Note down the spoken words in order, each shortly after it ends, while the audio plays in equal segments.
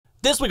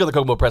This week on the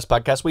Kokomo Press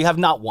Podcast, we have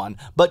not one,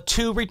 but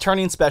two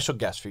returning special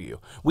guests for you.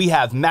 We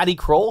have Matty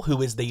Crull,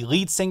 who is the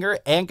lead singer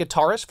and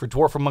guitarist for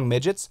Dwarf Among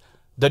Midgets,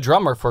 the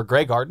drummer for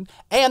Grey Garden,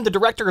 and the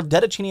director of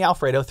Dettachini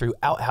Alfredo through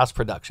Outhouse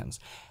Productions.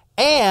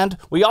 And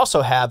we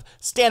also have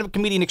stand-up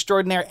comedian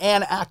extraordinaire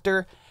and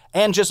actor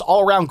and just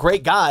all-around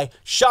great guy,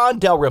 Sean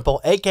Delrymple,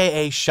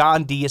 a.k.a.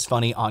 Sean D is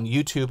Funny on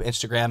YouTube,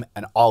 Instagram,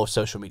 and all of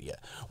social media.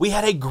 We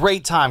had a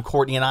great time,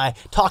 Cortni and I,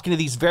 talking to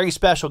these very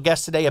special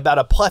guests today about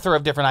a plethora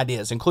of different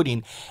ideas,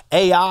 including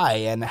AI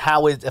and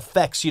how it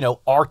affects,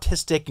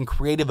 artistic and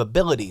creative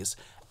abilities,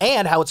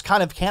 and how it's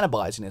kind of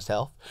cannibalizing his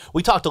health.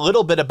 We talked a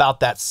little bit about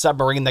that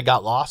submarine that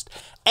got lost,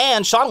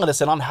 and Sean let us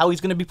in on how he's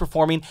going to be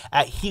performing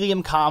at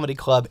Helium Comedy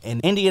Club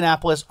in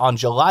Indianapolis on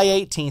July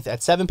 18th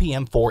at 7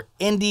 p.m. for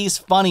Indy's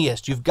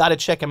Funniest. You've got to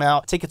check him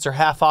out. Tickets are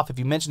half off if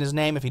you mention his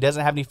name, if he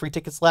doesn't have any free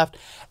tickets left.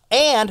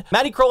 And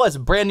Matty Crull has a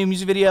brand new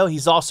music video.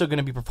 He's also going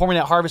to be performing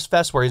at Harvest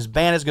Fest, where his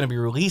band is going to be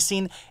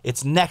releasing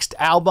its next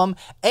album.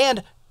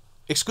 And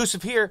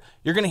exclusive here,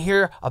 you're going to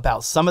hear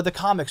about some of the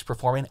comics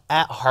performing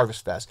at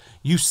Harvest Fest.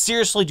 You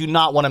seriously do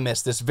not want to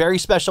miss this very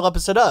special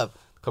episode of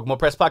Kokomo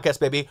Press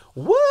Podcast, baby.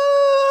 Woo!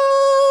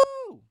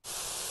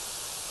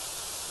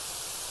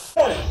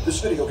 Warning, this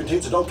video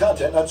contains adult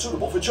content not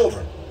suitable for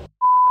children.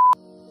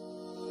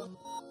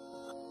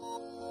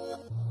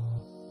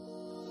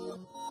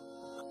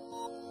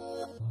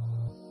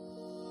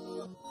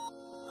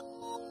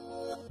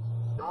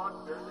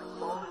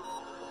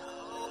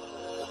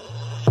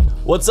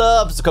 What's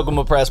up? It's the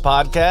Kokomo Press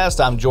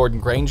Podcast. I'm Jordan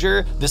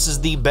Granger. This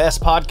is the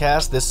best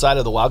podcast this side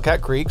of the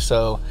Wildcat Creek,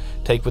 so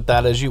take with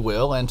that as you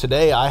will. And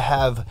today I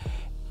have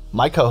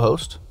my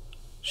co-host.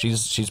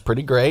 She's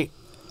pretty great.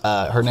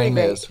 Her name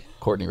is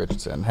Cortni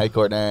Richardson. Hey,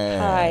 Courtney.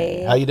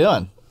 Hi. How you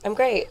doing? I'm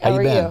great. How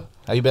are you?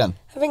 How you been?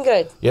 I've been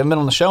good. You haven't been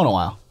on the show in a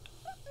while.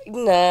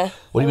 Nah.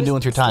 What have you been doing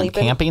with your time?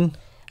 sleeping. Camping?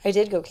 I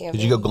did go camping.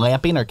 Did you go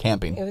glamping or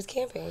camping? It was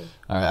camping.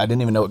 All right, I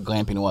didn't even know what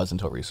glamping was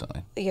until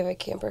recently. You have a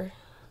camper.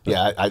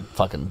 Yeah, I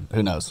fucking,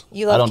 who knows?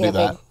 You love I don't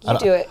camping. do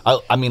that. You do it.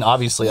 I mean,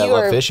 obviously, I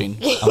love fishing.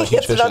 I'm a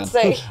huge That's what I was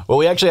fisherman. about to say. Well,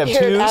 we actually have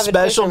You're an two avid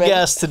special fisherman.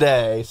 guests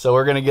today. So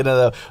we're going to get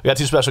into we got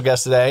two special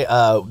guests today,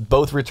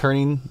 both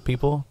returning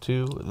people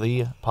to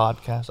the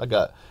podcast. I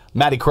got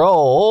Matty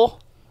Crull.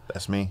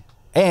 That's me.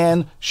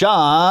 And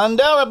Sean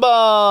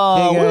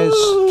Delrymple. Hey guys,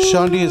 Woo!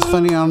 Sean D is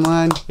Funny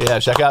online. Yeah,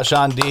 check out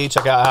Sean D.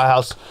 Check out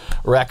Outhouse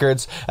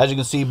Records. As you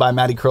can see by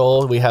Matty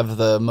Crull, we have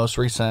the most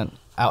recent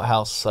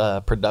Outhouse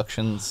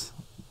Productions.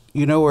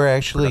 You know, we're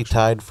actually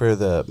tied for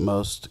the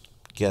most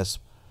guests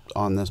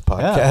on this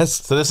podcast. Yeah.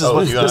 So this is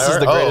this is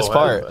the greatest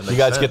part. You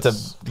guys get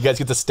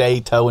to stay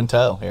toe and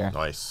toe here.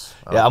 Nice.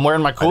 Yeah, I'm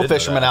wearing my cool didn't know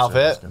fisherman that, so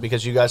that's outfit good.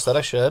 because you guys said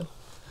I should.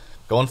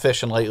 Going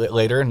fishing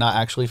later, not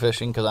actually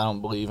fishing because I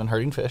don't believe in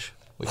hurting fish.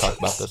 We talked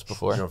about this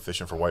before. You're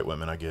fishing for white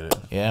women. I get it.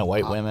 Yeah,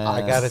 white women.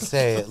 I gotta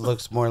say, it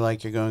looks more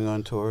like you're going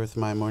on tour with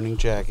my morning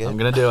jacket. I'm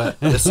gonna do it.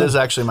 This is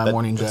actually my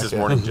morning jacket. It's his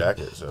morning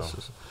jacket. So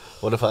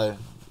What if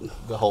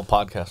the whole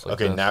podcast? Like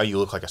okay, this? now you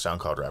look like a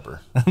SoundCloud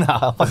rapper.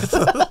 No,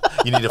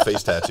 You need a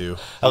face tattoo.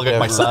 I look like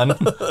my son.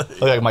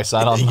 Look like my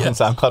son on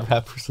SoundCloud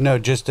rappers. No,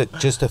 just a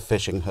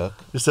fishing hook.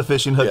 Just a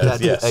fishing hook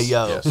tattoo. Yes, Hey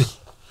yo, yes.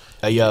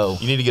 hey yo.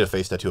 You need to get a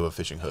face tattoo of a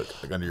fishing hook,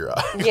 like under your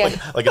eye, Yeah.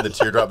 like in the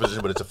teardrop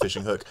position, but it's a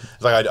fishing hook.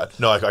 It's like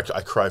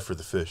I cry for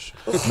the fish.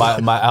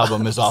 My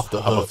album is off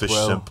the hook. I'm a fish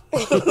bro.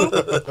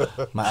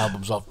 simp. My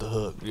album's off the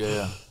hook.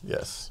 Yeah.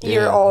 Yes.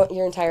 Yeah.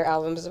 Your entire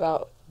album is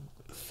about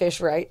fish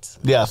rights.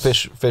 Yeah,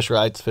 fish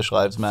rights, fish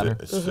lives matter.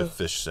 It's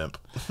fish simp.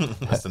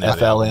 That's the name of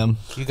the album.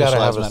 FLM. You gotta Fish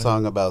have Lives a Matter.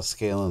 song about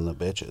scaling the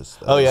bitches.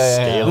 though. Oh yeah,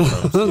 Scale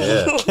them.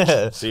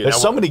 Yeah. See, There's now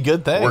so many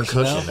good things.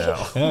 We're you know?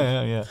 cushy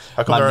now. Yeah.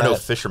 How come My there are no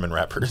bad. fisherman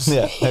rappers?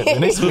 Yeah, there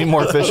needs to be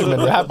more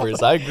fisherman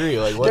rappers. I agree.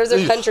 Like what? Those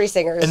are country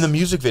singers. In the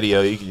music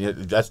video,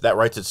 that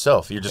writes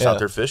itself. You're just Yeah. out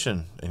there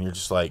fishing, and you're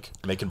just like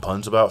making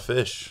puns about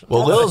fish.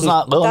 Well, Lil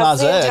That's Nas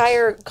the X.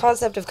 entire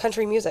concept of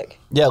country music.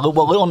 Yeah,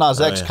 Lil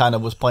Nas X yeah. kind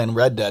of was playing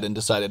Red Dead and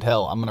decided,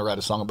 hell, I'm gonna write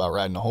a song about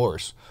riding a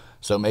horse.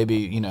 So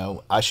maybe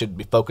I should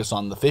be focused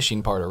on the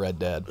fishing part of Red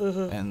Dead,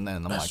 and then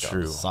I'm That's like,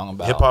 true. oh, it's a song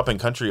about Hip hop and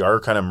country are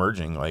kind of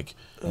merging. Like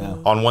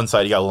on one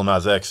side, you got Lil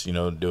Nas X,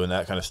 doing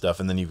that kind of stuff,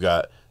 and then you've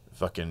got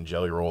fucking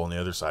Jelly Roll on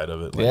the other side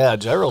of it. Like, Yeah,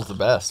 Jelly Roll's the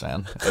best,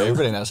 man.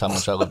 Everybody knows how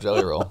much I love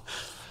Jelly Roll.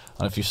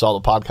 I don't know if you saw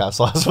the podcast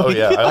last week. Oh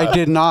yeah, I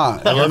did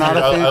not. I You're not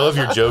a fan. love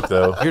your joke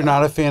though. You're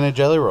not a fan of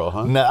Jelly Roll,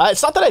 huh? No,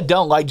 it's not that I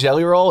don't like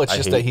Jelly Roll. It's I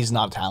just hate- that he's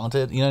not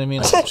talented. You know what I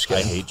mean?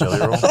 I hate Jelly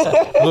Roll.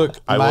 Look,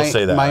 I will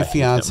say that. I my hate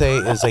fiance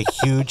is a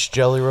huge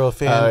Jelly Roll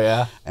fan. Oh,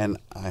 yeah? and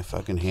I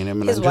fucking hate him.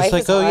 And His I'm just wife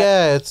like, is oh hot.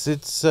 yeah,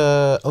 it's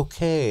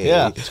okay.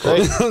 Yeah, it's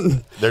great.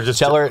 They're just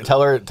Tell her.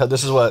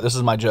 This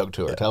is my joke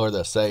to her. Tell her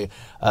this. Say,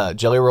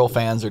 Jelly Roll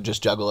fans are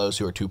just juggalos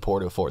who are too poor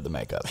to afford the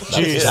makake.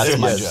 That's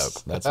my Yes.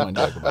 joke. That's my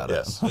joke about it.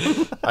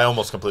 Yes, I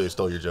almost completely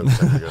stole your joke a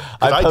second ago. 'Cause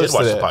I did posted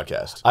watch it. the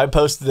podcast. I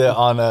posted it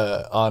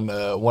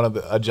on one of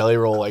a Jelly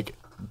Roll like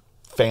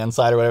fan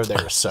side or whatever,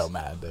 they were so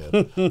mad,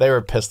 dude. They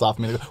were pissed off at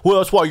me. Well,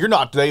 that's why you're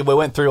not. They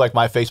went through like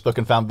my Facebook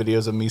and found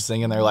videos of me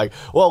singing. They're like,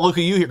 well, look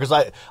at you here, because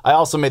I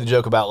also made the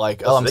joke about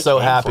like, oh, I'm they so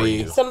came for happy.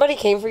 you. Somebody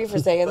came for you for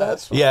saying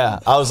that. Yeah,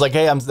 I was like,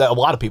 hey, a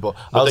lot of people.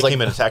 I was they like,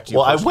 came and attacked you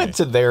Well, I personally.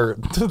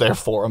 went to their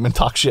forum and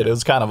talked shit. It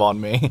was kind of on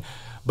me.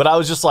 But I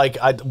was just like,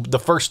 the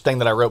first thing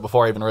that I wrote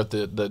before I even wrote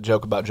the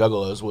joke about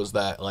juggalos was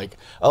that like,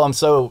 oh, I'm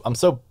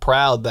so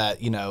proud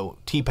that, you know,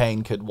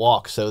 T-Pain could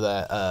walk so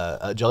that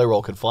a Jelly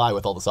Roll could fly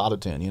with all this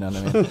autotune. You know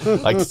what I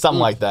mean? Like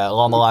something like that,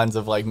 along the lines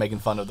of like making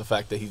fun of the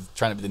fact that he's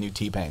trying to be the new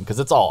T-Pain, because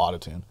it's all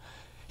autotune.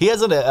 He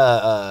has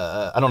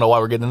I don't know why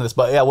we're getting into this,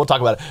 but yeah, we'll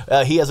talk about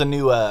it. He has a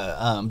new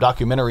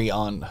documentary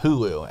on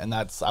Hulu, and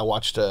I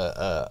watched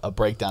a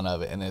breakdown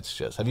of it, and it's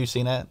just, have you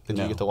seen it? Did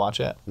you get to watch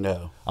it?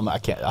 No. I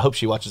can't. I hope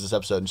she watches this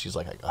episode and she's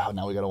like, oh,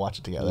 now we got to watch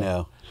it together.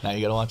 No. Now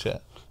you got to watch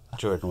it.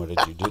 Jordan, what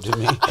did you do to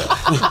me?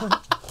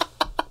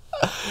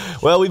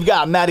 Well, we've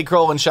got Matty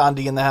Crull and Sean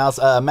D in the house.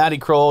 Matty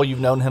Crull, you've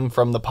known him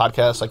from the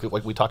podcast,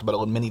 like we talked about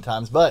it many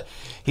times, but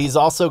he's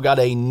also got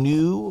a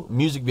new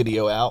music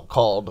video out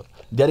called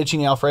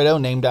Fettuccine Alfredo,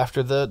 named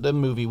after the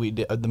movie we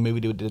did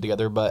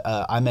together. But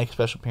I make a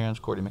special appearance,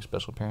 Cortni makes a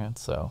special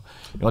appearance. So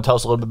you want to tell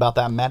us a little bit about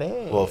that,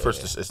 Matty? Well,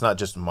 first, it's not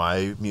just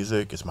my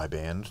music; it's my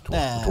band,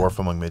 Dwarf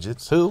Among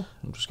Midgets. Who?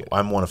 I'm just kidding.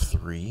 I'm one of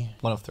three.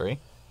 One of three.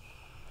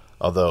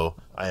 Although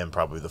I am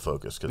probably the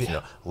focus because you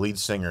know, lead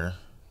singer.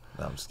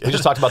 No, I'm just kidding. We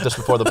just talked about this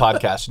before the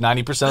podcast.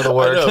 90% of the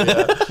work. I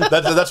know, yeah.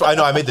 That's why I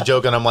know I made the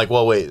joke, and I'm like,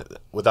 well, wait.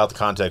 Without the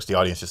context, the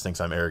audience just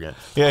thinks I'm arrogant.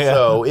 Yeah.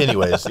 So,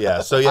 anyways,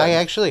 yeah. So, yeah. I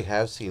actually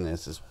have seen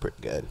this. It's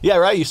pretty good. Yeah,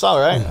 right. You saw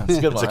it, right? It's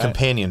a good It's one. a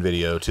companion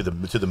video to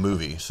the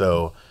movie.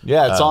 So,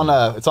 Yeah, it's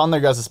on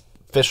their guys'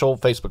 official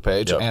Facebook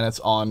page, Yep. and it's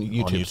on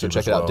YouTube. So YouTube check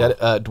as it out.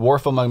 well.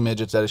 Dwarf Among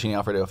Midgets, Fettuccine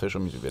Alfredo official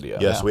music video.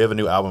 yes, Yeah. we have a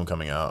new album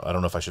coming out. I don't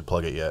know if I should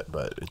plug it yet,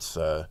 but it's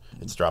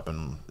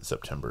dropping in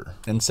September.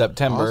 In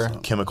September,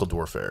 Awesome. Chemical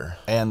Dwarfare.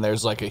 and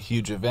there's like a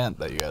huge event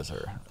that you guys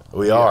are.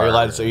 We Are are. you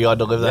allowed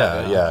to live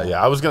that?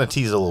 Yeah. I was gonna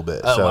tease a little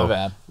bit. Oh, so, my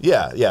bad.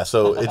 Yeah.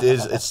 So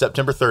it's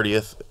September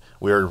 30th.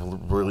 We are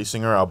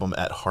releasing our album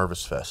at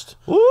Harvest Fest.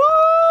 Woo!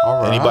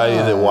 All right. Anybody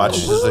that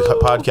watches the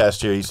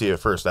podcast here, you see it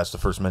first. That's the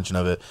first mention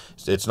of it.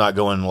 It's not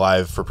going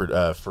live for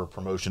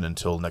promotion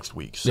until next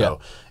week. So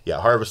yeah,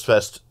 Harvest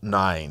Fest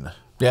 9.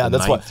 Yeah, the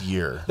that's why. ninth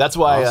year. That's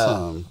why.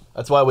 Awesome.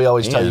 That's why we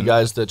always tell you And-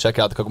 guys to check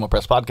out the Kokomo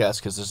Press Podcast,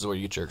 because this is where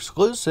you get your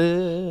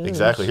exclusive.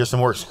 Exactly. Here's some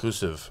more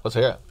exclusive. Let's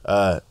hear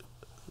it.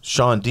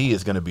 Sean D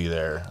is going to be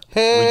there.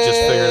 We just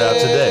figured it out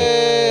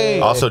today.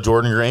 Also,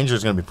 Jordan Granger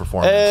is going to be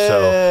performing.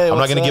 So I'm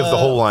not going to give the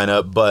whole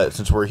lineup, but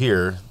since we're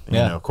here, you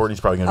Yeah. know, Courtney's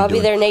probably going to I'll be be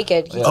doing. there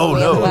naked. You Oh told me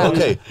no! about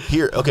it.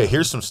 Okay,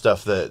 here's some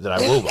stuff that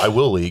I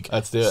will leak.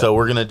 Let's do it. So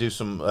we're gonna do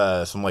some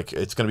like,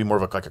 it's gonna be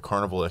more of like a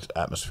carnival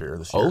atmosphere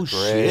this year. Oh,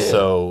 shit.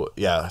 So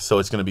yeah, so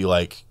it's gonna be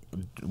like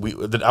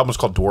the album's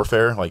called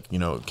Dwarfare, like, you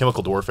know,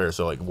 chemical warfare,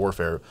 so like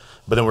warfare.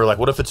 But then we're like,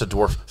 what if it's a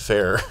dwarf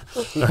fair?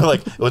 They're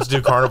like, let's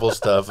do carnival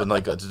stuff, and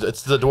like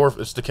it's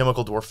the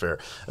chemical dwarf fair.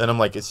 And I'm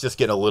like, it's just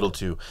getting a little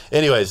too.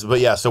 Anyways, but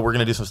yeah, so we're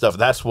gonna do some stuff.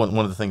 That's one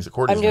of the things that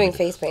Courtney's I'm doing gonna do.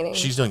 face painting.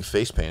 She's doing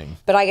face painting.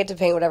 But I get to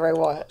paint whatever I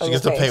want. She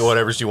gets to paint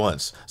whatever she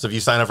wants. So if you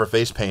sign up for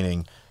face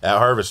painting at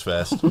Harvest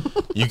Fest,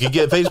 you can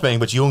get face painting,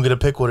 but you won't get to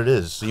pick what it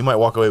is. So you might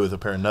walk away with a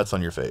pair of nuts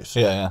on your face.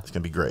 Yeah. It's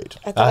gonna be great.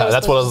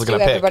 That's what I was gonna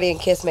pick. Everybody in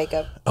Kiss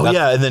makeup. Oh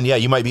yeah, and then yeah,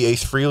 you might be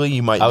Ace Frehley.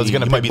 You might. I was be,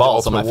 gonna you might pick be the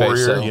balls on my Ultimate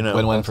face, Warrior, so you know.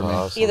 win-win for me.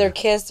 Awesome. Either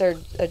Kiss or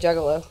a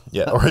Juggalo.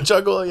 Yeah, or a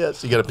juggler.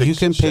 Yes, you got to pick. You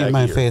can paint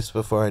my Shaggy or- face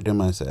before I do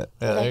my set.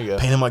 Yeah, there you go.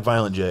 Paint him like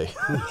Violent J.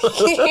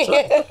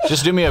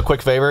 Just do me a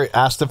quick favor.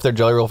 Ask if they're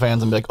Jelly Roll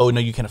fans and be like, "Oh no,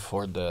 you can't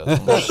afford this."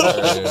 I'm like,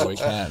 "Sorry, we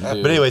can't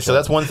do." But anyway, so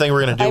that's one thing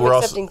we're gonna do. I'm We're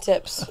accepting also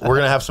tips. we're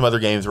gonna have some other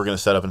games we're gonna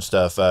set up and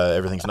stuff.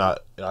 Everything's not.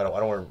 I don't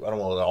want to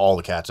let all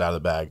the cats out of the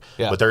bag.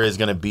 Yeah. But there is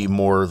gonna be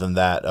more than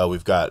that.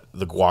 We've got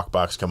the guac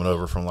box coming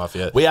over from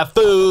Lafayette. we have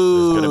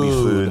food. There's going to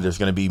be food. There's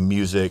going to be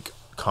music,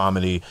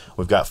 comedy.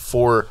 We've got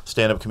 4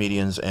 stand-up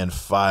comedians and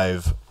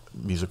 5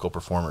 musical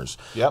performers.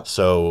 Yep.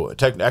 So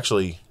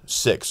actually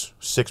 6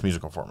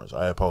 musical performers.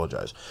 I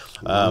apologize.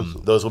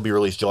 Those will be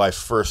released July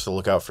 1st, so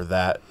look out for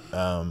that.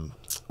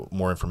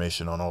 More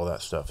information on all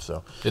that stuff.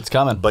 So, It's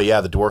coming. but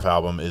yeah, the Dwarf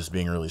album is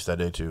being released that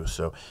day too.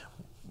 So,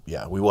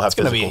 yeah, we will have. It's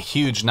going to be a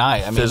huge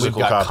night. I mean, we've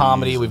physical got copies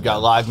comedy, we've and-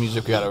 got live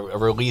music, we got a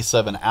release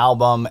of an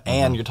album,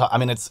 and you're talking. I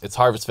mean, it's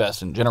Harvest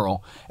Fest in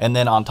general, and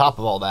then on top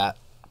of all that,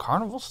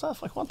 carnival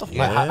stuff. Like, what the?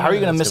 Yeah, how are you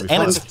going to miss? it's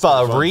gonna And be it's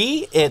fun.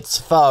 free. It's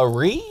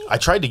free. I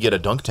tried to get a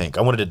dunk tank.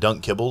 I wanted to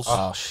dunk kibbles.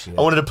 Oh, shit.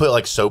 I wanted to put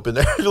like soap in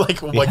there,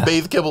 like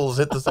bathe kibbles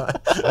hit the side.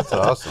 That's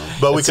awesome.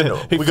 But we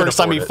couldn't. We couldn't First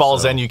time he afford it,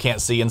 falls so. in, you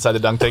can't see inside the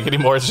dunk tank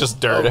anymore. It's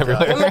just dirt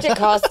everywhere. How much it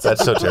costs to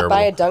That's so terrible.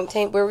 buy a dunk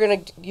tank? We were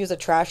going to use a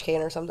trash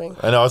can or something.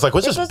 I know. I was like,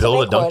 let's We're just supposed to build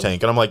a make dunk one.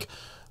 tank, and I'm like,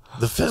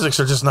 the physics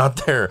are just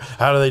not there.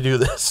 How do they do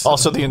this?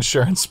 Also, the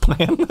insurance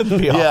plan would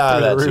be off yeah,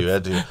 through the that roof. too,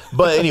 that too.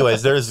 But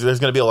anyways, there's going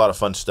to be a lot of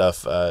fun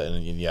stuff,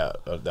 and yeah,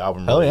 the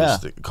album Hell release, yeah.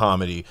 the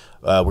comedy.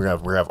 We're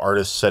gonna have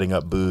artists setting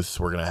up booths.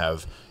 We're gonna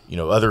have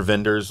other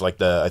vendors like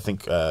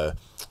the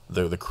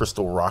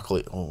Crystal Rock.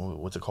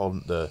 What's it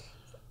called?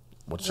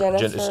 It's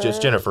Jennifer.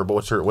 Jennifer.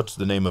 But what's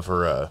the name of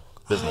her?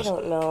 business? I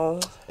don't know.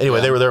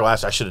 Anyway, they were there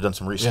last. I should have done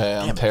some research. Yeah,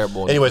 I'm Damn it.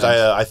 terrible. Anyways,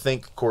 I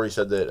think Corey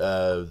said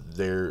that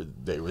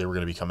they were going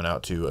to be coming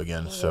out too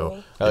again.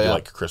 So they do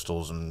like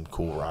crystals and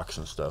cool rocks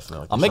and stuff. And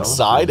like, I'm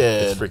excited.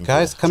 It's freaking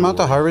Guys, cool. come out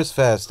to Jewelry. Harvest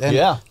Fest. And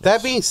Yeah.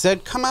 that being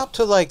said, come out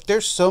to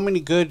there's so many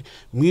good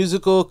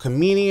musical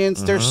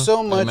comedians. There's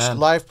so much Amen.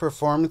 live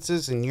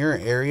performances in your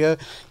area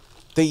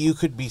that you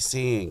could be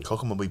seeing.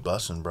 Kokomo be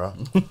busting, bro.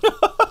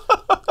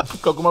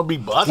 Kokomo be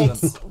busting.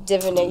 It's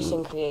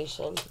divination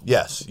creation.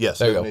 Yes. There you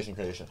go. Divination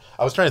creation.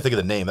 I was trying to think of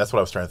the name. That's what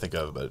I was trying to think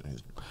of, but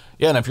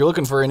Yeah, and if you're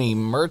looking for any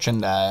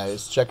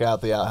merchandise, check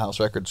out the Outhouse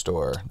Record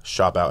Store.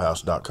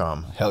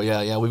 shopouthouse.com. Hell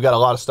yeah. We've got a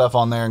lot of stuff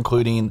on there,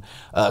 including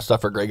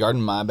stuff for Grey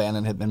Garden, my band,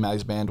 and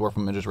Matty's band, Dwarf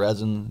and Midget's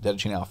Resin,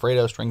 Dedicine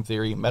Alfredo, String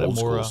Theory, Metamora. Old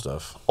school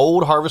stuff.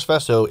 Old Harvest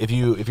Fest. So if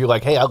you're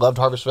like, hey, I loved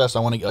Harvest Fest, I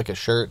want to get like a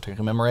shirt to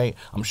commemorate,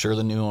 I'm sure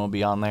the new one will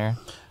be on there.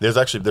 There's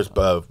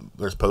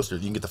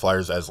posters. You can get the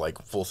flyers as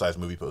like full size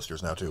movie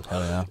posters now too.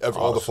 Hell yeah.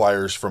 All the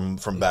flyers from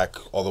back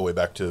all the way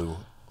back to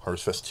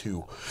Harvest Fest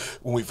 2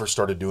 when we first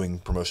started doing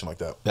promotion like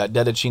that. That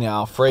Dedicine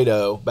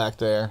Alfredo back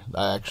there,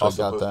 I actually Also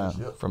got posters,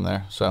 that yep. from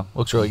there. So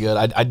looks really good.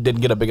 I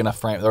didn't get a big enough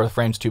frame. The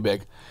frame's too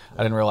big.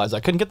 I didn't realize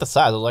I couldn't get the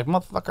size. I was like,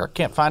 motherfucker, I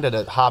can't find it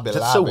at Hobbit.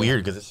 That's so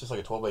weird because it's just like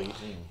a 12 by 18.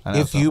 I know,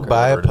 If it's you not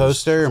buy a Whatever it is,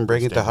 poster and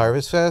bring it to standard.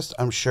 Harvest Fest,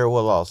 I'm sure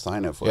we'll all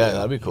sign it for yeah, you.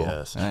 that'd be cool.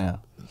 Yes. Yeah.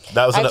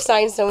 That was I've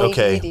signed so many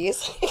okay.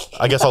 DVDs.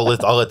 I guess I'll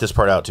let this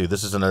part out too.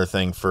 This is another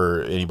thing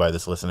for anybody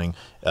that's listening.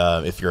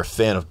 If you're a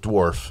fan of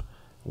Dwarf,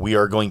 we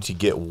are going to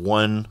get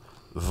one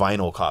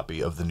vinyl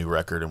copy of the new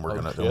record, and we're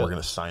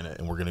gonna sign it,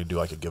 and we're gonna do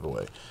like a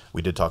giveaway.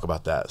 We did talk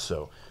about that,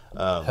 so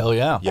Hell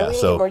yeah. yeah. Are we gonna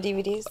So get more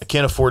DVDs? I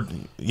can't afford.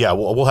 Yeah,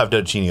 we'll have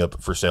Dedicini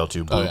up for sale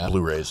too, Oh, yeah.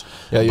 Blu-rays.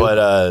 Yeah, you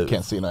but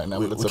can't see it right now,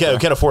 We, but it's we up there.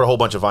 can't afford a whole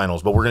bunch of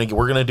vinyls, but we're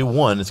gonna do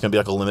one. It's gonna be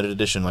like a limited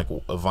edition, like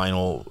a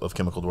vinyl of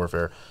Chemical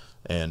Warfare.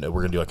 And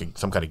we're gonna do like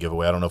some kind of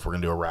giveaway. I don't know if we're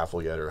gonna do a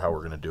raffle yet or how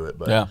we're gonna do it,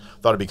 but Yeah.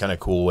 thought it'd be kind of a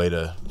cool way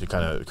to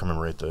kind of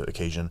commemorate the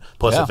occasion.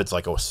 Plus, Yeah. if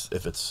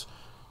it's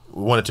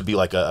we want it to be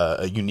like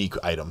a unique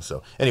item.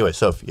 So anyway,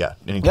 so if, yeah,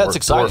 any Yeah, it's Dwarf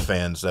exciting.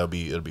 fans, it'll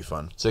be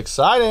fun. It's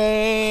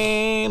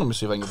exciting. Let me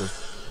see if I can get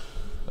this.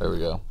 There we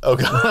go.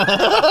 Okay,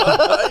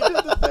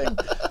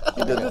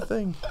 he did the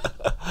thing.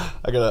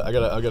 I'm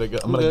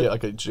gonna get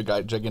like a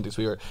gigantic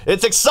sweeper.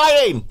 It's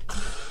exciting.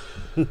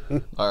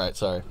 All right,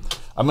 sorry.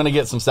 I'm gonna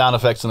get some sound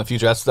effects in the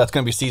future. That's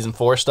gonna be season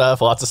 4 stuff.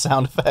 Lots of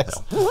sound effects,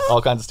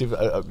 all kinds of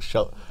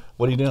stupid.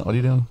 What are you doing? What are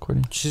you doing,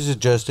 Cortni? She's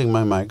adjusting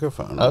my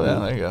microphone. Oh yeah,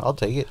 there you go. I'll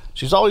take it.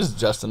 She's always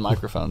adjusting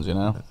microphones, you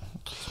know.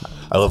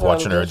 I love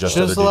watching her adjust.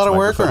 She does other a lot dudes' of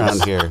work microphones.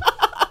 around here.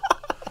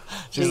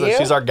 Do you?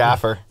 She's our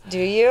gaffer. Do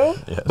you?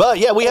 But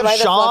yeah, we Am have I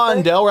the Sean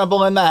fluffer?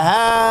 Delrymple in the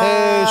house.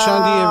 Hey,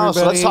 Sean D, everybody.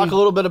 So let's talk a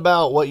little bit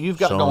about what you've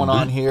got Sean going D.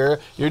 on here.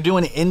 You're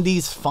doing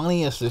Indy's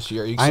Funniest this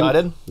year. Are you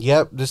excited?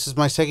 Yep, this is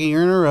my second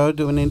year in a row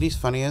doing Indy's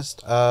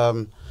Funniest.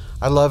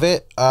 I love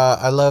it.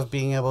 I love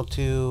being able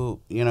to,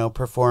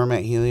 perform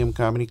at Helium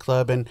Comedy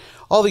Club and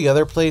all the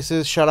other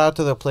places. Shout out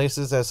to the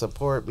places that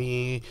support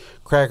me: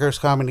 Crackers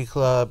Comedy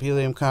Club,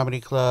 Helium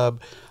Comedy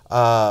Club,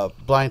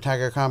 Blind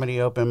Tiger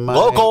Comedy Open Mic.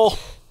 Local.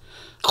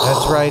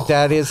 That's right.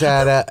 That is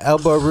at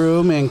Elbow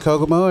Room in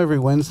Kokomo every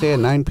Wednesday at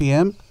 9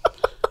 p.m.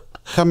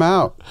 Come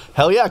out.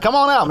 Hell yeah, come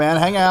on out, man.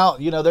 Hang out.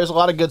 There's a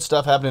lot of good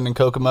stuff happening in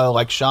Kokomo.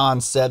 Like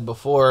Sean said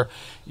before,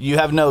 you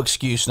have no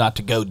excuse not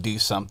to go do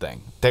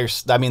something. They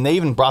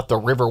even brought the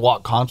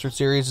Riverwalk concert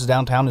series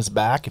downtown is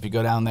back. If you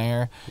go down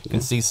there, you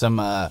can see some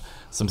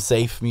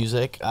safe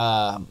music.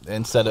 But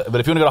if you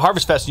want to go to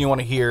Harvest Fest and you want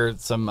to hear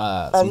some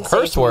Unsafe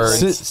curse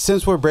words, music.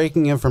 Since we're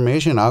breaking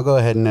information, I'll go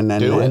ahead and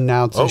Do it.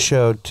 announce a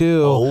show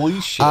too. Holy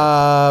shit.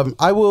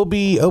 I will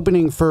be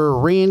opening for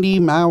Randy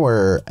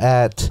Maurer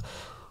at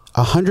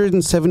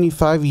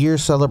 175-year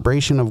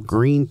celebration of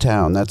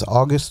Greentown. That's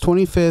August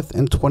 25th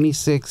and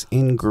 26th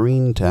in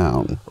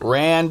Greentown.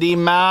 Randy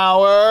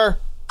Maurer.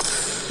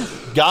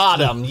 Got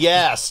him.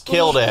 Yes.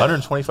 Killed it.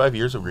 125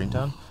 years of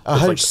Greentown.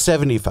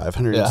 175.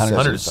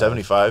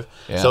 175.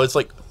 Yeah. So it's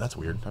like that's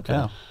weird. Okay.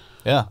 Yeah.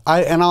 Yeah.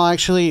 I'll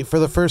actually, for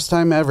the first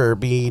time ever,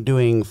 be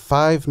doing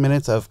 5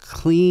 minutes of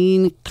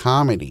clean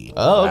comedy.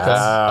 Oh, okay.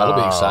 Wow.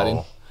 That'll be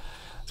exciting.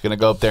 It's going to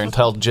go up there and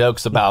tell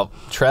jokes about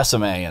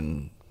Tresemme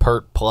and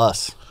Pert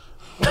Plus.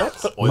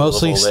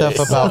 Mostly stuff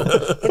about.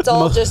 It's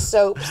all just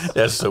soaps.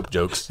 Yeah, soap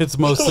jokes. It's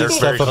mostly They're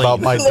stuff very about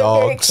clean. my They're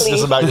very dogs. clean.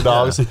 Just about your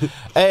dogs.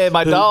 Hey,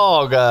 my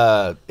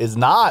dog is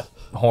not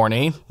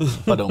horny.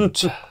 But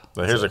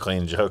But here's a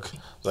clean joke.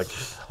 It's like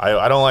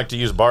I don't like to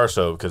use bar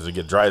soap because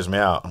it dries me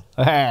out.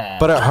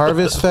 But at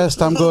Harvest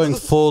Fest, I'm going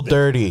full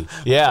dirty.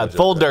 yeah,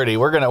 full dirty.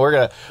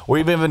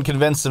 We've even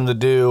convinced him to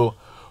do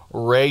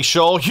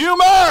racial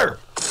humor.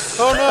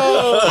 Oh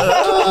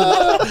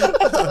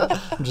no!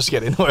 I'm just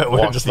kidding. We're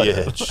Walk just the like,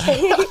 edge.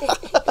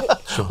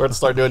 We're gonna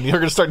start doing. You're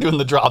gonna start doing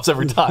the drops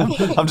every time.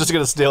 I'm just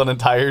gonna steal an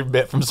entire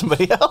bit from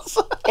somebody else.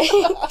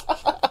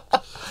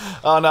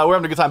 Oh no, we're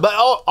having a good time. But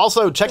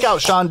also check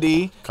out Sean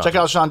D. Check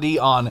out Sean D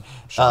on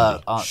Sean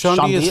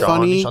D is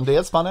funny. Sean D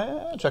is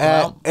funny. Check him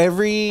At out.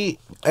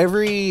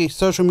 every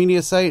social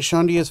media site,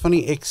 Sean D is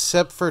funny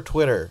except for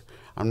Twitter.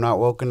 I'm not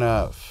woke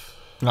enough.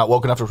 Not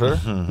woken up for Twitter?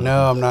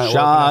 No, I'm not. Sean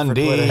woken up for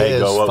D. Twitter. Hey,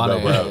 It's go up,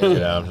 funny. go broke. You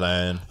know what I'm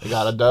saying? You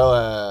gotta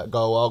do it.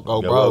 Go up,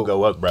 go Go broke. up,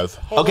 go up, bro.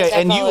 Okay, I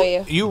and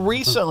follow you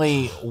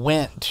recently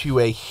went to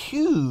a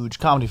huge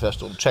comedy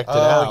festival. Checked it Oh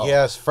out.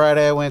 yes,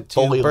 Friday I went to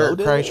Fully Bert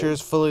Loaded?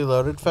 Kreischer's Fully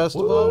Loaded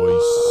Festival.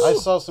 Nice. I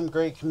saw some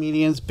great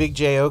comedians: Big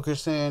J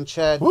Okerson,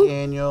 Chad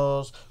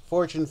Daniels,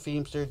 Fortune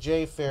Feemster,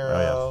 Jay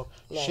Farrow,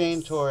 Nice.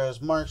 Shane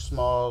Torres, Mark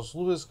Smalls,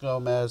 Luis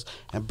Gomez,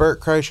 and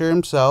Bert Kreischer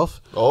himself.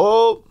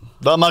 Oh,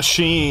 the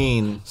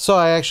machine. So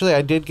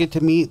I did get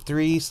to meet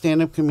 3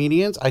 stand-up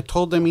comedians. I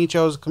told them each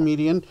I was a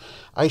comedian.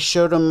 I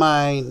showed them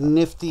my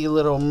nifty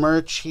little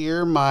merch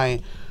here,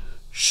 my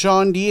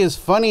Sean D is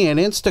funny on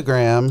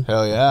Instagram.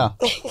 Hell yeah.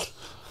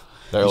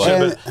 They're You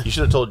like, And-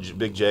 should have told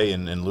Big J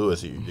and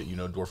Lewis that you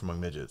know Dwarf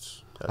Among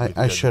Midgets.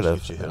 I should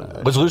have.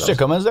 was Lucia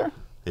Cummins there?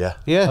 Yeah.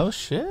 Yeah, Oh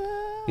shit.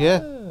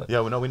 yeah.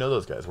 Yeah, we know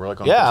those guys. We're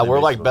like on Yeah, first name we're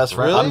like basis. best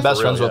friends. Really? I'm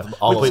best For real, friends yeah.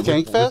 with all we of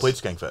played, them. Skankfest? we played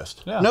Skankfest.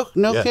 Yeah.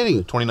 No Yeah, kidding.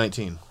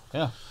 2019.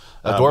 Yeah.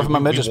 Dwarf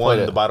Among Midgets we won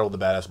played the it. Battle of the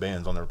Badass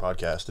Bands on their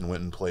podcast and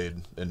went and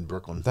played in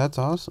Brooklyn. That's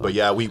awesome. But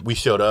yeah, we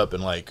showed up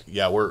and like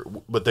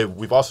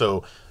we've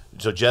also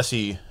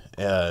Jesse's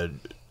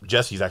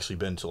actually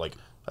been to like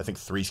I think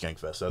 3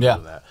 Skankfests other Yeah.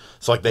 than that.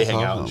 So like they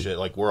hang out and awesome. shit.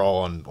 Like we're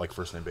all on like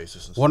first name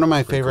basis. And stuff. One of my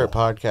It's pretty favorite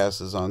cool. podcasts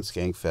is on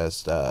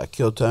Skankfest.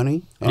 Kill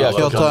Tony. Yeah, Any I Kill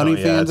love Tony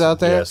Yeah, fans it's- out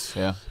there? Yes.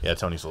 Yeah. Yeah,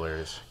 Tony's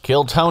hilarious.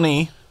 Kill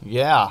Tony.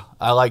 Yeah.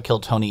 I like Kill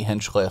Tony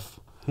Hinchcliffe.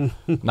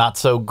 Not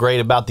so great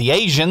about the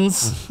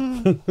Asians.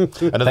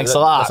 Thanks a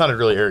lot. That sounded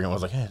really arrogant. I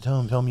was like, hey, tell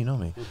him you know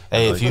me.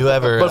 Hey, if you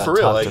ever. But for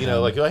real, talk like to you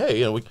know, him- like hey,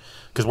 you know,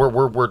 because we're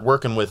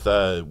working with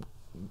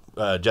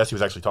Jesse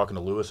was actually talking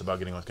to Lewis about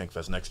getting on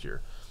Skankfest next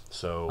year.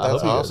 So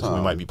That's awesome.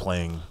 we might be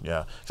playing,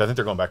 yeah. Because I think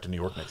they're going back to New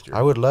York next year.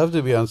 I would love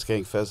to be on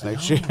Skankfest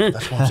next year.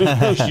 That's what I'm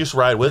saying. You should just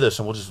ride with us,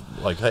 and we'll just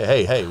like,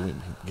 hey, we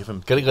give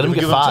him, Let him get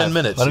give 5. 10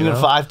 minutes. Let him you get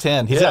know? 5,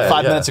 10. He's got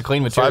 5 minutes of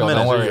clean 5 material.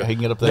 minutes, Don't there worry. you go. He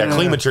can get up there. Yeah,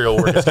 clean material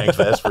will work at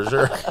Skankfest for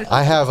sure.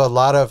 I have a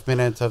lot of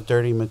minutes of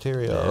dirty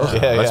material. Yeah,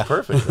 That's yeah.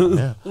 perfect.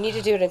 Yeah. You need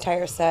to do an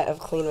entire set of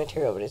clean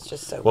material, but it's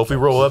just so. Well, if we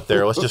roll up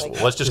there, let's just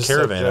Just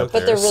caravan so up but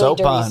there. they're really Soap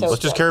dirty. on. soap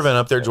Let's just jokes. caravan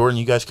up there, Jordan.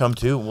 You guys come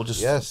too. And we'll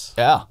just Yes.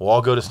 Yeah. We'll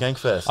all go to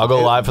Skankfest. I'll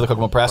go live for the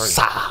Kokomo Press.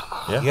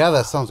 Yeah,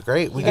 that sounds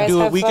great. We You guys could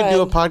have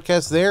do a fun.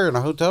 podcast there in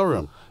a hotel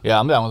room. Yeah,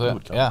 I'm down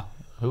with it. Yeah.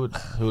 Who would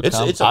come?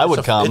 I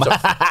would come.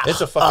 It's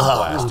a fucking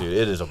blast,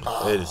 dude.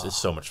 It's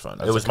so much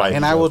fun. It was my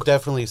And I will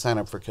definitely sign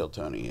up for Kill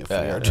Tony if we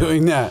yeah. are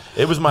doing that.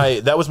 that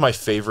was my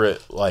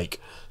favorite like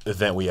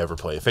event we ever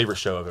played, favorite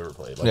show I've ever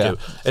played. Like,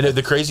 Yeah.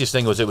 the craziest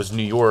thing was it was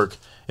New York,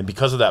 and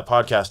because of that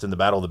podcast and the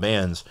Battle of the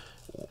Bands,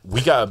 we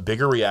got a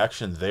bigger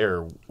reaction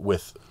there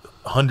with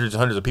hundreds and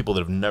hundreds of people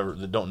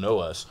that don't know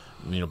us,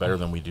 better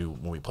than we do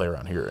when we play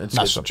around here. It's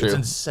true. It's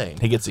insane.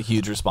 He gets a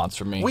huge response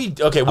from me. We I'm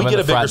get in a the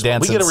big front response. We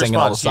dancing, get a singing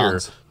all the response here.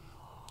 songs.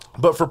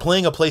 But for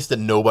playing a place that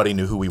nobody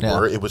knew who we Yeah.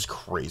 were, it was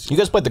crazy. You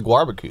guys played the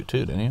Guarbecue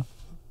too, didn't you?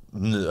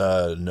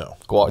 No.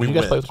 You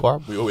guys play with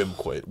Guar? We haven't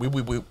played.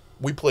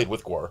 We played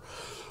with Guar.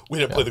 We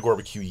didn't play the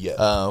Guarbecue yet.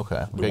 Oh,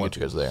 okay. We gotta want get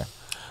you guys there.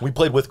 We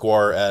played with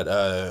Guar at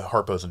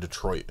Harpo's in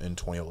Detroit in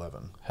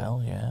 2011.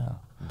 Hell yeah.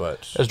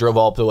 But Just drove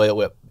all the way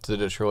to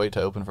Detroit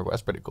to open for.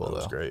 That's pretty cool,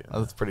 was though. great.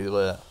 That's pretty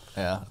lit.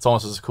 Yeah, it's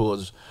almost as cool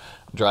as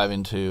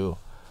driving to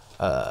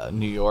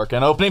New York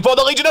and opening for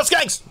the Legion of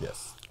Skanks.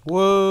 yes.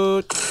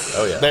 What?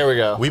 Oh yeah. There we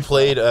go. We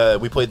played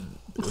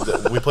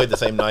the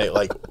same night.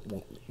 Like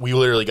we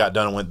literally got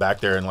done and went back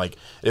there, and like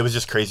it was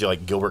just crazy.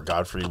 Like Gilbert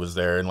Gottfried was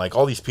there, and like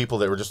all these people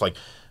that were just like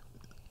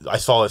I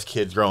saw as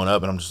kids growing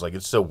up, and I'm just like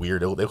it's so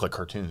weird. They look like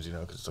cartoons,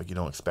 because it's like you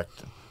don't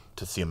expect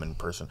to see them in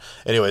person.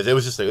 Anyways, it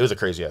was a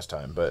crazy ass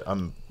time, but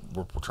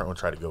we're trying to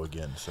try to go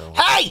again. So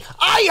Hey,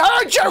 I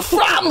heard you're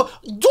from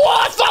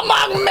Dwarf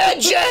Among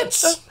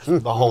Midgets.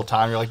 The whole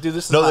time you're like, dude,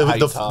 this is no, not how you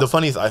the talk.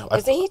 funniest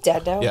Isn't he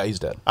dead now? Yeah, he's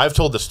dead. I've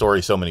told the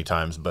story so many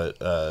times, but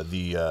do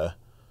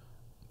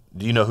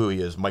you know who he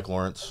is? Mike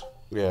Lawrence,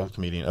 Yeah.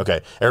 comedian. Okay,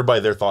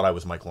 everybody there thought I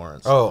was Mike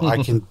Lawrence. Oh,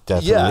 I can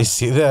definitely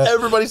see that.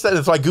 Everybody said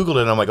it, so I googled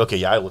it, and I'm like, okay,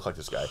 yeah, I look like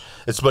this guy.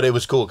 But it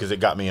was cool because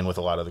it got me in with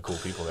a lot of the cool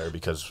people there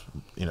because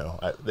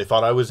they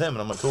thought I was him,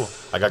 and I'm like, cool.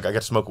 I got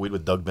to smoke weed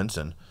with Doug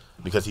Benson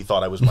because he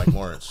thought I was Mike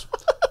Lawrence,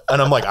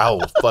 and I'm like, I'll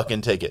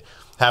fucking take it.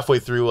 Halfway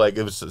through, like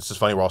it's just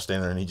funny. We're all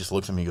standing there, and he just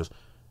looks at me, and he goes,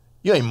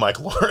 "You ain't Mike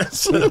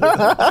Lawrence," and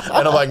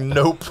I'm like,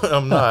 "Nope,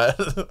 I'm not."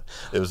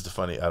 It was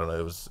funny. I don't know.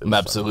 It was I'm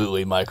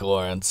absolutely Mike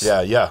Lawrence.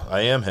 yeah,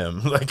 I am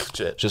him. Like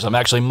shit. Just I'm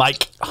actually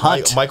Mike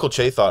Hunt. Michael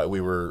Che thought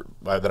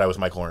that I was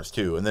Mike Lawrence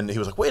too, and then he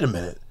was like, "Wait a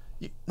minute,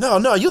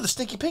 no, you're the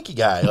Stinky Pinky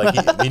guy."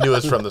 Like he knew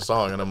us from the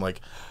song, and I'm like,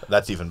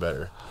 "That's even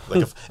better."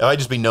 Like if I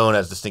just be known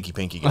as the Stinky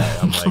Pinky guy,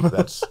 I'm like,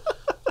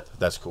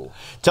 that's cool.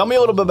 Tell me a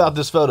little bit about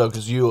this photo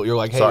because you're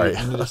like, hey, Sorry.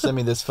 you need to send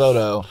me this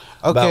photo.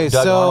 Okay, about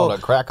Doug Arnold so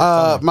at Cracker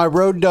Thunder. my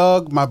road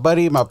dog, my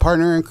buddy, my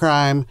partner in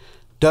crime,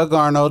 Doug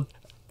Arnold,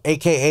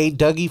 a.k.a.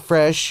 Dougie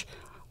Fresh,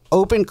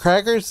 opened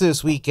Crackers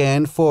this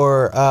weekend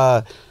for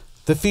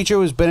the feature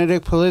was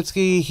Benedict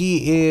Politsky.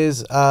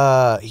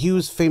 He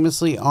was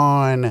famously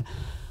on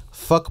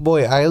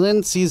Fuckboy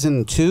Island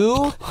Season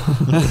 2.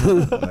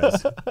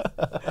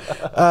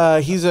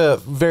 He's a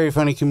very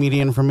funny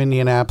comedian from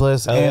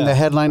Indianapolis, and the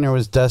headliner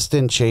was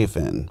Dustin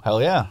Chafin.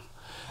 Hell yeah.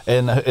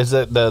 And is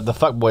it the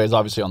fuckboy is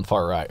obviously on the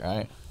far right,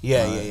 right?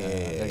 Yeah.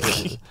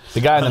 The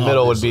guy in the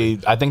middle would be.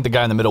 I think the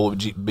guy in the middle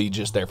would be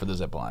just there for the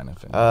zip line.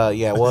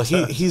 Yeah. Well,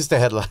 he's the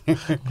headliner.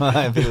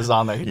 If he was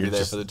on there, he'd be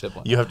there for the tip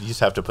line. You just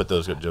have to put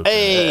those good jokes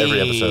in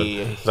every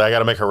episode. So I got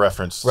to make a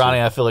reference.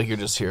 Ronnie, I feel like you're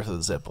just here for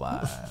the zip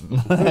line.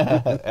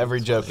 Every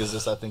joke is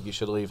this. I think you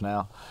should leave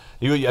now.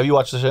 Have you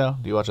watched the show?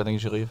 Do you watch I Think You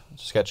Should Leave?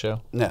 It's a sketch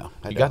show. No,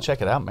 you got to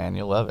check it out, man.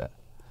 You'll love it.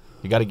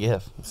 You got to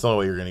give. It's the only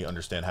way you're going to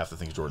understand half the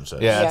things Jordan says.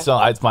 Yeah,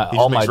 it's my He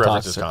all just my makes talks,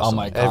 references all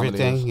my constantly.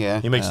 everything.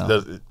 Yeah, He makes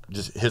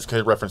just his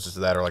references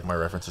to that are like my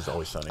references to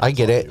Always Sunny. I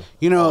get That's it. all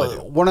You know,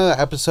 do. one of the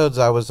episodes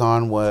I was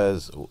on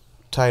was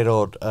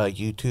titled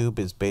 "YouTube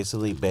is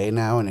basically Bay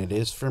now," and it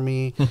is for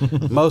me.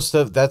 most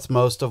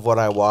of what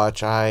I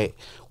watch.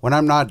 When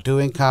I'm not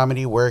doing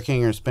comedy,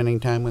 working, or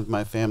spending time with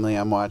my family,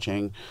 I'm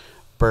watching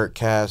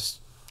Burtcast,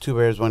 Two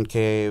Bears, One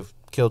Cave,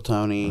 Kill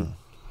Tony,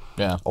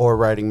 or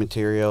writing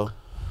material.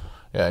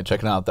 Yeah,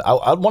 checking out.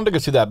 I wanted to go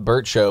see that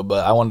Burt show,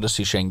 but I wanted to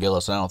see Shane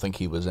Gillis, and I don't think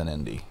he was in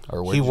Indy.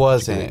 He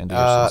wasn't.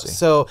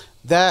 So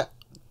that,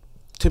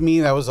 to me,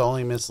 that was the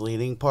only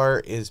misleading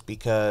part, is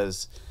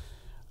because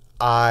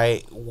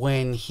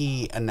when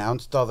he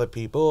announced all the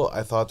people,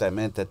 I thought that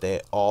meant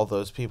that all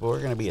those people were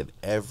going to be at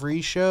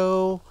every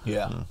show.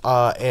 Yeah.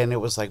 And it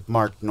was like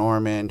Mark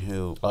Norman,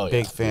 who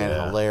big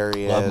fan,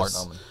 hilarious. Love Mark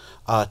Norman.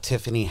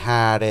 Tiffany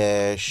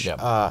Haddish.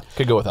 Yeah.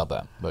 Could go without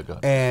that, but go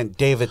ahead. And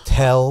David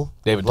Tell.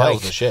 David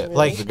Tell's the shit.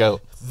 Like the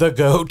GOAT. The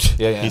GOAT.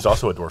 Yeah. He's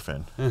also a dwarf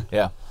fan.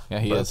 Yeah,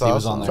 he is. Awesome. He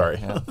was on there. Sorry.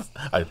 Yeah.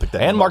 I picked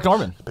that And up. Mark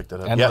Norman. I picked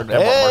that up. And Yeah, Mark,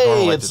 Mark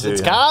Norman liked it's it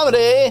too, yeah.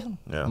 comedy.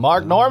 Yeah.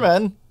 Mark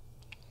Norman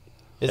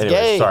is Anyways,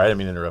 gay. sorry, I didn't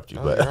mean to interrupt you,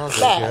 but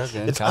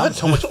Okay. I had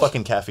so much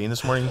fucking caffeine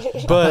this morning.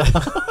 But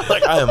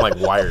Like I am like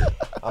wired.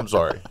 I'm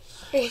sorry.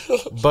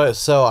 But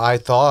so I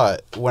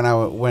thought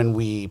when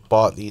we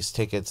bought these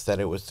tickets that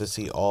it was to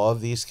see all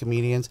of these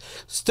comedians.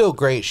 Still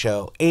great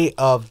show. 8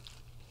 of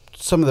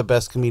some of the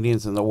best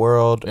comedians in the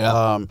world.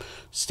 Yeah.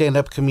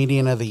 Stand-up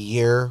comedian of the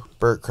year,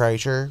 Bert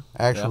Kreischer,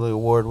 actually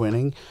award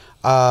winning.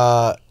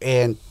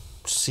 And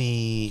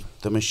see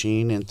The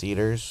Machine in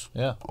theaters.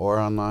 Yeah. Or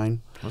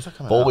online. When's that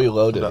coming Fully out?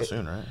 loaded. It's out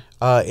soon,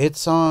 right?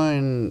 It's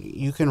on.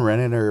 You can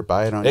rent it or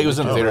buy it on. It was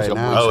in YouTube theaters right a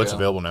now. couple Oh, weeks it's ago.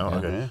 available now. Yeah.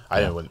 Okay.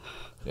 Yeah.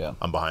 Yeah.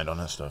 I'm behind on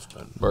that stuff,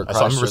 Bert but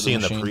I remember Kreischer,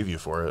 seeing The the Machine. preview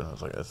for it. And I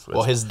was like, that's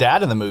Well, his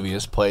dad in the movie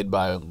is played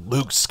by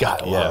Luke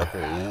Skywalker.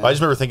 yeah. I just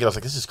remember thinking, I was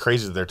like, this is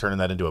crazy that they're turning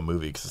that into a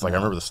movie because it's like I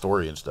remember the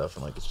story and stuff,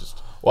 and like it's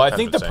just. Well, I kind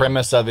think of the insane.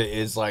 premise of it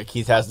is like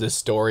he has this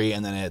story,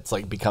 and then it's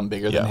like become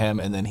bigger than Yeah. him,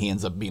 and then he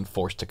ends up being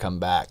forced to come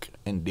back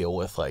and deal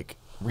with like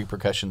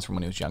repercussions from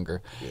when he was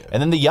younger.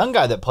 And then the young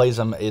guy that plays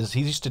him he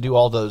used to do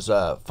all those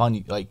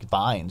fun like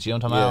vines. You know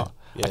what I'm talking about?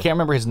 Yeah. I can't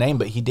remember his name,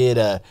 but he did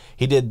the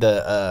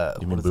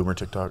You mean Boomer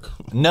TikTok?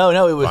 no,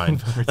 it was Fine.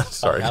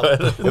 Sorry. Go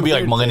it ahead. would be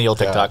like millennial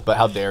TikTok, but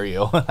how dare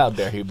you? How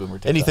dare you, Boomer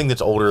TikTok? Anything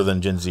that's older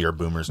than Gen Z or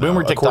Boomers now.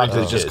 Boomer TikTok according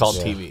to is the just kids. called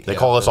TV. They Yeah.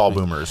 call us all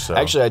Boomers. So.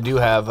 Actually, I do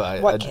have.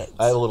 What I kids?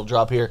 have a little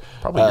drop here.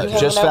 Probably your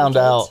kids. just You found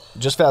having out.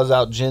 kids? Just found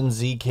out. Gen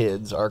Z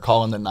kids are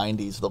calling the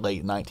 '90s the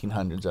late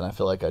 1900s, and I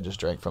feel like I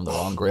just drank from the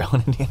wrong grail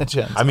in Indiana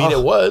Jones. I mean,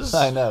 it was.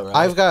 I know, right?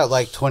 I've got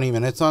like 20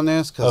 minutes on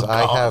this because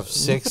I God. have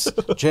 6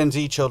 Gen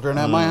Z children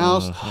at my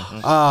house.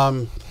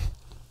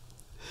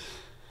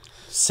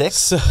 Six.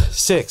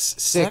 Six.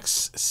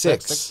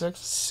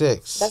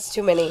 That's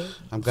too many.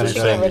 I'm So gonna you're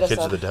Get saying rid your of kids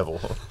are some. the devil.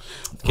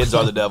 Kids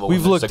are the devil.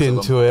 We've when looked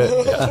there's 6 of into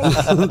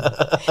them.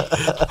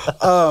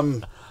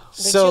 it.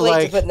 So too late to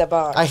like, put in the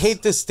box. I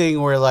hate this thing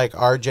where like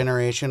our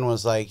generation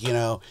was like, you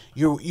know,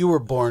 you were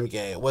born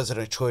gay. It wasn't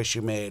a choice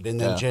you made, and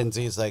then Yeah. Gen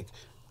Z is like,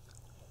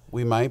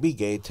 we might be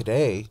gay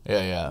today,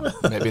 Yeah.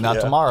 Maybe not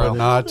tomorrow. but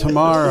not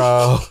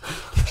tomorrow.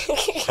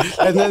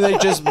 And then they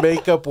just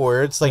make up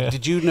words. Like,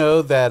 did you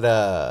know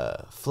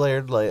that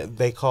flared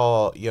they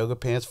call yoga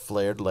pants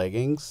flared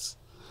leggings?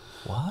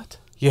 What?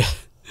 Yeah.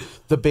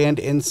 The band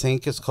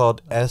NSYNC is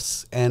called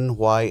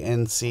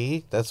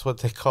SNYNC. That's what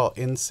they call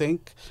NSYNC.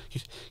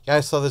 Yeah,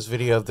 I saw this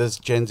video of this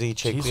Gen Z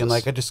chick being Jesus.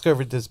 like, I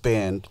discovered this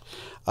band.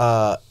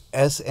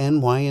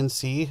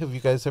 SNYNC. Have you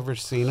guys ever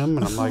seen them?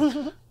 And I'm like,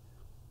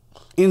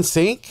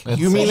 NSYNC?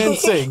 You mean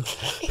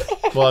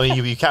NSYNC? Well, I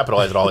mean, you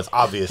capitalize it all. It's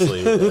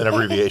obviously an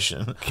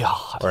abbreviation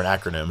God. or an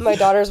acronym. My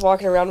daughter's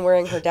walking around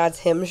wearing her dad's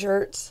hymn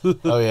shirts.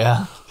 Oh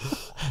yeah.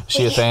 Is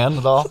she a fan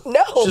at all?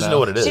 No. She doesn't know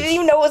what it is. She didn't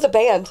even know it was a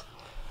band.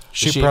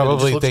 She She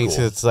probably just looks thinks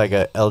cool. it's like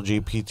a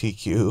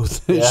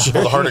LGBTQ. Yeah.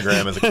 Well, the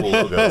heartogram is a cool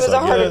logo. It was so a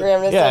I get it.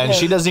 heartogram. Yeah, and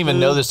she doesn't even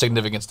know the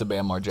significance to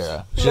Bam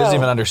Margera. She doesn't No.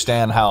 even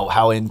understand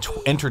how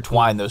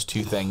intertwined those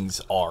two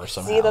things are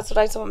somehow. See, that's what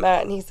I told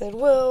Matt, and he said,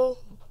 "Well,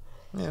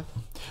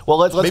 Well,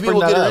 let's Maybe bring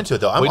we'll that get her up. into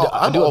it, though. I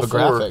I'm do all have a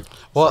for- graphic.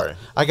 Well, Sorry.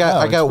 I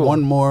got it's cool.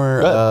 one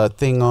more Good.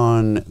 thing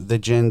on the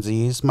Gen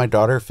Zs. My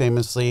daughter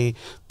famously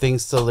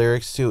thinks the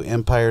lyrics to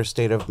Empire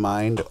State of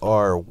Mind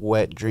are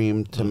Wet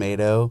Dream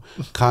Tomato,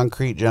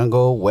 Concrete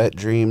Jungle, Wet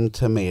Dream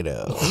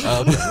Tomato.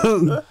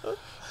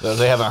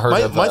 They haven't heard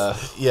of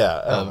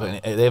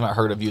they haven't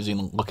heard of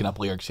looking up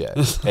lyrics yet.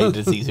 A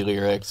to Z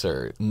lyrics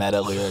or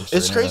meta lyrics.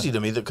 It's crazy to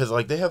me because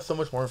like they have so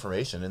much more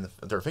information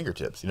at their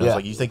fingertips. You know, it's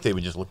like you think they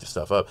would just look this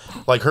stuff up.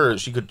 Like her,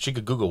 she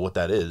could Google what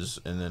that is,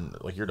 and then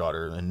like your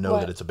daughter, and know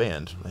that it's a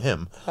band.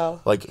 Him,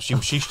 like she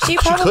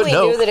probably could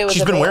know. knew that it was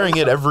She's a been band. wearing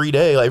it every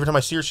day. Like, every time I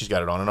see her, she's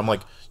got it on, and I'm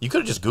like, you could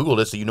have just Googled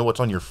it so you know what's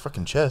on your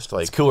fucking chest.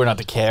 Like, It's cooler not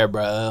to care,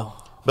 bro.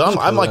 but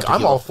I'm like,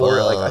 I'm all for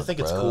it. Like, I fuck, think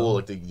it's bro. cool,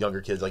 like the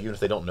younger kids, like even if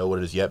they don't know what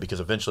it is yet, because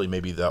eventually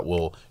maybe that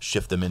will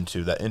shift them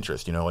into that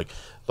interest. You know,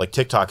 like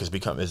TikTok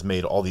has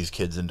made all these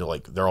kids into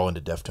like they're all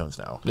into Deftones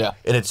now. Yeah,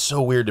 and it's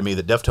so weird to me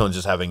that Deftones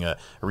is having a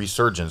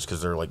resurgence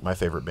because they're like my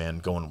favorite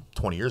band going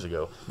 20 years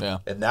ago. Yeah,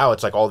 and now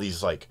it's like all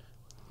these like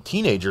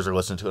teenagers are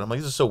listening to it. I'm like,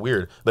 this is so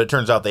weird. But it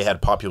turns out they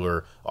had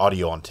popular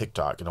audio on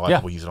TikTok, and a lot of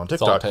people use it on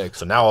That's all it TikTok. takes.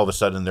 So now all of a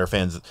sudden they're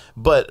fans.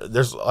 But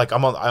there's like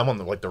I'm on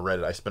the, like the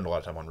Reddit. I spend a lot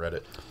of time on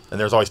Reddit, and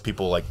there's always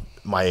people like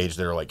my age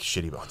that are like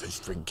shitty about these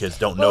freaking kids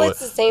don't know Well,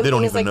 it's it. the same They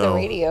don't thing as even like know. the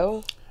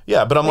radio.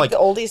 Yeah, but I'm like the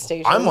oldies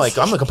stations. I'm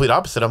the complete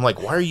opposite. I'm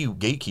like, why are you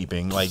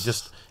gatekeeping? Like,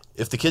 just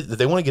if the kids, if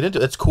they want to get into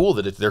it, it's cool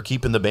that they're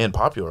keeping the band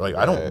popular. Like,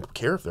 I don't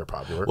care if they're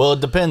popular. Well,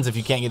 it depends if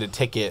you can't get a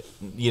ticket,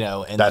 you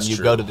know, and That's then you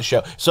true. go to the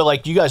show. So,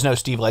 like, you guys know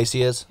Steve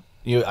Lacey is?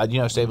 You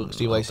know Steve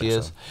Lacey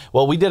is?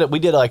 Well, we did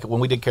like when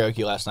we did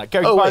karaoke last night.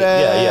 Karaoke Oh, wait, party.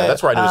 yeah,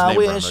 that's where I knew his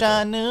name from. wish Okay.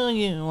 I knew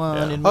you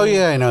wanted me. Oh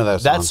yeah, I know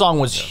that song. That song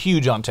was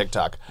huge on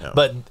TikTok,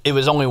 but it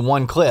was only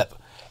one clip.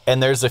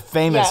 And there's a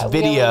famous Yeah, we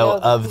video only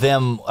know of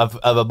them of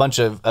a bunch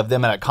of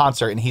them at a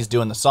concert, and he's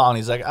doing the song.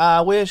 He's like,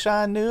 "I wish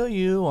I knew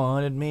you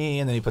wanted me,"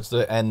 and then he puts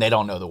and they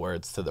don't know the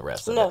words to the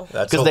rest of No. it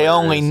That's because they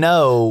only hilarious.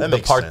 know That the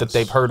makes part that sense.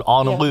 they've heard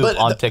on a loop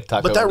on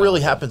TikTok. But over that and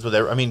really over. happens with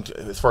I mean,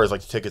 as far as like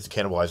the tickets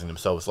cannibalizing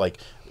themselves, like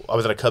I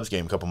was at a Cubs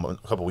game a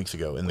couple weeks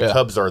ago, and the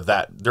Cubs are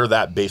they're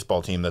that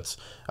baseball team that's.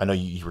 I know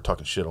you were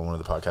talking shit on one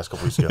of the podcasts a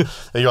couple weeks ago,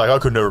 and you're like, I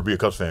could never be a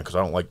Cubs fan because I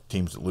don't like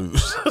teams that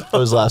lose. It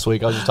was last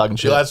week. I was just talking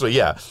shit. Last week,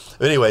 yeah.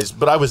 But anyways,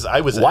 but I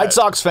was White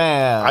Sox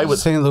fan. I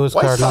was St. Louis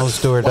White Cardinals,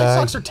 Sox, do or White die.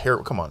 Sox are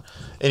terrible. Come on.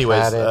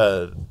 Anyways,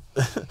 Got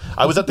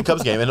I was at the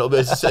Cubs game, and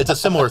it's a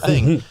similar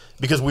thing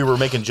because we were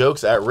making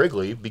jokes at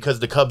Wrigley because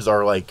the Cubs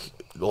are like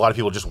a lot of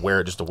people just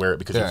wear it just to wear it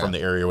because they're from the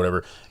area or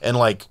whatever, and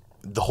like.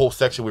 The whole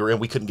section we were in,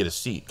 we couldn't get a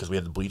seat because we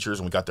had the bleachers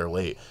and we got there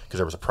late because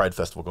there was a Pride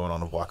Festival going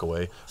on a block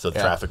away, so the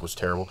traffic was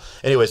terrible.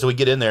 Anyway, so we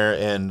get in there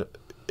and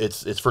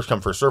it's first come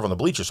first serve on the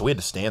bleachers, so we had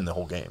to stand the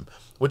whole game,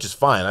 which is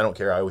fine. I don't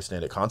care. I always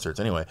stand at concerts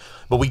anyway.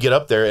 But we get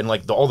up there and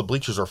like all the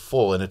bleachers are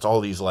full, and it's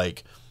all these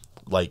like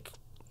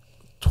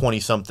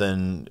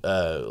 20-something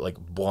like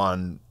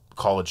blonde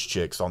college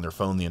chicks on their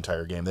phone the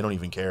entire game. They don't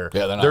even care.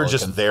 Yeah, they're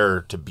just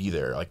there to be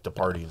there, like to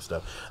party and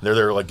stuff. They're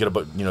there like get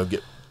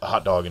a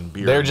hot dog and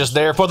beer. They're just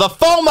there for the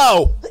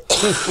FOMO.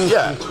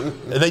 Yeah,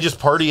 and they just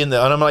party and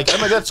I'm like,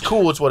 that's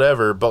cool, it's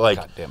whatever. But like,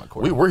 God damn it,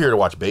 Cortni. we're here to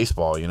watch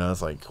baseball. You know,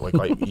 it's like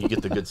you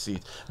get the good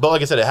seats. But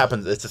like I said, it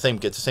happens. It's the same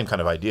kind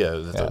of idea.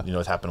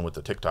 It's happening with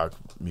the TikTok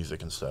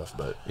music and stuff.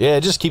 But Yeah,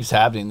 it just keeps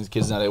happening. These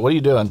kids nowadays. What are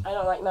you doing? I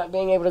don't like not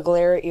being able to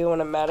glare at you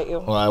when I'm mad at you.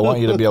 Well, I want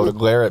you to be able to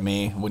glare at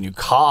me when you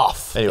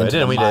cough. anyway, I into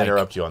didn't the mean to mic.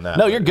 interrupt you on that.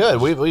 No, you're good.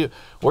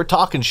 We're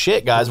talking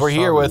shit, guys. We're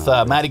here with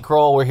Matty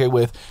Crull. We're here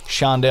with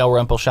Sean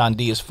Delrymple. Sean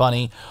D is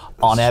funny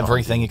on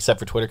everything except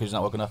for Twitter because he's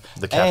not woke enough.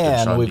 The Captain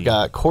and Sean we've D.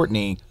 got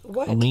Courtney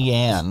What?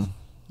 Leanne.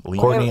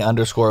 Courtney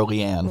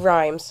 _Leanne.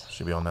 Rhymes.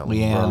 Should be on that.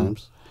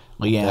 Leanne.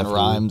 Leanne Definitely.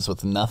 rhymes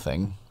with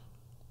nothing.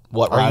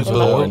 What Are you rhymes with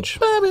blue? orange?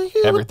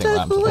 Everything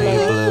rhymes with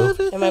orange.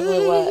 Blue. Am I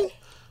blue what?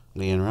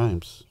 Leanne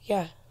Rhymes.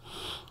 Yeah.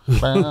 Dude,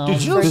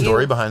 did you know For the you.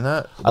 story behind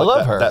that? I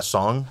love her. That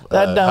song.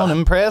 That don't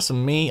impress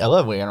me. I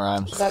love Leanne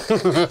Rhymes.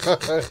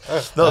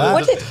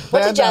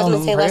 What did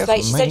Jasmine say last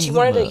night? She said she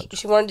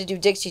wanted to do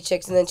Dixie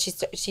Chicks, and then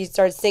she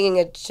started singing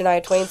a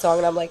Shania Twain song,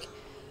 and I'm like,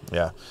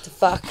 Yeah. the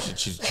fuck.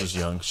 She's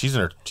young. She's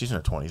in her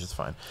 20s. It's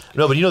fine.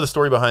 No, but you know the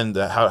story behind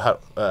the how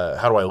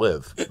do I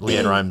live?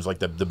 Leanne Rhymes like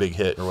the big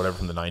hit or whatever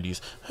from the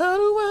 90s. How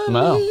do I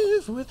No.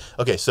 live?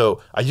 Okay,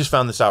 so I just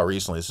found this out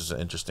recently. This is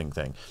an interesting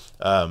thing.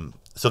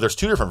 So there's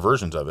two different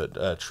versions of it.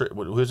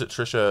 Who is it?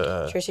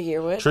 Trisha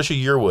Yearwood. Trisha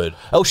Yearwood.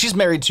 Oh, she's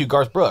married to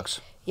Garth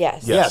Brooks.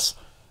 Yes. Yes.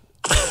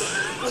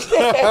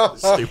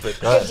 Stupid.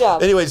 Good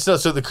job. Anyway, so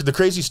the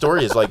crazy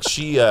story is like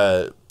she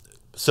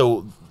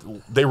so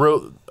they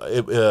wrote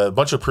a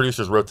bunch of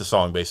producers wrote the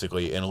song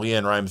basically, and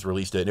Leanne Rhymes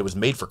released it, and it was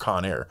made for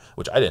Con Air,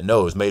 which I didn't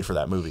know it was made for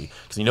that movie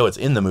because it's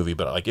in the movie,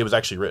 but like it was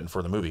actually written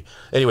for the movie.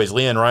 Anyways,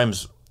 Leanne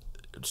Rhymes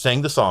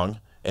sang the song,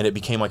 and it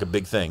became like a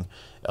big thing,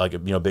 like a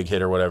big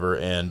hit or whatever,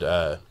 and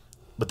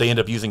but they end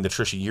up using the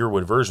Trisha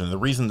Yearwood version. The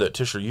reason that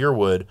Trisha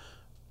Yearwood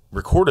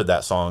recorded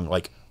that song,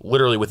 like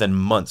literally within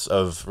months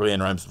of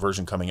Leanne Rhymes'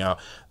 version coming out,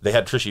 they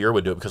had Trisha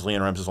Yearwood do it because Leanne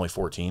Rhymes was only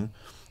 14.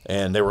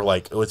 And they were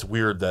like, oh, it's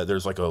weird that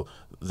there's like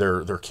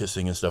they're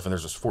kissing and stuff, and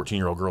there's this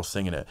 14-year-old girl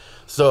singing it.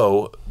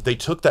 So they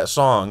took that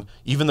song,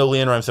 even though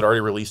LeAnn Rimes had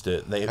already released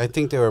it. I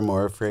think they were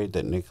more afraid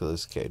that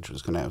Nicolas Cage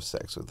was going to have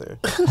sex with her.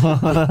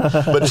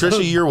 But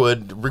Trisha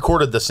Yearwood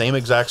recorded the same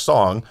exact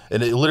song,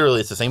 and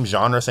it's the same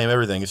genre, same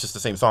everything. It's just the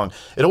same song.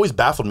 It always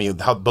baffled me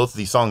how both of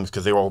these songs,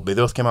 because they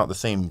both came out in the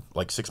same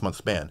 6-month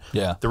span.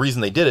 Yeah. The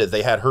reason they did it,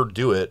 they had her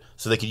do it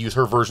so they could use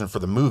her version for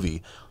the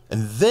movie,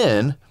 and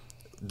then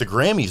the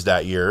Grammys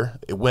that year,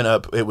 it went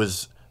up. It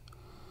was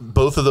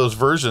both of those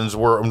versions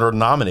were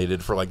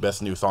nominated for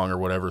best new song or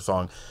whatever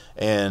song,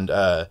 and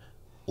I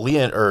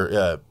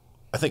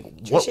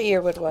think Trisha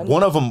Yearwood won.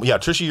 One of them, yeah,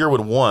 Trisha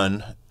Yearwood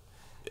won,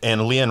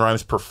 and LeAnn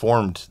Rimes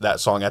performed that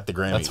song at the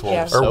Grammys.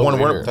 That's or so one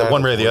weird. way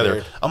or the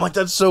other. I'm like,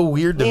 that's so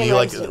weird to me.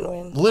 Rimes didn't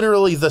win.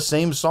 Literally the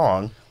same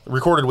song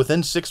recorded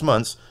within 6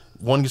 months.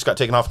 One just got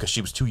taken off because she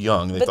was too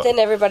young. But then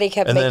everybody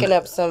kept making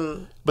up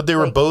some. But they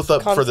were both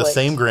up for the conflict.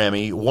 same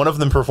Grammy. One of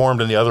them performed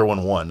and the other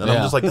one won. And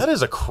I'm just like, that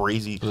is a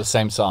The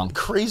same song.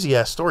 crazy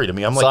ass story to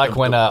me. I'm It's like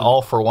when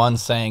All For One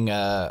sang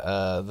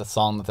the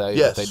song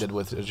that they did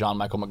with John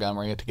Michael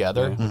Montgomery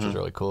together, which was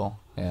really cool.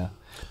 Yeah.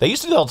 They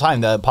used to do it all the time.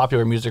 The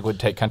popular music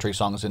would take country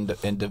songs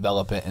and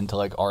develop it into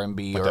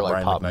R&B or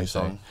Brian pop McKnight music.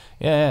 song.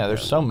 Yeah,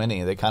 there's so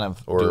many. They kind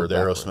of or do the it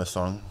backward. Aerosmith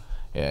song.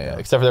 Yeah,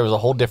 except for there was a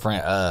whole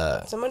different.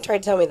 Someone tried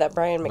to tell me that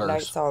Brian McKnight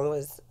Verse. song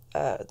was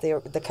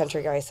the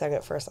country guy sang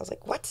it first. I was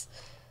like, what?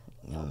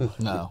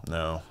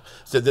 No.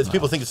 So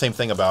people think the same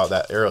thing about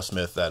that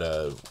Aerosmith,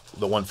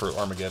 the one for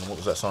Armageddon. What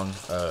was that song?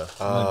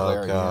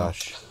 Oh,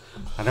 gosh.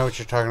 I know what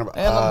you're talking about.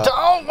 And I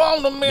don't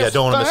want to miss. Yeah,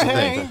 don't want to miss a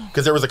thing.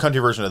 Because there was a country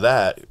version of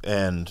that,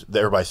 and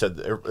everybody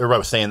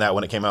was saying that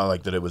when it came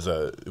out, that it was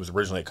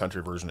originally a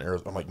country version.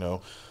 I'm like,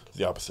 no, it's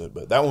the opposite.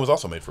 But that one was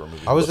also made for a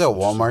movie. I was at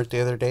Walmart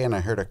the other day, and I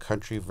heard a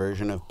country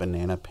version of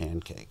Banana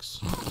Pancakes.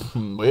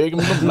 Big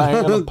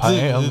banana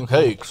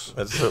pancakes.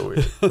 That's so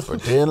weird.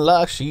 Pretend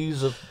like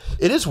she's a.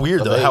 It is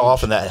weird though age. how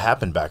often that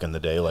happened back in the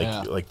day,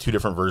 like two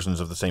different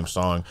versions of the same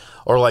song,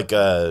 or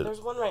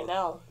There's one right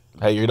now.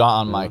 Hey, you're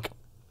not on mic.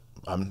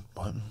 I'm.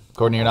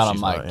 Courtney, you're not on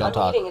She's mic. not, Don't yeah.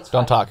 talk. I'm eating, it's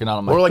Don't fine. talk. You're not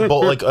on mic. Or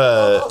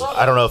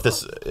I don't know if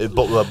this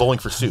Bowling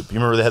for Soup. You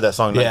remember they had that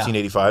song in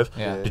 1985?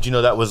 Yeah. Did you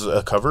know that was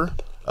a cover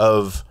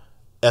of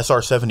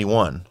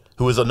SR71,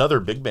 who was another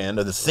big band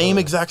of the same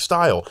exact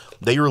style?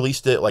 They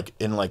released it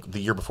in the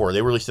year before.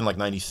 They released it in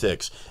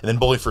 96, and then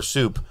Bowling for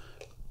Soup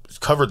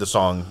covered the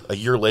song a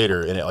year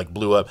later, and it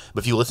blew up.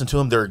 But if you listen to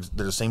them, they're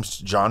the same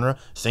genre,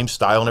 same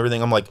style, and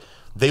everything. I'm like,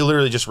 they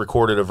literally just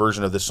recorded a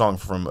version of this song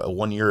from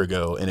 1 year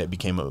ago, and it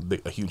became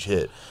a huge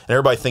hit. And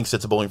everybody thinks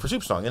it's a Bowling for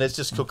Soup song, and it's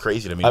just so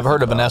crazy to me. I've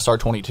heard of an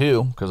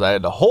SR22 because I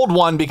had to hold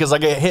one because I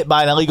get hit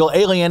by an illegal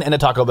alien in a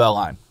Taco Bell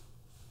line.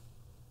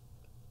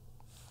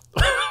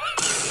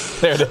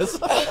 There it is.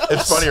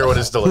 It's funnier when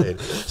it's delayed.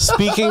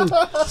 Speaking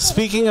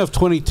of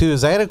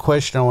 22s, I had a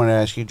question I want to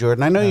ask you,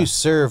 Jordan. I know you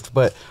served,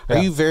 but are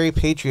you very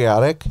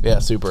patriotic? Yeah,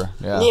 super.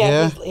 Yeah.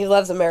 Yeah, he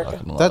loves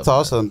America. That's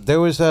awesome. There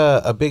was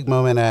a big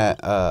moment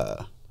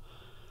at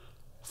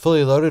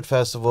Fully Loaded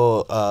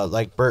Festival,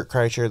 Bert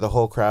Kreischer, the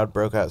whole crowd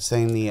broke out,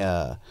 sang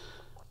the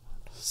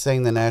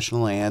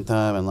national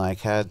anthem, and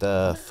had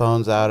the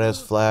phones out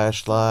as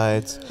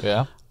flashlights.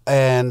 Yeah.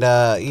 And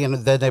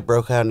then they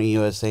broke out in a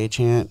USA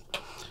chant.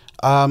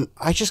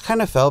 I just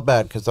kind of felt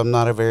bad because I'm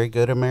not a very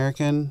good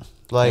American.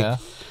 Yeah,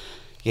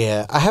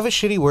 I have a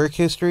shitty work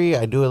history.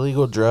 I do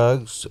illegal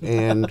drugs,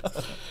 and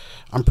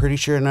I'm pretty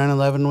sure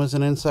 9/11 was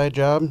an inside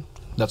job.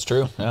 That's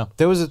true. Yeah.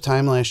 There was a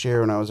time last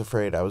year when I was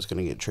afraid I was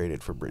going to get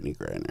traded for Brittany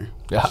Griner.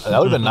 Yeah, that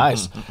would have been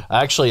nice.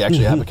 I actually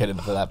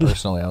advocated for that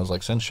personally. I was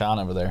like, send Sean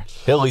over there.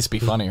 He'll at least be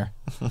funnier.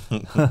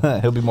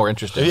 He'll be more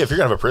interested. Yeah, if you're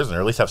gonna have a prisoner,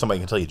 at least have somebody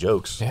who can tell you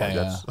jokes.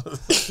 Yeah,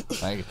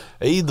 like,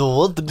 hey,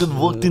 what the good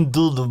walked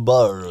into the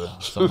bar,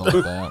 something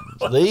like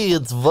that. Hey,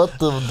 it's what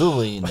they're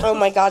doing. Oh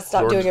my God!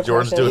 Stop doing it.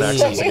 Jordan's doing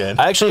accents again.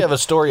 I actually have a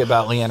story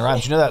about LeAnn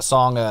Rimes. You know that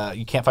song,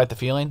 "You Can't Fight the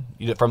Feeling,"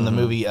 from the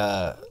movie.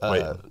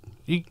 Wait.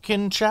 You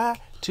can try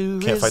to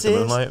Can't resist. Fight the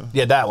Moonlight?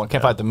 Yeah, that one.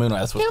 Can't Fight the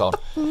Moonlight. That's what it's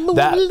called.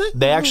 That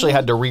they actually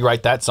had to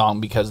rewrite that song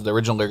because the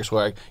original lyrics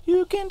were like,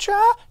 "You can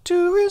try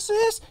to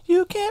resist,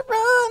 you can't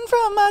run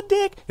from my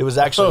dick." It was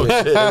actually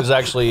it was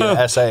actually an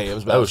essay. It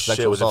was about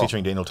sexual Was it assault.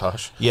 featuring Daniel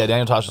Tosh? Yeah,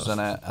 Daniel Tosh was in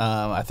it.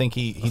 I think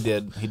he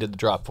did the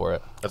drop for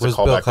it. That's Was a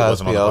callback Bill that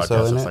wasn't on the Cosby also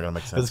podcast. in It's it? not gonna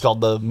make sense. It's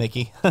called the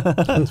Mickey.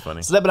 That's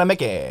funny. So that, but I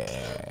Mickey.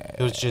 It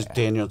was just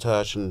Daniel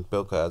Tosh and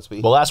Bill Cosby.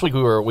 Well, last week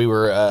we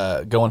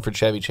were going for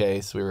Chevy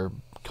Chase. We were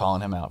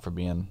calling him out for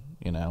being,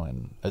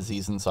 and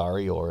Aziz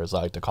Ansari, or as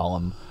I like to call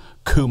him,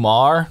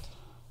 Kumar.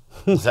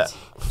 Is that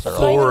not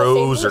 4 even the same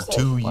O's or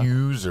person. 2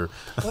 U's or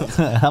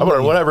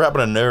whatever happened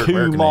to American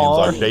names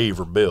like Dave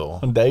or Bill?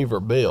 Dave or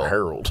Bill.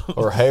 Harold.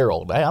 Or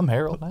Harold. Hey, I'm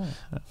Harold.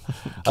 Hey.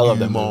 I love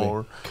that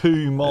movie.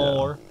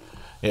 Kumar.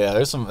 Yeah,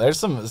 there's some.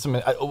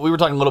 We were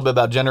talking a little bit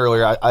about gender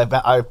earlier.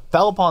 I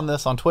fell upon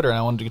this on Twitter, and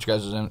I wanted to get you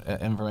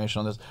guys' information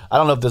on this. I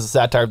don't know if this is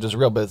satire, if this is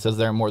real, but it says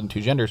there are more than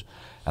 2 genders.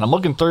 And I'm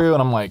looking through,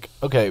 and I'm like,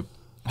 okay,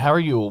 how are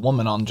you a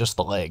woman on just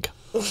the leg?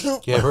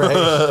 Yeah,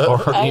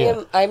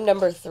 right. I'm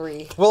number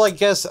 3. Well, I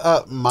guess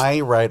my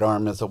right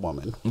arm is a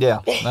woman. Yeah,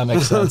 that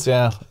makes sense.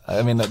 Yeah,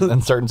 I mean,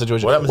 in certain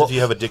situations. What happens if you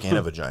have a dick and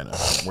a vagina?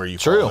 Where you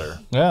True. fall there?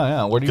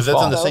 Yeah. Where do you Because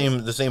fall? that's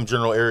in the same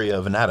general area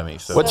of anatomy.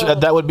 So Which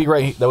that would be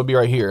right. That would be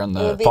right here on It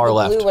the would be far the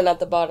left. blue one at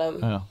the bottom.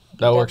 Yeah,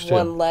 that works too.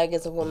 One leg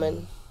is a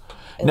woman.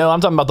 No,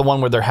 I'm talking about the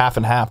one where they're half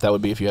and half. That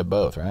would be if you had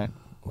both, right?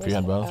 If you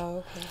had both.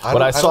 Oh, okay.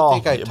 What I saw-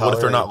 don't think what if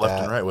they're not tolerate left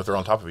that. and right? What if they're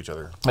on top of each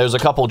other? There's a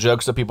couple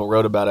jokes that people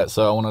wrote about it,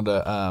 so I wanted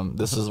to.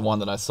 This is one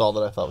that I saw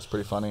that I thought was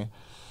pretty funny.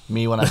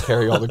 Me when I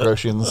carry all the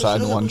groceries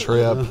inside in one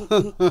trip.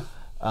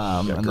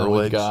 And then girl we've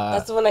legs. got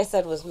That's the one I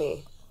said was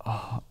me.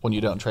 when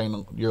you don't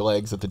train your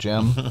legs at the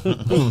gym,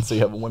 so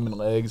you have women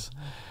legs.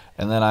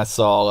 And then I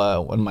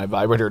saw when my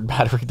vibrator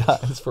battery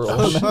dies for a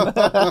woman.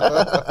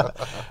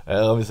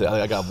 Let me see.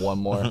 I got one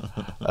more.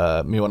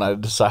 Me when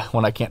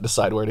I can't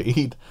decide where to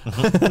eat.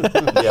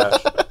 Yeah,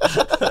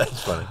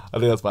 that's funny. I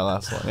think that's my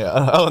last one.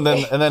 Yeah. Oh, and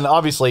then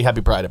obviously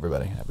Happy Pride,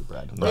 everybody. Happy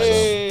Pride. What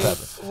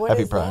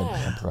Happy is Pride. that?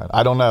 Happy Pride.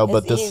 I don't know,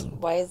 but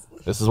Why is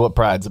this is what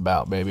Pride's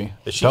about, baby.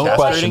 Is she Don't castrating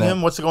question him?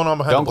 it. What's going on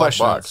behind Don't the black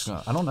question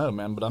box? it. I don't know,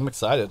 man, but I'm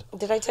excited.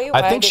 Did I tell you? Why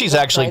I think didn't she's go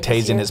actually Pride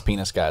this tasing year? his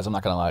penis, guys. I'm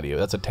not gonna lie to you.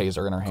 That's a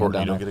taser in her hand. Courtney,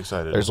 down don't there. get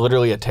excited. There's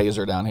literally a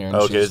taser down here. And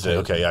Okay, she's is it? tasing.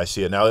 Okay, I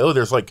see it now. Oh,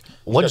 there's like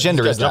What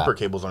gender he's is got that? jumper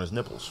cables on his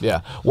nipples.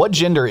 Yeah. What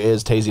gender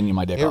is tasing you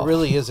my dick It off?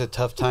 really is a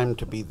tough time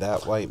to be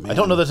that white man. I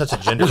don't know that that's a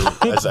gender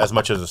as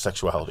much as a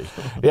sexuality.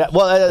 Yeah.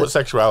 Well, What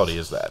sexuality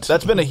is that?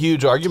 that's been a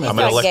huge argument. I'm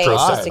an not gay, it's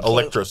just a kink.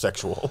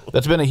 electrosexual.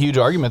 That's been a huge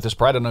argument this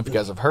Pride. I don't know if you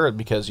guys have heard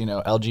because,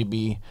 LGBT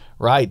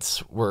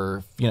rights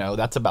were,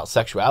 that's about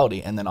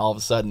sexuality. And then all of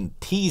a sudden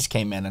T's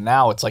came in and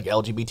now it's like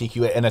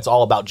LGBTQ and it's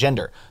all about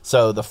gender.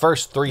 So the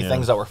first three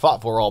things that were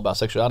fought for were all about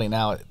sexuality.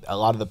 Now a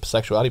lot of the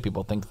sexuality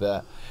people think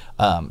that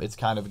it's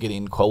kind of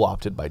getting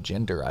co-opted by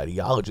gender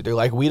ideology. They're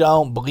like, we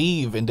don't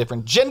believe in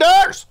different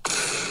genders.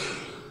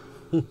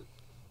 I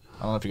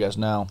don't know if you guys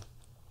know.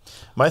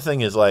 My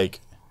thing is like,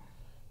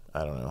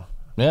 I don't know.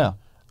 Yeah.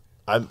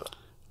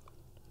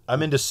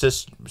 I'm into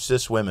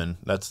cis women.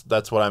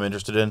 That's what I'm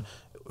interested in.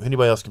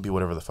 Anybody else can be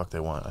whatever the fuck they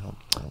want. I don't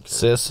care.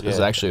 Cis is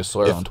actually a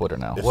slur on Twitter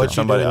now. if What you do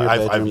somebody- in your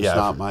I've- bedroom's yeah.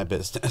 not my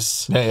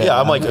business. Yeah,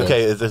 I'm like, good.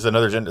 okay, if there's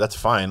another gender, that's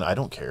fine. I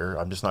don't care.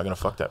 I'm just not gonna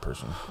fuck that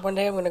person One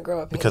day I'm gonna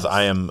grow up. because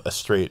I am a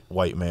straight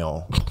white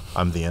male.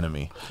 I'm the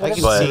enemy. I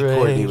can But- see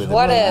Courtney with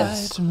What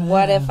it.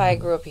 what if I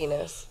grew a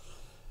penis?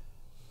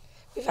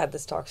 We've had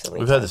this talk so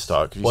many We've times. had this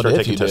talk. You What start if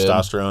taking you did?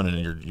 testosterone and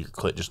your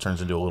clit just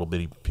turns into a little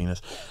bitty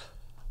penis.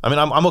 I mean,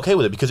 I'm okay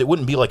with it because it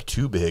wouldn't be like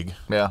too big.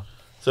 Yeah.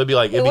 So it'd be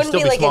like it'd wouldn't still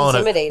be, be like, small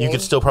enough. You intimidating.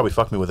 could still probably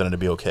fuck me with it and it'd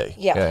be okay.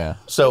 Yeah. Yeah.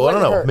 So It I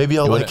don't know. wouldn't hurt. Maybe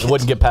I'll It like wouldn't, it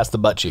wouldn't get past the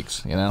butt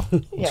cheeks, Yeah.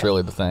 It's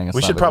really the thing. It's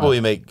We not should big probably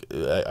enough. make.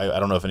 I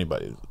don't know if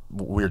anybody.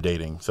 We're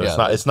dating, so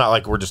Yeah. it's not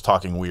like we're just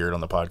talking weird on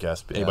the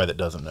podcast. Anybody that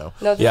doesn't know.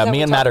 No, this is Yeah, how me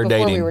we and Matt talked are before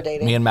dating. We were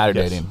dating. Me and Matt are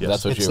Yes, dating. yes.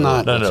 That's what It's you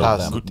not were. No,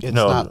 toxic. It's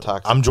no, not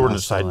toxic I'm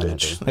Jordan's side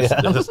masculinity.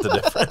 bitch. That's the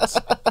difference.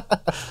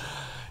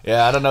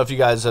 Yeah, I don't know if you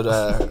guys had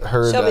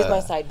heard. Shelby's my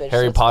side bitch,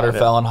 Harry that's Potter fine.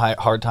 fell on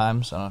hard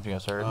times. I don't know if you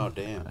guys heard. Oh,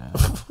 damn.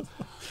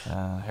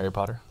 Harry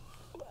Potter.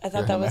 I thought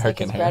You're that was like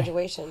American his Harry.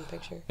 graduation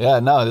picture. Yeah,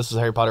 no, this is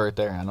Harry Potter right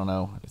there. I don't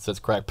know. It says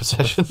crack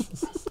possession.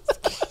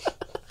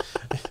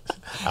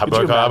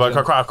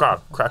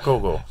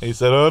 Crack-o-go. He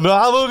said, "Oh no,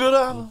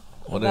 abracadabra."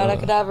 Avada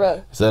Kedavra.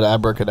 He said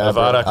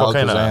abracadabra. Avada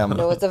cocaina. alakazam.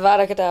 No, it's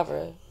Avada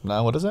Kedavra.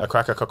 No, what is it? A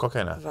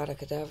crack-a-cocaina. Avada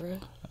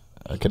Kedavra.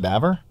 A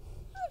cadaver?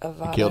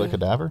 Avada. Killed a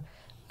cadaver?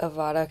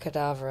 Avada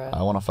Kedavra.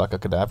 I want to fuck a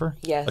cadaver.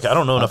 Yes. Okay, I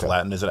don't know enough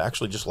Latin. Is it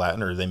actually just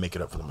Latin, or do they make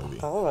it up for the movie?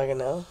 Oh, I don't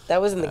know.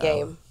 That was in the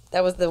game.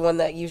 That was the one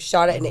that you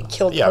shot it and it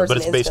killed the Yeah, person but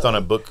it's based on a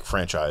instantly. book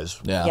franchise.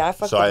 Yeah. Yeah, I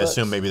fucked So the I books.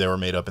 assume maybe they were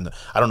made up in the.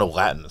 I don't know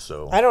Latin,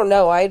 so I don't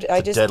know. I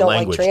just dead don't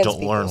language. like trans Don't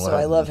people, learn so I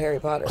Latin. love Harry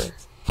Potter.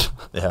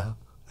 yeah,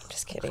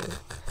 Just kidding.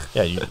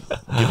 yeah. You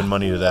giving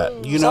money to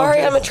that? You know,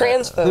 Sorry, I'm a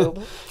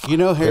transphobe. You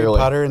know, Harry Clearly.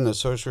 Potter and the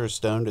Sorcerer's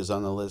Stone is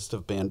on the list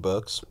of banned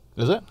books.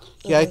 Is it?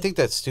 Yeah, I think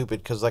that's stupid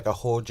because like a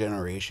whole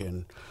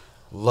generation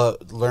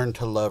learned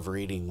to love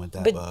reading with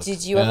that But book.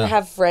 did you Yeah. ever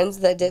have friends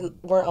that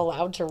weren't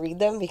allowed to read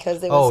them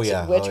because it Oh, was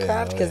yeah.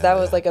 witchcraft? Oh, Because yeah. that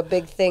was like a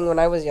big thing when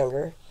I was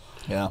younger.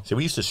 Yeah. See,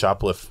 we used to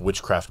shoplift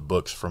witchcraft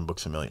books from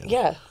Books A Million.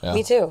 Yeah, Yeah.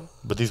 me too.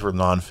 But these were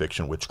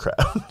nonfiction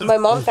witchcraft. My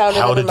mom found it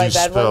How under to my do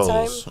bed one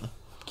spells. time.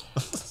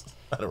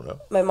 I don't know.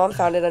 My mom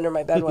found it under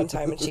my bed one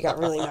time and she got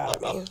really mad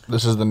at me.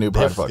 This is the new They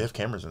Pride have, flag. they have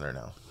cameras in there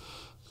now.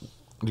 Do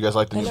you guys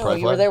like the I new know, Pride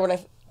you were flag? there when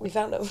we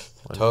found them.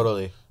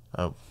 Totally.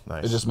 Oh,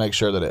 nice. It just makes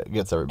sure that it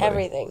gets everybody.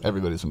 Everything.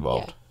 Everybody's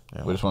involved.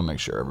 Yeah. We just want to make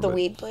sure The everybody.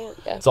 weed plant?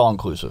 Yeah. It's all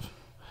inclusive.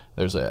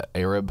 There's a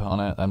Arab on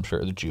it. I'm sure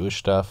the Jewish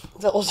stuff.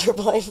 The ultra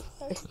blind.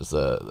 There's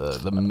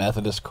the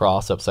Methodist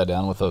cross upside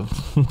down with a.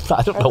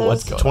 I don't know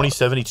what's going on.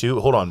 2072.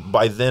 Hold on.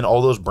 By then,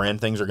 all those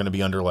brand things are going to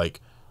be under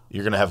like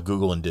you're going to have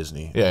Google and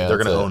Disney. Yeah, they're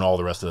going to that's it. own all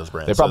the rest of those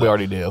brands. They probably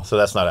already do. So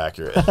that's not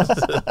accurate.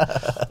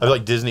 I feel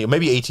like Disney,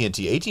 maybe AT&T.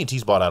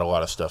 AT&T's bought out a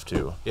lot of stuff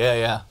too.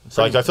 Yeah.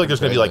 So like, I feel like there's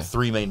going to be like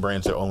 3 main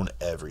brands that own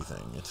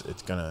everything.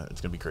 It's gonna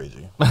be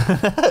crazy.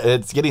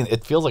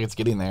 It feels like it's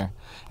getting there,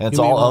 and it's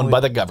all owned by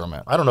the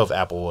government. I don't know if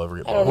Apple will ever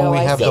get I don't bought. know. When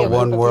we I have see the a group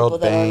one of world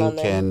people that aren't on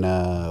bank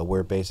and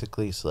we're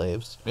basically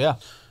slaves. Yeah,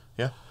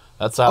 Yeah.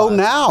 that's how.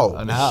 Now.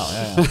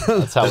 Yeah.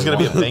 That's how There's going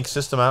to be a want it. bank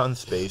system out in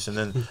space, and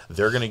then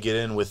they're going to get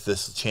in with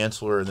this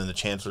chancellor, and then the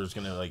chancellor's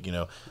going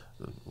to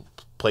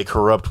play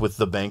corrupt with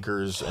the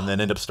bankers, and then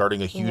end up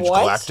starting a huge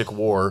What? galactic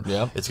war.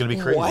 Yep. It's going to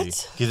be crazy.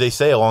 What? 'Cause they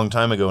say a long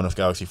time ago in a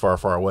galaxy far,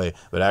 far away,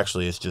 but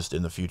actually it's just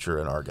in the future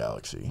in our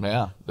galaxy.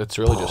 Yeah, it's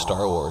really just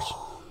Star Wars.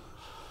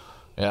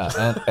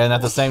 Yeah, and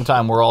at the same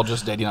time, we're all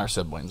just dating our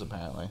siblings.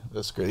 Apparently,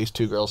 these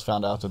 2 girls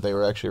found out that they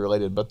were actually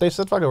related, but they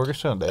said, "Fuck it, we're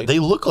just gonna date." They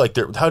look like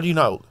they're. How do you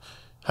not?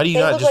 How do you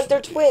They not look just? like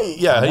they're twins.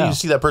 Yeah. How do Yeah. you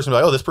see that person?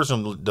 Like, oh, this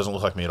person doesn't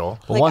look like me at all.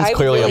 Well, Like, one's I'm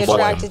clearly really a boy.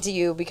 attracted to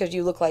you because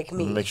you look like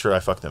me. Make sure I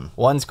fuck them.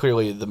 One's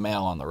clearly the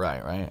male on the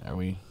right, right? Are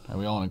we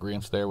all in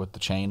agreement there with the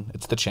chain?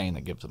 It's the chain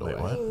that gives it away.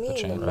 what? What do you The mean,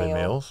 chain. the Are they male?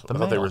 males? The I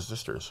thought they male. were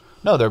sisters.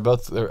 No, they're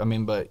both.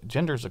 But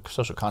gender's a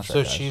social construct.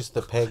 So guys. she's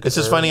the peg. It's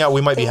just finding out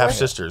we might be They half were.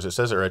 sisters. It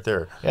says it right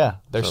there. Yeah,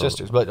 they're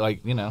sisters, but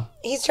you know,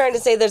 He's trying to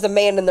say there's a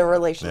man in the Yeah,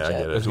 relationship. I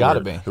get it. There's Who gotta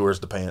wear- be. Who wears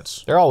the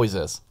pants? there always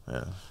is.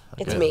 Yeah.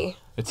 It's me.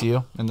 It's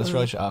you in this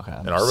relationship. Okay.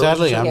 In our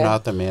Sadly, I'm Yeah.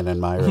 not the man in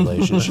my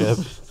relationship.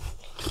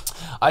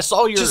 I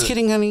saw your. Just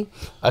kidding, honey.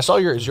 I saw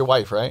your. Is your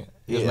wife right?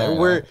 You guys Yeah, married,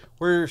 we're right?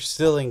 we're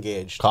still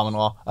engaged.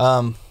 Commonwealth.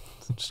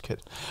 Just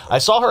kidding. I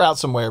saw her out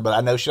somewhere, but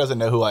I know she doesn't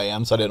know who I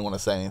am, so I didn't want to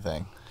say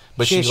anything.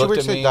 But she She looked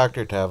works at at me.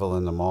 Dr. Tavel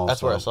in the mall.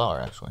 That's where I so- saw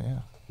her actually.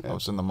 Yeah. I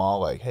was in the mall,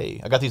 like,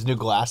 hey, I got these new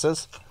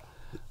glasses.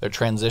 They're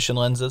transition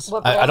lenses.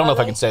 What I brand don't know are if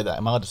I they? can say that.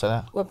 Am I allowed to say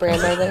that? What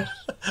brand are they?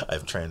 I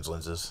have trans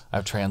lenses. I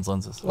have trans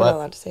lenses. We're not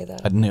allowed to say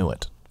that. I knew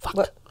it. Fuck.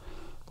 What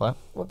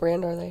What?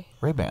 brand are they?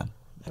 Ray-Ban.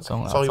 That's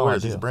all, That's all he I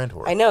wears. do. He's a brand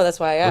whore. I know, that's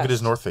why I asked. Look at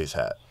his North Face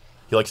hat.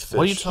 He likes fish.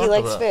 What are you He talking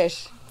likes about?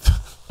 fish.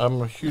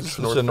 I'm a huge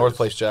North North, North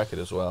Face. Face jacket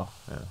as well.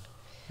 Yeah.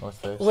 North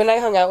Face. When I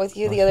hung out with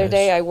you the North other Face.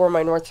 day, I wore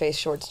my North Face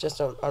shorts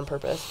just on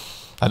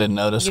purpose. I didn't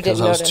notice You because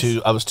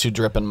didn't I was too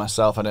dripping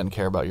myself. I didn't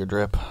care about your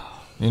drip.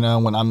 You know,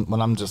 when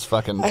I'm just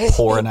fucking I-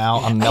 pouring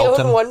out, I'm I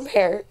melting. own one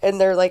pair, and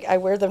they're like, I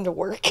wear them to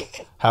work.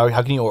 How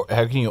can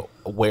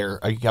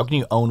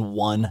you own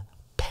one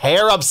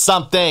pair of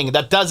something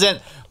that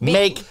doesn't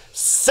make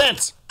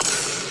sense?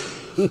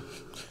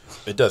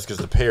 It does, because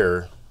the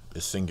pair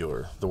is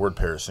singular. The word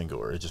pair is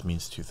singular. It just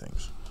means 2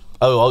 things.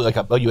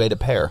 You ate a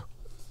pear.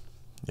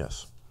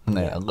 Yes.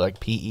 Like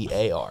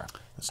PEAR.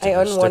 I own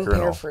one Sticker and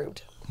pair all. of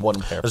fruit. One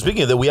pair. But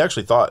speaking of that, we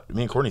actually thought,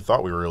 me and Cortni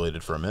thought we were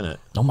related for a minute.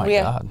 Oh my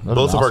Yeah. god. That'd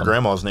Both been of our awesome.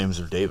 grandma's names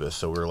are Davis,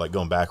 so we were like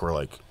going back. We're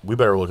like, we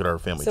better look at our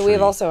family So tree.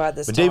 we've also had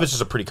this But talk. Davis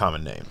is a pretty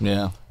common name.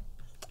 Yeah.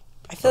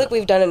 I feel like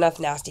we've done enough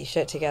nasty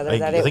shit together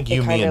that I think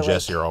you, me, and kinda,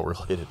 Jesse are all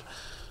related.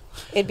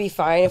 It'd be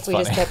fine if we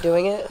just funny. kept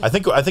doing it. I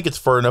think it's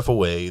far enough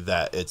away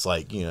that it's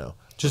like,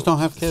 Just don't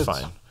have it's kids.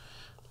 fine.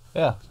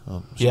 Yeah.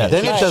 Yeah,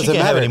 then it She doesn't can't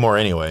have matter any more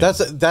anyway.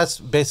 That's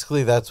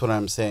basically what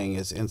I'm saying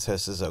is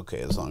incest is okay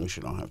as long as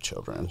you don't have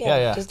children.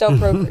 Yeah. Just don't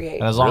procreate.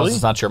 And as long Really? as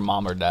it's not your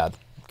mom or dad.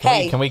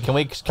 Hey. Can we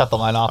cut the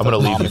line off? I'm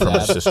going to at leave you mom from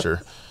and my dad?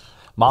 sister.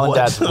 Mom and What?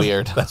 dad's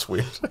weird. That's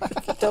weird.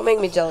 Don't make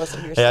me jealous of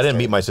your sister. Hey, I didn't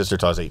meet my sister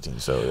till I was 18,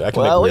 so I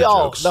can Well, make weird we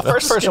all jokes. the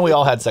first person we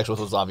all had sex with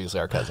was obviously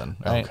our cousin,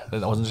 right?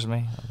 That wasn't just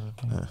me.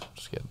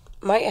 Just kidding.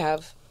 Might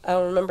have. I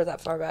don't remember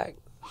that far back.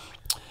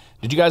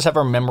 Did you guys have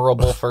a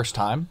memorable first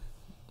time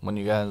when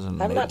you guys? I'm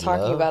not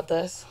talking about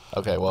this.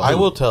 Okay, well, I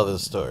will tell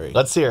this story.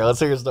 Let's hear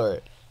your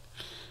story.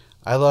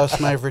 I lost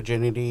my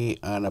virginity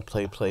on a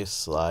play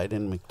slide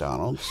in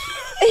McDonald's.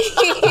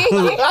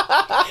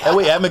 Oh,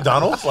 wait, at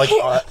McDonald's? Like,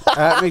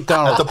 At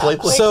McDonald's. At the play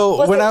place? So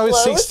Was when it I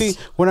was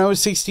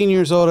close? 16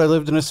 years old, I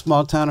lived in a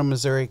small town in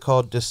Missouri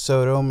called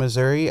DeSoto,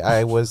 Missouri.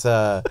 I was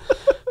an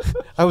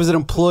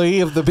employee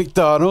of the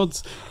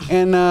McDonald's,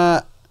 and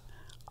I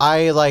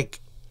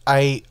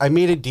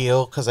made a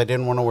deal because I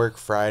didn't want to work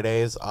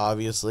Fridays,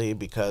 obviously,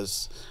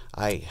 because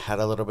I had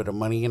a little bit of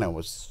money and I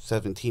was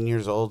 17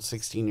 years old,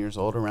 16 years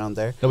old, around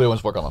there. Nobody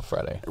wants to work on a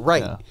Friday,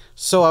 Right. Yeah.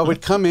 So I would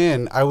come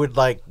in, I would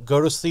go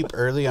to sleep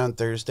early on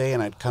Thursday,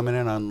 and I'd come in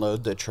and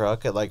unload the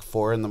truck at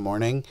 4 in the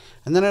morning,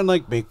 and then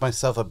I'd make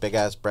myself a big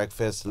ass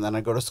breakfast, and then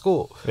I'd go to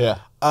school. Yeah.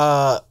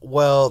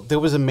 Well, there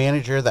was a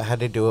manager that had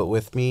to do it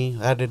with me.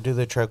 Had to do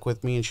the truck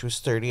with me, and she was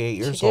 38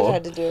 years She did old.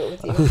 had to do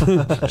it with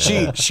you.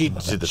 She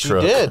did the she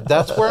truck. did.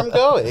 That's where I'm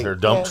going. Their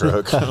dump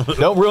truck.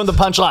 Don't ruin the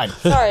punchline.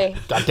 Sorry.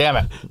 God damn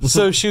it.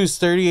 So she was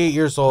 38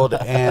 years old,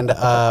 and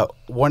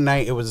one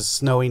night it was a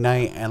snowy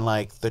night, and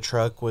the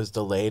truck was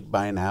delayed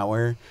by an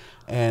hour,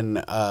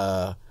 and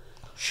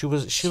she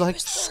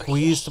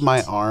squeezed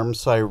my arm,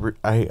 so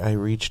I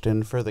reached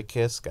in for the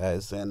kiss,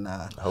 guys, and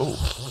Oh,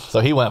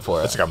 So he went for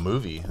it. that's like a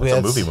movie. That's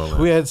a movie moment.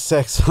 We had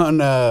sex on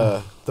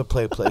the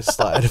play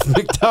slide of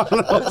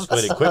McDonald's.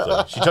 Played it quickly.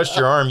 She touched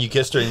your arm, you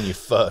kissed her, and you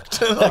fucked.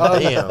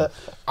 Damn.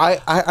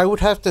 I would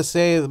have to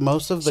say that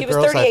most of the She was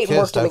girls I 38 and kissed,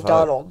 worked at I've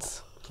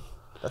McDonald's.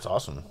 That's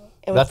awesome.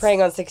 And we're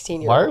preying on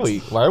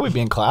 16-year-olds. Why are we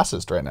being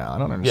classist right now? I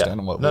don't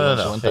understand what we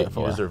went Hey, there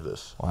for. you deserve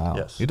this. Wow.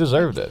 Yes. You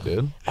deserved it,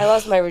 dude. I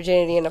lost my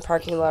virginity in a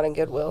parking lot in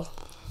Goodwill.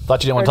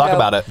 Thought you didn't want to talk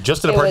about it.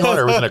 Just in a parking lot,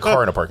 or was in a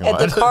car in a parking lot?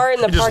 The car in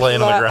the You're just parking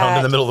laying on lot the ground in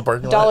at the middle of the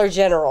parking lot. Dollar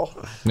General.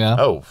 Yeah.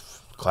 Oh,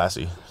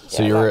 classy.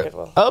 So Yeah, you not were.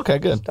 Goodwill. Oh, okay,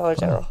 good. Dollar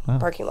General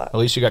parking lot. At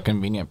least you got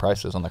convenient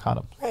prices on the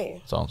condom. Right.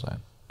 That's all I'm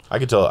saying. I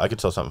could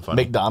tell something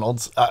funny.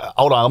 McDonald's.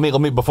 Hold on. Let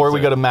me. Before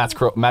we go to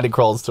Matty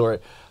Crull's story.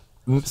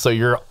 So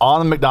you're on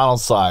the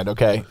McDonald's side,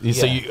 okay?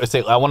 So you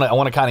say, I want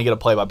to kind of get a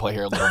play-by-play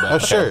here a little bit. Oh,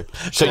 sure.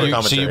 So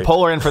you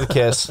pull her in for the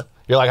kiss.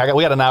 You're like,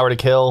 we got an hour to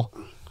kill.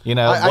 You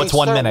know, what's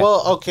 1 minute?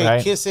 Well, okay,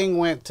 right? Kissing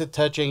went to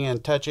touching,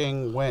 and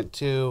touching went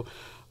to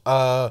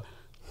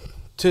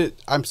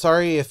I'm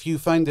sorry if you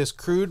find this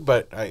crude,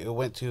 but I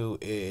went to,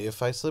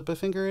 if I slip a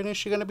finger in, is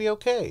she going to be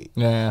okay?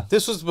 Yeah.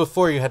 This was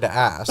before you had to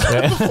ask.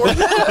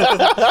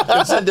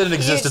 Consent didn't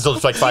exist until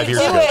like 5 years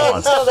ago. Come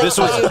on.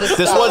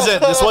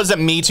 This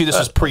wasn't Me Too. This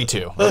was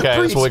pre-2. Okay,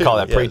 that's what we call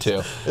that,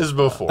 pre-2. This is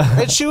before.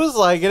 And she was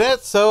liking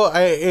it, so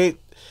it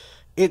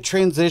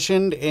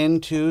transitioned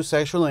into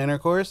sexual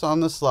intercourse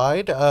on the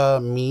slide.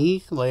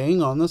 Me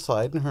laying on the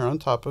slide and her on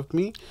top of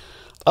me.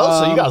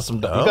 Oh, so you got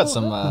some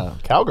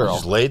cowgirl.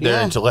 Just laid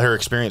there and to let her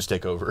experience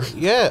take over.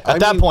 Yeah. At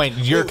that point,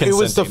 you're consenting. It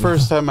was the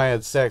first time I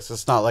had sex.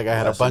 It's not like I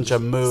had a bunch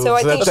of moves. So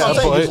I think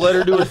Just let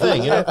her do her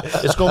thing. You know?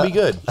 It's going to be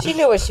good. She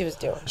knew what she was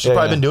doing. She's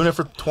probably been doing it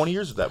for 20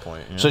 years at that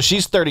point. You know? So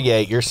she's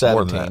 38. You're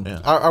 17. More than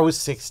that, I was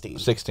 16.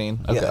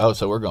 16. Okay. Yeah. Oh,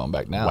 so we're going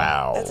back now.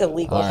 Wow. That's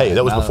illegal. All Hey,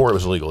 that was Now- before it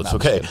was illegal. It's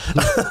okay.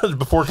 It was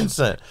before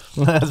consent.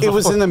 It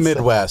was in the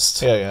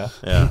Midwest. Yeah.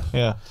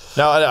 Yeah.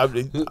 Now,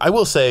 I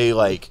will say,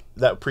 like,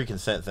 that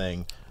pre-consent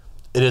thing,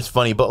 it is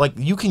funny, but like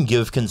you can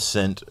give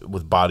consent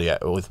with body you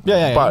body,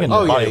 can do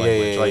body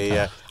it. language.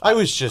 Yeah. I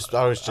was just.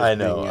 I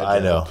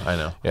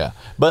know. Yeah.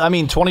 But I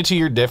mean,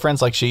 22-year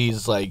difference, like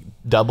she's like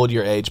doubled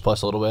your age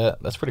plus a little bit.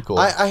 That's pretty cool.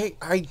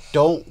 I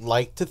don't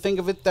like to think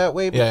of it that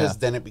way because Yeah.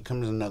 then it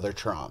becomes another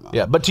trauma.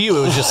 Yeah, but to you,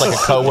 it was just like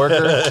a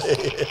coworker.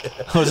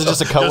 Was it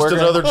just a coworker?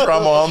 Just another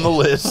trauma on the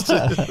list.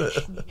 That's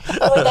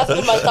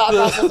been my thought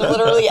process of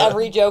literally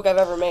every joke I've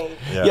ever made.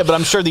 Yeah, but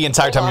I'm sure the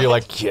entire time you're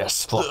like,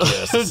 yes, fuck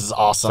yes, this is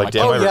awesome. Like,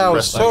 damn, Oh, yeah, I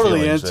was repressed my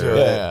totally feelings into there. it.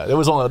 yeah, it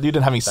was only you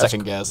didn't have any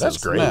second guesses. That's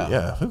great. No.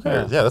 Yeah, who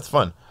cares? Yeah, that's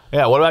fun.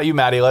 Yeah. What about you,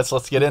 Maddie? Let's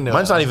get into it.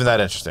 Mine's not even that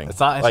interesting. It's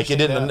not like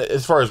it interesting, didn't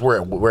as far as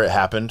where it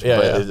happened. Yeah,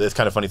 but yeah. it's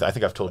kind of funny. I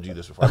think I've told you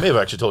this before. I may have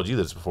actually told you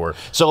this before.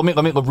 So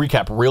let me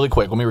recap really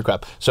quick.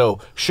 So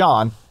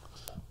Sean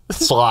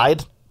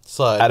slide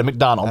Slide. at a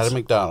McDonald's. At a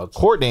McDonald's.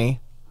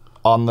 Courtney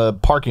on the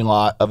parking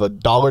lot of a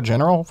Dollar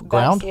General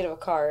ground. Backseat of a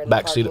car. In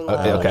Backseat. the parking lot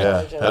Okay. of Dollar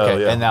Okay. General.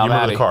 Okay, and now you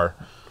remember Maddie. the car.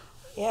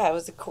 Yeah, it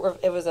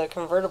was a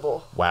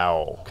convertible.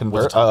 Wow.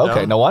 Convert. Oh,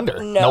 okay. No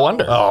wonder. No. No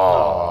wonder.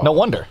 Oh. No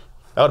wonder.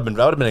 That would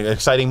have been an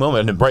exciting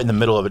moment, and right in the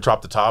middle of it,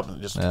 drop the top,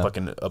 and just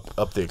fucking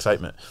up the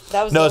excitement.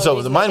 That was no, the so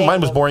only reason I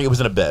mine was dated boring. It was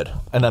in a bed.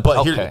 And a- but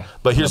okay.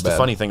 here's In a the bed.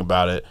 funny thing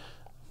about it.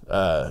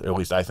 At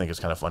least I think it's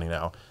kind of funny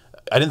now.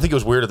 I didn't think it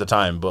was weird at the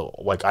time,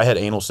 but like I had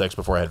anal sex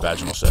before I had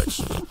vaginal sex.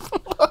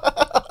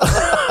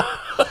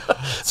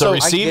 So I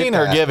receiving get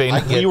or that. giving? I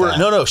get that.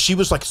 No. She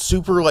was like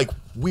super like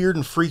weird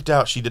and freaked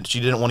out. She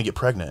didn't want to get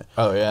pregnant.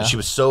 Oh, yeah? And she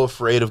was so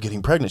afraid of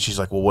getting pregnant. She's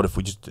like, well, what if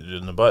we just did it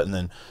in the butt and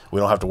then we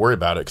don't have to worry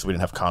about it because we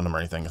didn't have a condom or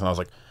anything. And I was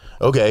like,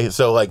 okay.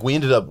 So like we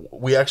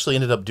actually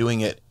ended up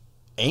doing it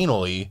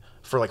anally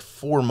for like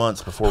 4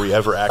 months before we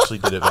ever actually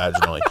did it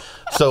vaginally.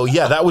 So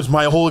yeah, that was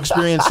my whole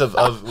experience of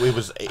it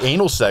was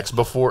anal sex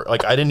before.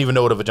 Like I didn't even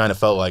know what a vagina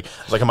felt like.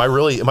 I was like,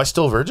 am I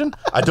still a virgin?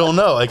 I don't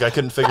know. Like I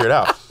couldn't figure it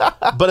out.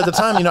 But at the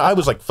time, I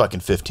was like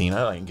fucking 15.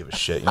 I didn't give a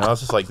shit. I was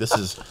just like, this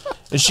is,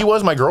 and she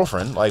was my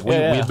girlfriend. Like we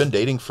had been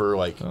dating for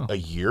like a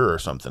year or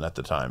something at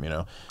the time.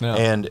 Yeah.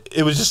 And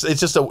it was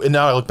just and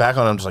now I look back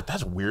on it, I'm just like,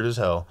 that's weird as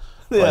hell.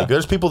 Yeah. Like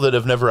there's people that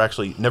have never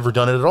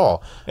done it at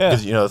all. Yeah.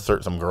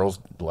 Because some girls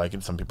like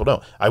it, some people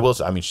don't. I will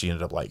say, I mean, she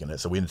ended up liking it,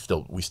 so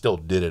we still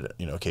did it,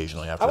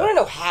 occasionally after I that. want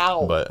to know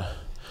how. But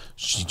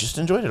she just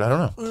enjoyed it. I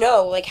don't know.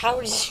 No, like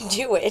how did you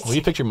do it? Will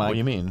you picture Mike? What do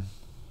you mean?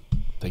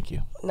 Thank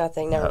you.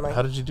 Nothing. Never mind.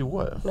 How did you do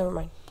what? Never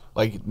mind.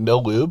 Like no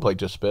lube, like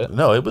just spit.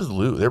 No, it was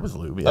lube. There was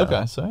lube. Yeah.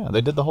 Okay, so yeah,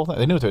 they did the whole thing.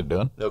 They knew what they were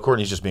doing. No,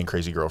 Courtney's just being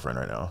crazy girlfriend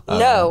right now.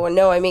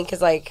 No. I mean,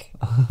 because like,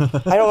 I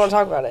don't want to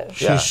talk about it.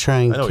 She's Yeah,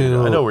 trying I know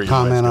where to your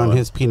comment mind's on going.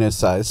 his penis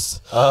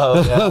size.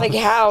 Oh, yeah. Like,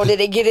 how did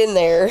it get in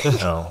there?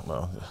 No,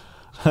 well,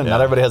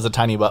 Not everybody has a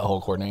tiny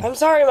butthole, Courtney. I'm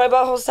sorry, my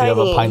butthole's You tiny. have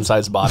a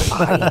pint-sized body.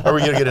 are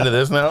we gonna get into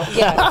this now?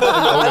 Yeah.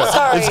 I'm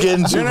sorry. It's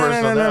getting too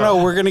personal.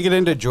 No. We're gonna get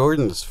into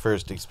Jordan's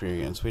first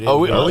experience. We didn't.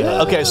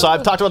 Okay, so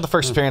I've talked about the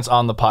first experience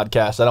on the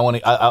podcast. I don't want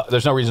to.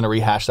 There's no reason to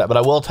rehash that, but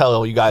I will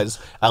tell you guys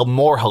a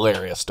more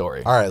hilarious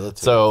story. All right,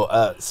 let's.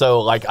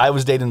 So like I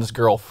was dating this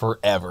girl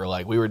forever.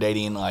 Like we were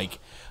dating I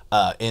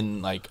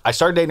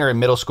started dating her in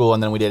middle school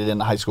and then we dated in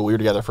high school. We were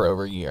together for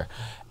over a year.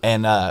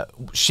 And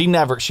she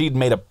had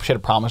a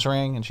promise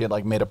ring, and she had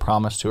like made a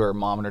promise to her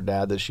mom and her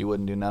dad that she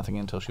wouldn't do nothing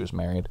until she was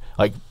married,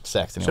 like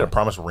sex. Anyway. She had a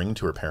promise ring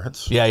to her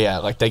parents. Yeah,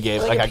 like they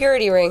gave like a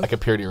purity ring. like a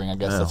purity ring. I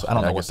guess that's. I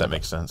don't know. I guess that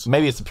makes sense.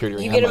 Maybe it's a purity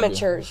ring. You get them at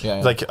church.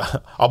 Yeah. Like,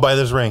 I'll buy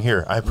this ring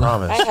here. I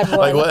promise. I had one.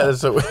 Like what?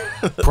 So,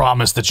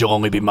 Promise that you'll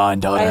only be mine,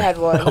 daughter. I had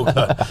one.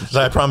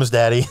 I promise,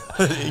 Daddy.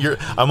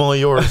 I'm only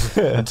yours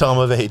until I'm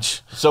of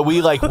age. So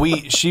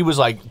she was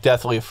like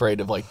deathly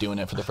afraid of like doing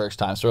it for the first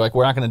time. So we're like,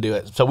 we're not going to do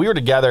it. So we were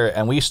together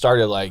and we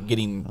started like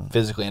getting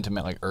physically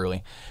intimate like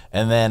early,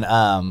 and then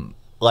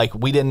like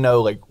we didn't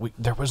know like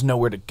there was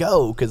nowhere to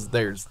go because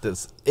there's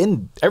this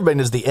everybody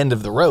knows the end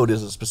of the road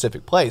is a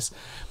specific place,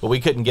 but we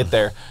couldn't get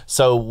there.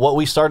 So what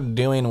we started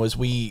doing was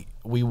we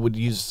would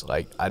use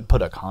like I'd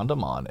put a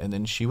condom on and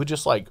then she would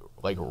just like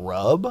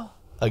rub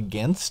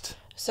against.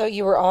 So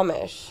you were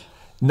Amish.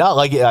 Not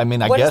like I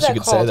mean I What is guess you that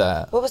could called? say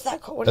that. What was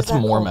that called? What That's is that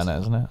Mormon,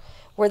 called? isn't it?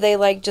 Where they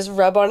like just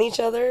rub on each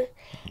other,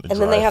 and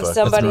then they have fuck.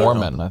 somebody. It's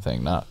Mormon, I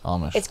think, not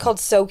Amish. It's called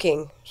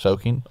soaking.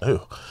 Soaking.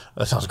 Ooh,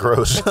 that sounds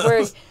gross.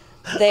 Where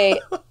they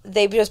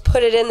just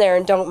put it in there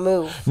and don't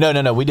move.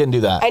 No, we didn't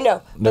do that. I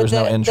know. There's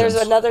no entrance. There's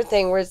another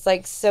thing where it's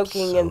like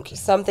soaking and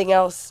something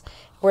else,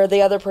 where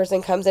the other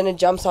person comes in and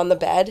jumps on the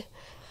bed.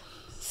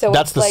 So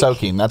That's it's the like,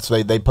 soaking. That's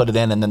they put it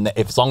in, and then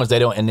as long as they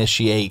don't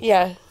initiate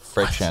Yeah.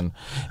 friction,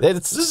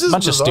 it's This a is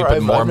bunch of bizarre. stupid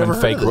I've Mormon never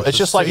heard fake. of this. It's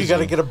just like you got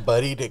to get a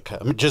buddy to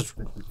come. Just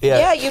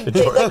Yeah, you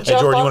they, like,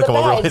 jump Jordan, you on wanna the come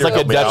over bed. later? it's like a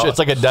Help me Dutch. out. It's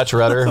like a Dutch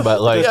rudder,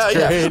 but like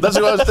yeah. That's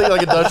what I was thinking,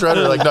 like a Dutch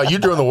rudder. Like, no, you're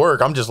doing the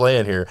work. I'm just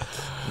laying here.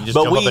 You just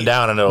jump up and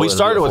down. And we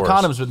started with force.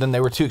 condoms, but then they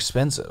were too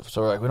expensive.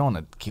 So we're like, we don't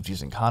want to keep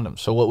using condoms.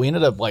 So what we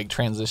ended up like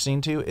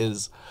transitioning to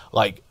is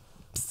like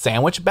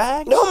sandwich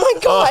bags Oh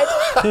my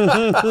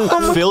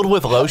god! filled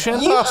with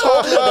lotion, You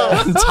told me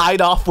this. and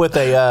tied off with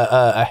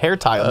a hair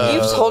tie.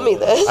 You've told me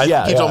this. I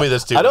think you told me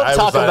this too. I don't was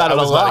talk not- about I it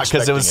a was not lot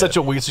because it was such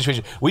expecting a weird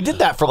situation. We did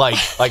that for like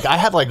I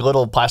had like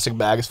little plastic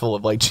bags full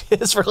of like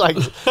jizz for like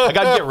I'd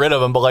get rid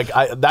of them, but like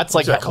that's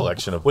like a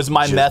collection of was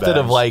my jizz method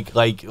of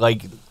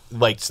bags.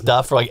 like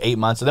stuff for like 8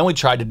 months, and then we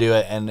tried to do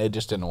it and it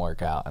just didn't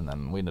work out, and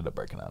then we ended up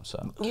breaking up.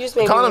 So You just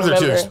made Condoms me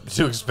are remember.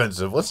 too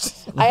expensive.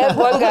 Let's I had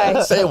one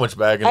guy. sandwich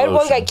bag. And I had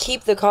one lotion. guy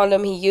keep the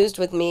condom he used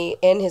with me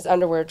in his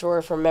underwear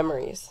drawer for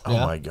memories. Oh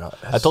Yeah. my god!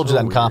 I told you that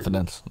in weird.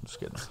 confidence. I'm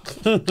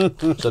just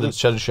kidding. So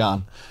did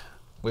Sean.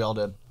 We all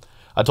did.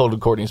 I told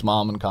Courtney's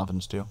mom in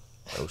confidence too.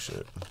 Oh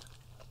shit!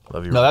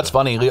 Love you. No, that's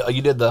funny.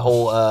 You did the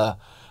whole.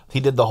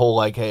 He did the whole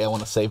like, hey, I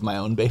want to save my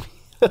own baby.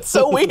 That's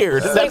so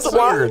weird. That's Like,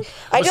 why? weird.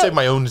 I I'm gonna save don't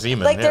my own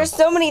semen. like. yeah. There's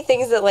so many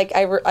things that like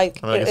I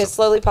guess it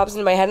slowly pops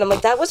into my head, and I'm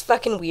like, that was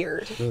fucking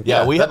weird.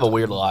 Yeah, we have a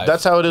weird life.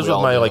 That's how it is We with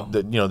all my do. like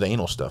the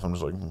anal stuff. I'm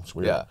just like it's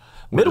weird. Yeah.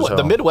 Weird as The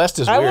hell. Midwest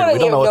is I weird. want We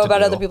to don't know what about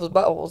to other do. people's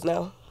buttholes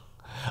now.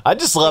 I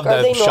just love Like, are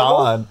that they normal?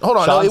 Sean. Hold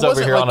on, Sean's no, it over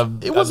wasn't here like, on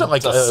a. it wasn't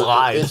like a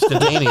slide.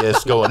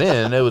 instantaneous going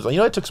in. It was like,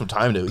 it took some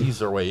time to ease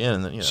their way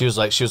in. You know. She was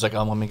like,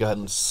 oh, let me go ahead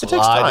and takes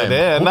slide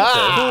it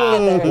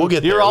time. in. We'll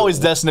get there. You're always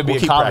destined to be We'll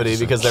a keep comedy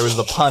practicing. because there was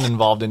the pun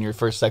involved in your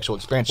first sexual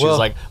experience. She was Well-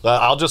 like,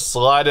 I'll just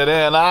slide it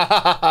in.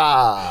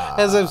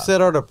 as I've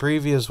said on a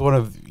previous one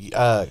of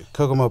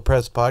Kokomo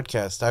Press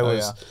Podcast, I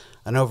was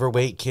an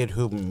overweight kid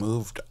who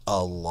moved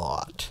a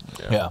lot,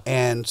 Yeah.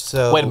 and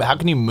so Wait a minute. How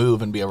can you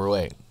move and be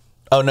overweight?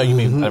 Oh no, you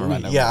mean never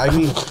mind. Never yeah, mind. I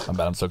mean. I'm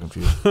bad. I'm so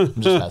confused. I'm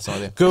just messing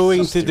with you.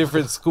 Going to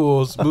different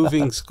schools,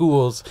 moving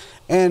schools,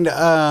 and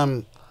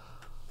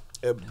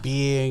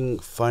being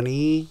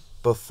funny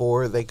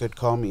before they could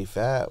call me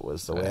fat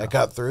was the way I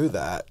got through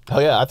that. Oh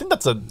yeah, I think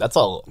that's a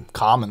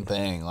common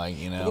thing. Like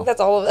I think that's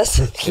all of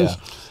us. yeah,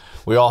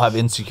 we all have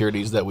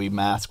insecurities that we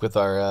mask with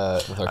our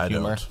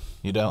humor. don't.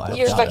 You don't.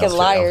 You're a No, fucking no.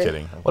 liar. I'm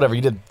kidding. Whatever.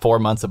 You did 4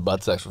 months of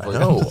butt sex before. I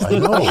know.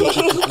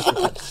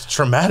 It's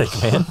traumatic,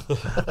 man.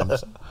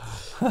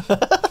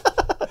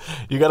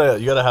 You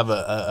gotta have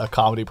a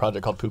comedy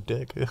project called Poop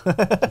Dick.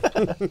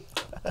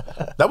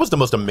 That was the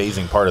most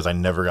amazing part. Is I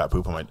never got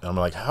poop on my. I'm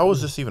like, how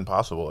is this even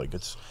possible? Like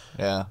it's.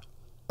 Yeah.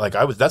 Like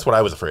that's what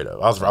I was afraid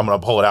of. I'm gonna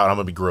pull it out. I'm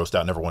gonna be grossed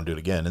out. Never want to do it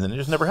again. And then it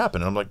just never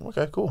happened. And I'm like,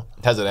 okay, cool.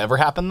 Has it ever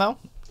happened though?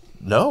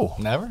 No,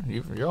 Never.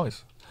 You're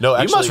always. no.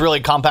 Actually, you must really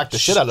compact the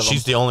shit out of them.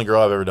 She's the only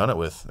girl I've ever done it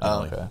with.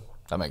 Oh, Emily. okay.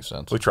 That makes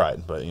sense. We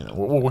tried, but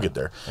we'll get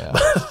there. Yeah.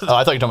 Oh,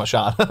 I thought you were talking about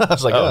Sean. I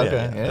was like, Oh, oh, yeah,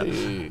 okay. yeah.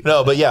 Hey.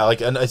 No, but yeah,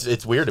 like, and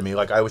it's weird to me.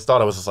 Like, I always thought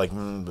I was just like,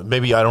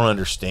 maybe I don't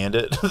understand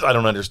it. I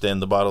don't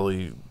understand the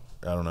bodily.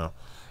 I don't know.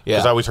 Yeah.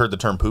 Because I always heard the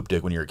term "poop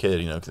dick" when you're a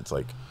kid. Cause it's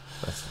like,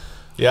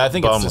 Yeah, I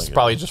think it's Bum just like it.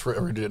 probably just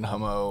rooted in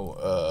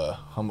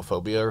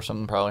homophobia or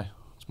something. Probably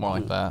it's more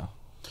like that.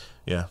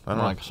 yeah, I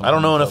don't Like know. some I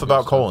don't know enough homophobia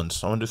about stuff.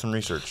 colons. I want to do some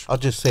research. I'll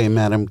just say,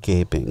 Madam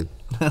Gaping.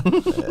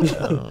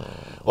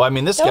 Well, I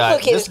mean, this Don't guy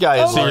look at- is. don't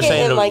So look you're at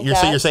saying him like you're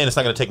that. saying it's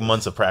not going to take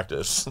months of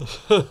practice.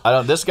 I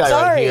don't. This guy right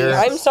Sorry, here.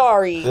 I'm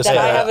sorry This that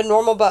guy- I have a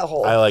normal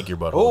butthole. I like your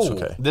butthole.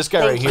 It's Ooh. okay. This guy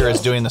right Thank here you.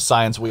 is doing the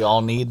science we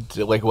all need.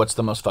 To, like, what's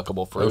the most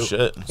fuckable fruit? Oh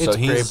shit! So It's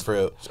he's.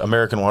 grapefruit.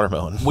 American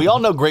watermelon. We all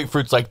know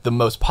grapefruit's like the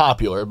most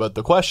popular, but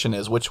the question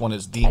is which one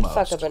is the I'd most?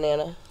 fuck a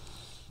banana.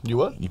 You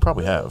what? You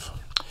probably have.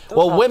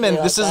 Well, talk to women, me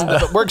like this is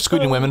that. we're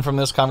excluding women from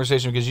this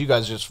conversation because you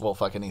guys just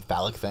fucking a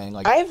phallic thing.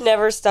 Like I've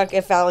never stuck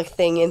a phallic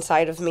thing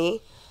inside of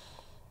me.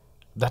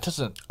 that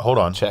doesn't Hold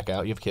on. check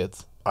out. You have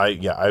kids. I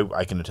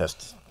can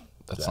attest.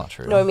 That's not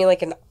true. No, I mean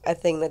like a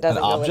thing that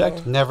doesn't An go in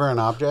object? there. Never an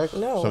object.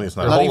 No, Something that's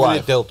Your not. Not whole even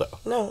life. a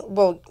dildo. no.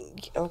 Well,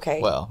 okay.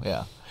 Well,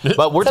 yeah. But I'm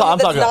Something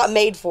that's talking. not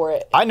made for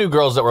it. I knew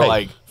girls that were Hey,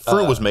 like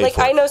fruit was made like,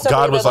 for I it. know somebody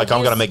God was that, like, like,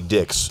 I'm gonna use- make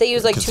dicks. they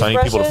use, like, 'cause I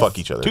need people to toothbrushes? fuck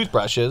each other.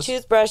 toothbrushes,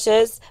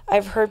 Toothbrushes.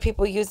 I've heard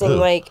people using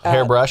like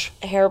hairbrush,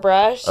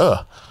 hairbrush.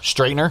 Ugh.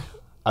 straightener.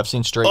 I've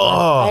seen straightener.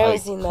 I haven't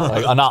seen that.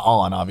 Like, not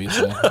on,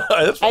 obviously.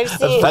 I've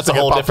seen. That's a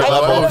whole different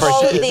I've level heard of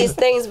all of of these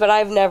things, but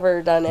I've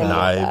never done any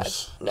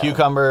Knives. of that. No.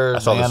 Cucumber,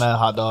 saw this- banana,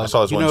 hot dog. I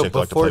saw this You one know, chick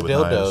like to before play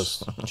with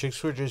knives. dildos,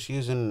 chicks were just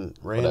using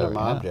random Whatever, yeah.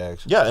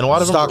 objects. Yeah, and a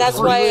lot of them. Stock That's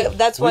corn. why.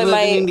 That's We why live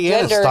my in Indiana.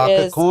 gender Stock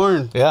is of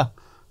corn. Yeah,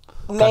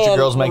 man, country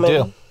girls make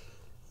woman. do.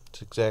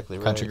 That's exactly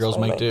right. Country girls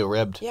Why make am I- do.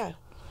 Ribbed. Yeah,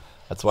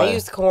 That's why. I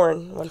used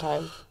corn one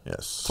time. Yes.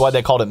 That's why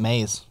they called it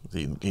maize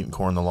Eating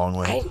corn the long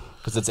way.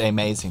 because it's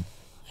amazing.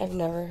 I've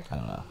never. I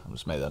don't know. I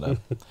just made that up.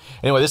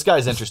 Anyway, this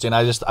guy's interesting.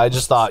 I just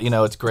thought,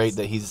 it's great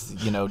that he's,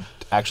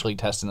 actually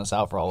testing us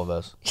out for all of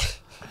us.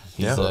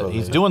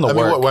 He's doing the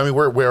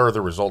work. Where are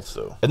the results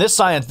though? And this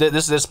science, this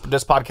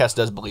podcast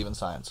does believe in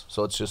science.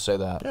 So let's just say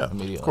that Yeah,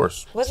 immediately. of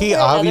course. Wasn't He there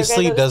another guy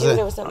obviously that was doing doesn't-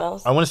 it with something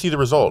else? I want to see the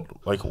result.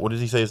 Like, what does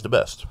he say is the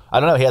best? I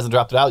don't know. He hasn't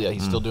dropped it out yet.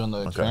 He's still doing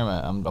the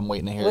experiment. I'm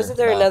waiting to hear. Wasn't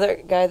there back.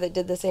 another guy that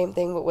did the same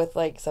thing, but with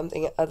like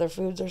something other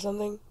foods or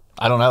something?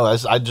 I don't know.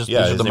 I just Yeah,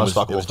 these are his the name most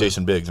was, it fuckable. was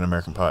Jason Biggs in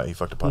American Pie. He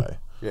fucked a pie.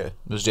 Yeah. It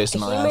was Jason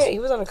He, Mraz. he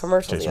was on a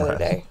commercial Jason the other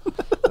Mraz. day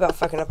about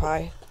fucking a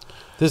pie.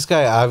 This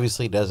guy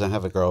obviously doesn't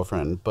have a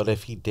girlfriend, but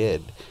if he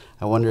did,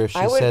 I wonder if she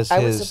I would says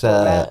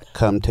support that.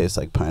 cum tastes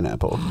like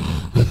pineapple.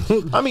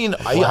 I mean,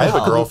 I have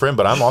a girlfriend,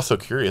 but I'm also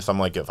curious. I'm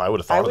like, if I would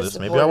have I thought of would this,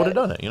 maybe support I would have it.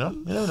 done it. You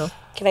never know.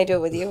 Can I do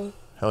it with you?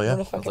 Hell I yeah.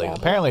 want to fucking Like,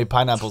 apple. apparently,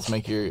 pineapples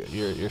make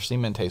your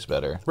semen taste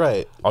better.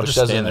 Right. I'll Which just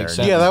doesn't stand make there.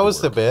 sense. Yeah, that was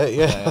the bit.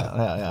 Yeah.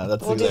 Yeah.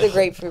 That's We'll do the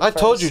grapefruit. I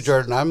told you, first.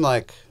 Jordan. I'm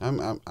like,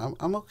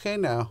 I'm okay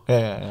now.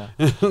 Yeah.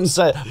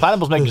 So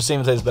pineapples make your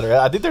semen taste better.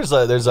 I think there's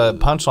a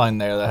punchline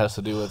there that has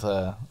to do with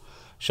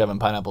shoving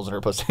pineapples in her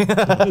pussy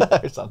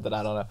or something.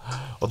 I don't know.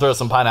 We'll throw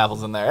some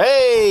pineapples in there.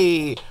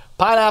 Hey,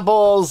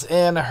 pineapples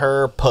in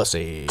her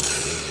pussy.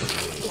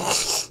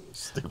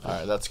 All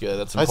right, that's good.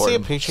 That's I see a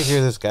important. picture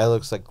here. This guy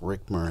looks like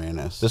Rick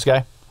Moranis. This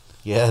guy.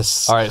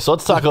 Yes. All right, so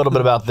let's talk a little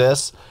bit about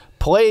this.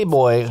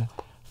 Playboy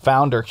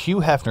founder Hugh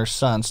Hefner's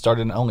son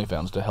started an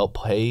OnlyFans to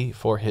help pay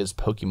for his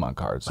Pokemon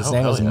cards. His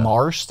name hell is yeah.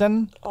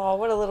 Marston, Oh,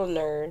 what a little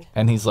nerd.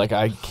 and he's like,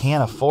 I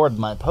can't afford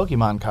my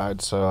Pokemon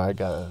cards, so I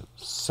gotta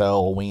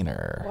sell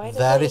wiener. Why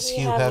That doesn't is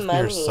he Hugh have Hefner's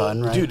money?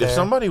 son, right Dude, there. if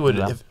somebody would,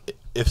 Yeah.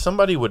 if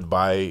somebody would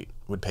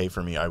pay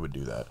for me, I would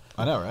do that.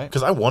 I know, right?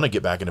 Because I want to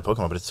get back into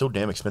Pokemon, but it's so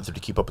damn expensive to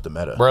keep up with the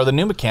meta. Bro, the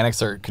new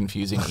mechanics are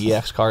confusing.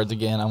 EX cards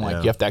again. I'm like,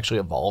 Yeah. you have to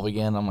actually evolve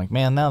again. I'm like,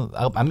 man, now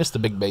I missed the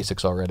big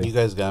basics already. You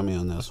guys got me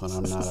on this one.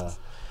 I'm not a.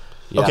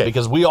 Yeah, Okay.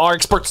 because we are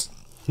experts.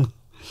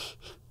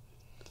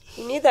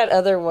 You need that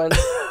other one.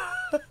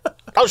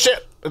 Oh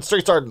shit! It's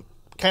restarted.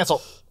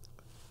 Cancel.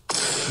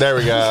 There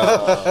we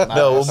go.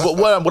 No, but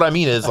what I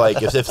mean is,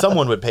 like, if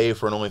someone would pay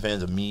for an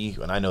OnlyFans of me,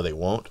 and I know they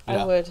won't,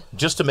 I would.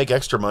 just to make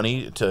extra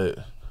money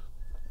to,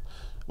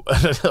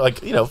 like,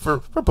 for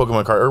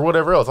Pokemon card or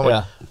whatever else, I'm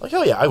Yeah. like,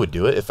 hell yeah, I would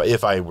do it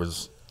if I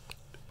was.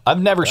 I've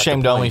never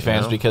shamed point, OnlyFans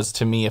you know? because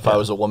to me, if I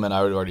was a woman,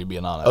 I would already be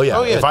on it. Oh yeah,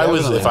 Oh, yeah, if I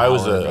was definitely.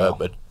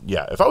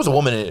 if I was a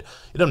woman, it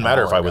doesn't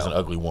matter if I hour was ago. an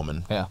ugly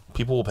woman. Yeah.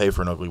 People will pay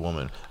for an ugly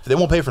woman. They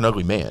won't pay for an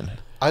ugly man.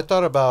 I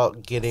thought about So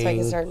I can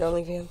getting. start an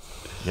OnlyFans.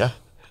 Yeah,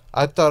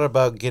 I thought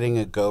about getting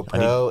a I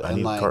GoPro need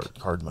and like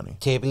card money.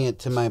 taping it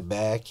to my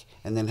back,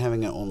 and then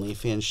having an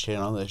OnlyFans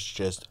channel that's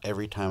just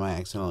every time I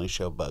accidentally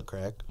show butt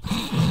crack.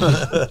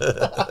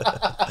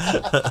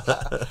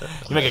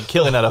 You make a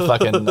killing at a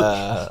fucking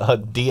a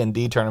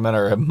D&D tournament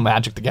or a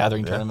Magic the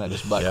Gathering tournament,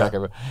 just butt Yeah.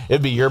 crack.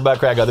 It'd be your butt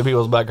crack, other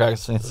people's butt crack.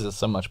 It's just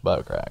so much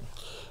butt crack.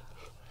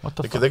 What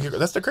the fuck?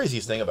 That's the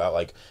craziest thing about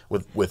like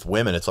with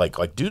women. It's like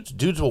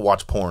dudes will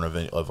watch porn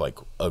of like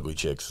ugly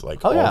chicks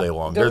like all yeah. day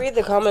long. Go read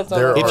the comments on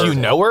there it. If you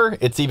know her,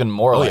 it's even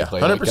more Oh yeah, likely.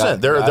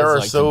 100%. There Guys are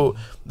like so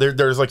to-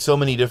 there's like so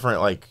many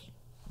different like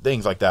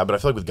things like that. But I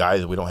feel like with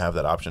guys we don't have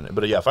that option.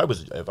 But yeah, if I would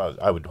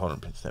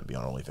 100% be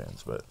on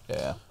OnlyFans. But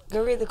Yeah.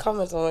 Go read the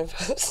comments on my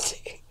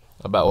post.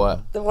 About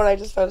what? The one I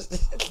just posted.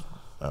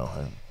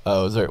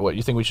 Oh, is there what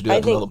you think we should do that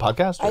in the middle of the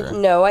podcast? Or?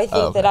 No, I think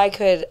Oh, okay.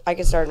 that I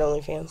could start an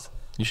OnlyFans.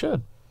 You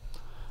should.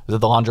 Is it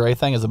the lingerie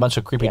thing? Is it a bunch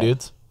of creepy Yeah.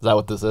 dudes? Is that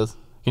what this is?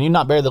 Can you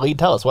not bury the lead?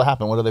 Tell us what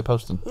happened. What are they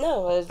posting?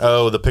 No, it's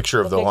oh, the picture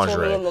of the picture of me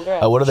lingerie. in the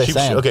dress. Oh, what are they She-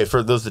 saying? okay,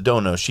 for those that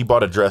don't know, she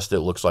bought a dress that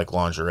looks like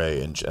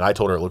lingerie, and I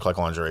told her it looked like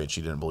lingerie, and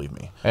she didn't believe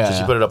me. Yeah, so she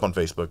yeah. put it up on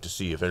Facebook to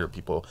see if other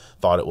people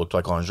thought it looked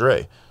like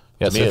lingerie.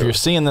 Yeah, To so me, if it- you're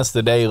seeing this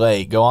the day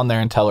late, go on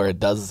there and tell her it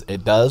does look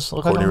like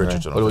Cortni lingerie.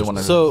 Richardson on What do we Facebook. want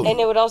to do? So And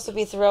it would also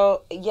be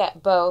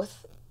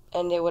both,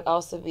 and it would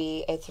also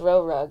be a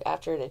throw rug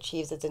after it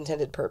achieves its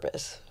intended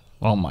purpose.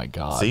 Oh my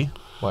god. See?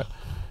 What?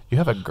 You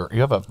have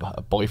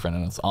a boyfriend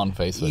and it's on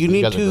Facebook. You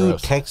need guys are to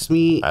gross. text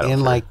me I don't in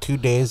care. like 2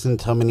 days and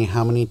tell me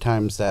how many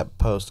times that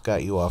post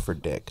got you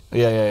offered dick.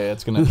 Yeah.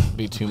 It's gonna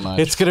be too much.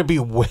 It's gonna be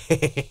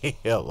way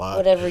a lot.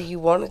 Whatever you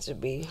want it to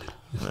be.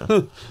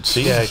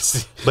 See, Yeah,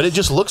 but it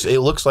just looks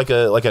like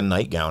a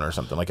nightgown or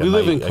something. Like we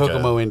live in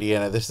Kokomo,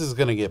 Indiana. This is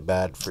gonna get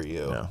bad for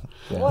you. Yeah.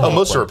 What? Oh,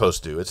 most of her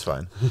posts do. It's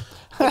fine.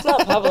 It's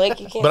not public.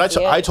 You can't. But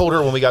see I it. told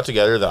her when we got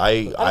together that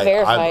I'm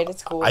verified.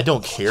 It's cool. I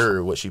don't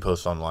care what she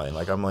posts online.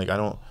 Like I'm not Yeah,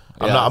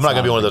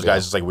 gonna be one of those big deal.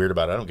 guys that's like weird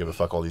about it. I don't give a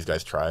fuck. All these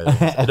guys try.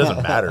 It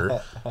doesn't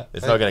matter.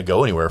 It's not gonna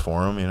go anywhere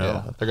for them.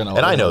 Yeah, they're gonna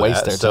And I know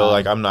waste that. their So time.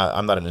 like I'm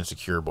not an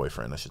insecure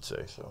boyfriend. I should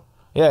say. So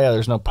Yeah.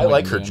 There's no I point.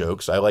 like in her doing-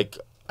 jokes. I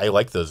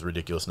like those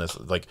ridiculousness.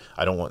 Like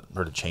I don't want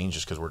her to change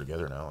just because we're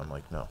together now. I'm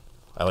like no.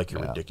 I like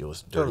your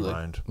ridiculous dirty Totally.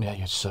 mind. Yeah,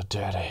 you're so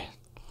dirty.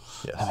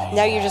 Yes.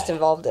 Now you're just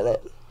involved in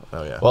it.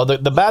 Oh yeah. Well,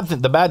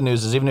 the bad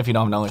news is even if you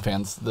don't have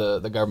OnlyFans,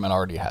 the government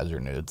already has your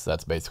nudes.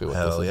 That's basically what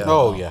Hell this yeah. is.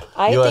 Oh yeah.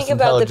 I US think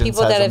about the intelligence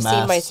people has that have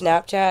seen my amassed-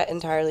 Snapchat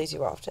entirely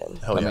too often.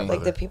 Hell yeah. mean,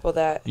 Like the people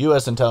that.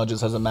 U.S.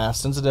 intelligence has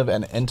amassed sensitive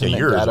and intimate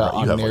yours, data right? You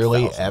on have, like,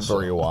 nearly thousands, so-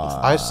 everyone.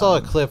 I saw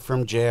a clip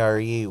from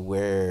JRE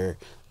where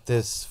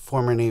this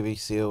former Navy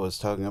SEAL was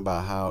talking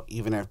about how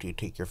even after you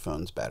take your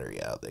phone's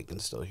battery out, they can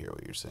still hear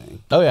what you're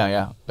saying. Oh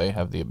yeah. They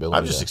have the ability.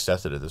 I've just to,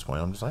 accepted at this point.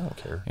 I'm just I don't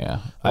care. yeah.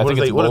 What have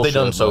they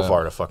done bullshit, so but-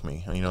 far to fuck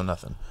me?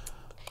 Nothing.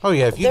 Oh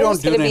yeah, if you They're don't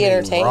just do gonna be anything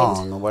entertained.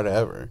 wrong or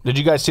whatever. Did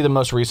you guys see the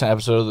most recent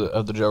episode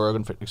of the Joe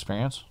Rogan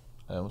Experience?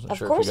 I wasn't Of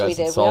sure course if you we guys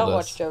had did. We saw all this.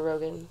 watched Joe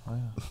Rogan.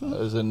 I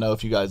didn't know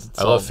if you guys.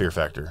 Had I love saw- Fear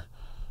Factor.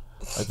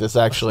 Like this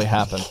actually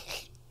happened.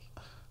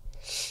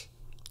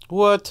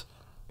 What?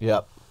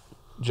 Yep.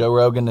 Joe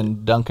Rogan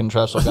and Duncan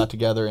Trussell got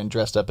together and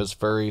dressed up as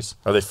furries.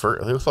 Are they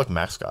fur? They look like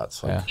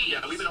mascots. Like, Yeah.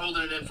 Yeah, we've been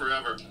holding it in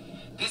forever.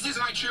 This is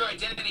my true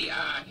identity.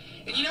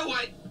 And you know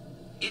what?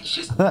 It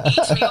just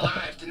eats me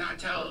alive to not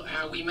tell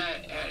how we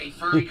met at a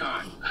furry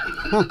con.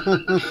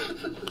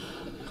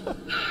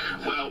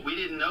 Well, we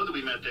didn't know that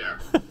we met there.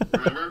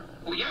 Remember?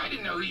 Well, yeah, I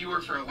didn't know who you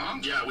were for a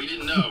long time. Yeah, we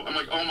didn't know. I'm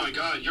like, oh my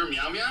god, you're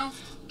Meow Meow?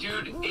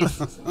 Dude, it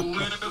blew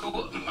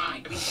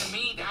my... I mean, to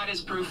me, that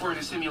is proof we're in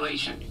a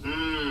simulation.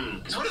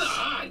 Because what are the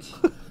odds?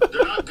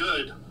 They're not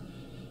good.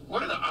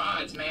 What are the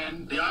odds,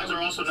 man? The odds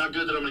are also not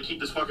good that I'm going to keep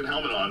this fucking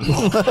helmet on.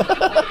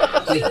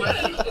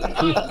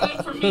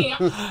 Good for me.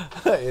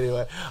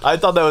 Anyway, I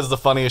thought that was the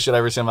funniest shit I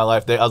ever seen in my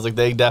life. I was like,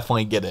 they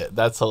definitely get it.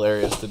 That's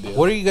hilarious to do.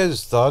 What are you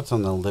guys' thoughts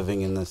on the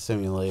living in the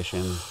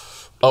simulation?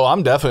 Oh,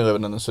 I'm definitely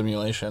living in a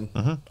simulation.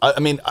 I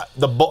mean,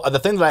 the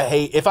thing that I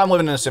hate, if I'm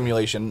living in a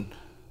simulation,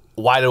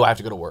 why do I have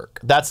to go to work?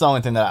 That's the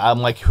only thing that I'm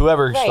like,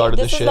 whoever Right, started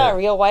this this is shit. not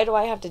real. Why do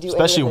I have to do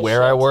Especially any of this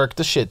where I shit? work,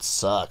 this shit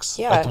sucks.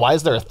 Yeah. Like, why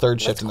is there a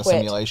third shift Let's in the quit.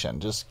 simulation?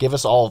 Just give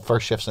us all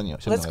first shift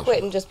simulation. Let's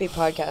quit and just be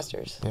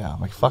podcasters. Yeah, I'm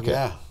like, fuck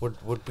Yeah, it.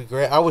 would be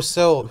great. I was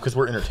so... because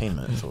we're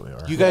entertainment. That's what we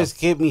are. You guys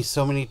get me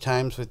so many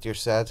times with your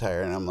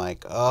satire, and I'm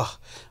like, oh,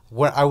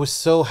 when I was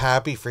so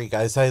happy for you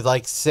guys.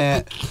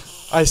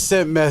 I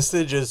sent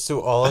messages to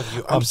all of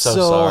you. I'm so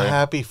so sorry.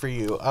 happy for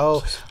you.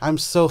 Oh, I'm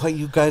so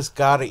you guys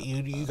got it.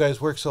 You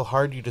guys work so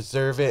hard. You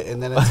deserve it.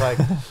 And then it's like,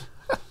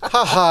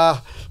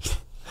 haha.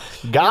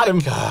 Got him.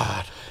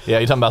 God. Yeah,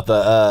 you're talking about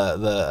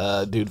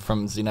the dude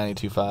from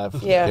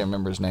Z92.5. Yeah. I can't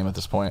remember his name at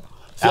this point.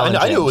 See, I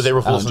knew James. they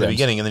were fools Alan from the James.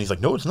 beginning, and then he's like,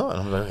 "No, it's not."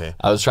 And I'm like, "Okay."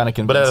 I was trying to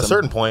convince But at a him.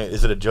 certain point,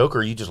 is it a joke or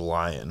are you just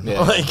lying?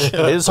 Yeah. Like,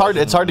 it's hard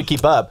to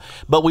keep up.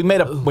 But we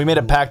made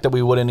a pact that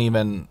we wouldn't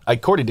even.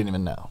 Cordy didn't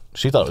even know.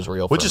 She thought it was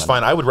real. which for a is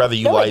minute. fine. I would rather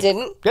you No, lie. I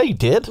didn't. Yeah, you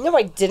did. No,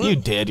 I didn't. You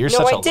did. You're No,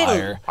 such I a didn't.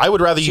 liar. I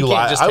would rather She you can't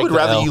lie. just I take would the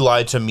rather L. you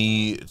lie to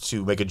me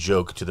to make a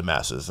joke to the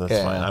masses. That's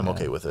Yeah, fine. yeah, I'm yeah.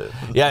 okay with it.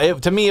 Yeah,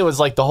 to me, it was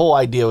like the whole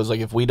idea was like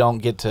if we don't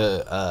get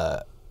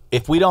to.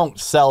 If we don't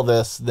sell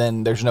this,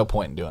 then there's no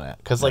point in doing it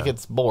because like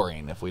it's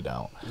boring if we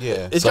don't.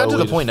 Yeah. It's So gotten to we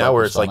the just point now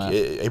where it's focused like on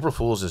that. April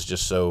Fool's is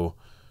just so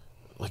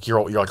like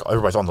you're like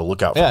everybody's on the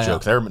lookout for Yeah,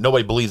 jokes.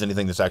 Nobody believes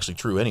anything that's actually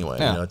true anyway.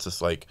 Yeah. You know, it's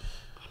just like.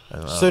 I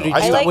don't So know. did I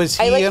you- still- was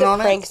he I like in the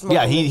on it? pranks more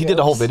Yeah, than the he did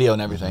a whole jokes. video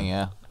and everything.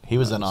 Yeah, he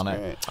was in on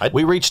great. it.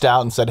 We reached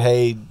out and said,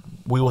 hey.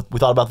 We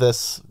thought about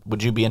this.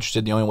 Would you be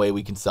interested? The only way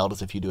we can sell it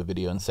is if you do a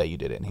video and say you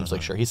did it. And he was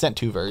like, sure. He sent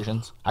 2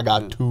 versions. I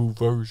got 2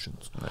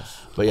 versions.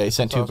 But yeah, he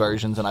sent 2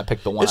 versions, and I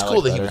picked the one It's I cool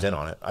liked that he better. was in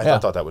on it. Yeah. I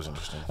thought that was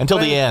interesting. Until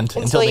the end.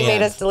 Until he the made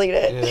end. us delete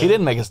it. He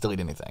didn't make us delete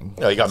anything.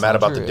 Yeah, he got That's mad not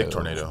about the true. dick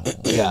tornado.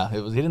 Yeah, he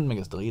didn't make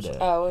us delete it.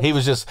 Oh, he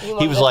was just he he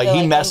wanted was us like to, he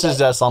like, end messaged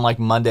it. us on like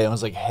Monday and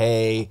was like,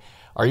 hey,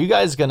 are you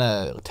guys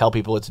gonna tell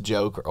people it's a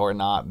joke or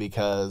not?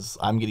 Because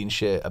I'm getting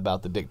shit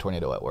about the dick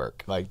tornado at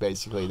work. Like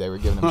basically they were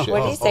giving him shit.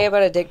 What did he say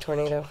about a dick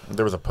tornado?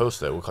 There was a post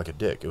that looked like a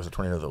dick. It was a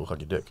tornado that looked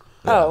like a dick.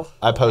 Oh.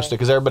 I posted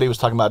because everybody was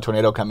talking about a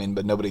tornado coming,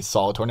 but nobody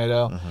saw a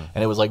tornado,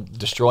 and it was like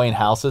destroying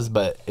houses,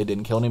 but it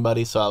didn't kill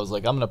anybody. So I was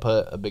like, I'm gonna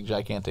put a big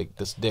gigantic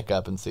this dick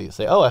up and say,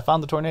 oh, I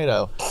found the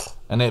tornado,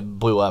 and it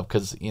blew up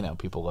because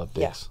people love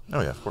dicks.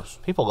 Oh yeah, of course.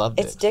 People love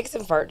dicks. It's dicks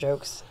and fart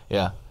jokes.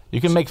 Yeah, you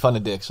can make fun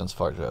of dicks and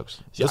fart jokes.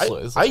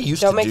 I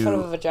used Don't to make do. fun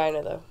of a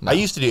vagina, though. I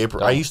used to do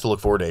April. Don't. I used to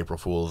look forward to April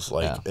Fools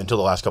like Yeah. until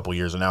the last couple of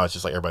years, and now it's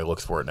just like everybody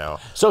looks for it now.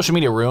 Social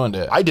media ruined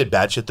it. I did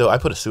bad shit though. I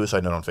put a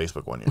suicide note on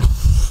Facebook one year.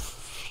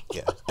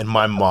 Yeah. And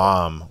my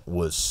mom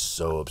was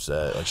so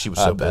upset. Like, she was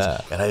so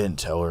pissed. And I didn't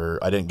tell her.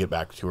 I didn't get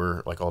back to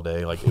her, like, all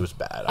day. Like, it was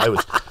bad.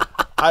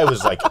 I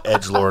was like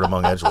edgelord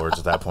among edgelords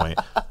at that point.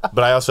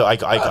 But I also,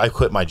 I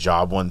quit my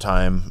job one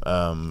time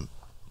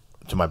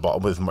to my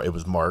boss. It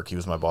was Mark. He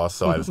was my boss.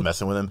 So I was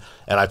messing with him.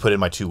 And I put in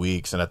my 2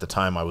 weeks. And at the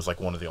time, I was like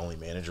one of the only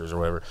managers or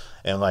whatever.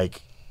 And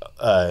like,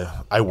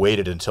 I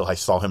waited until I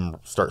saw him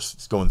start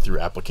going through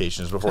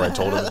applications before I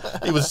told him.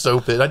 He was so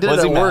pissed. I did it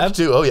at work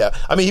too. Oh yeah.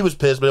 I mean, he was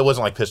pissed, but it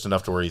wasn't like pissed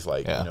enough to where he's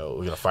like, you know,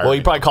 we're gonna fire. Well,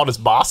 he probably called his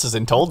bosses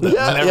and told them.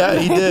 Yeah,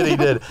 he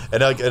did.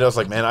 And I was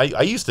like, man,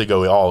 I used to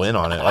go all in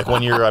on it. Like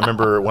one year, I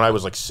remember when I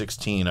was like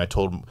 16, I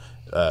told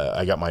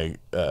I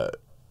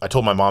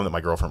told my mom that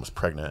my girlfriend was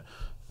pregnant.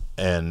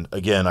 And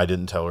again, I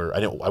didn't tell her.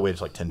 I waited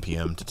till like 10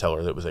 p.m. to tell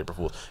her that it was April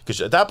Fool's.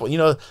 Because at that point, you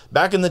know,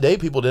 back in the day,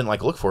 people didn't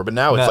like look for it. But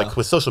now it's like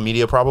with social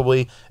media,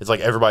 probably it's like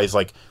everybody's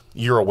like,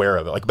 you're aware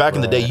of it. Like back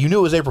in the day, you knew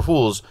it was April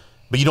Fool's,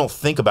 but you don't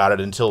think about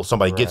it until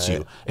somebody gets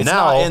you. It's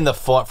now, not in the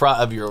front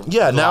of your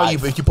now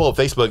life. if you pull up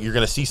Facebook, you're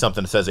gonna see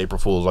something that says April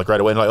Fool's like right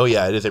away, and like, oh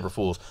yeah, it is April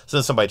Fool's. So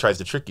then somebody tries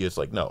to trick you. It's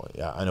like, no,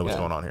 I know what's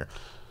going on here.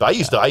 But I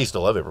used to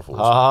love April Fool's.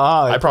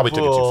 I probably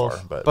took it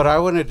too far, but I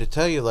wanted to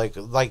tell you, like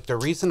the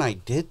reason I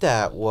did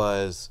that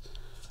was.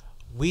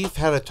 We've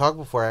had a talk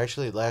before,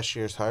 actually, last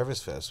year's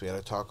Harvest Fest. We had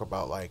a talk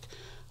about, like,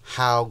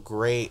 how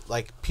great,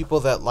 like,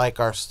 people that like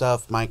our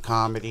stuff, my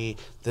comedy,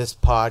 this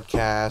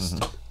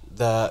podcast,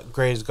 the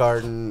Gray's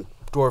Garden,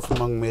 Dwarf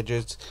Among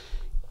Midgets,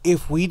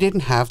 if we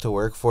didn't have to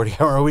work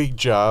 40-hour-a-week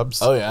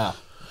jobs... Oh, yeah.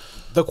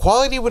 The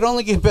quality would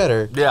only get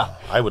better. Yeah.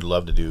 I would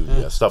love to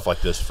do stuff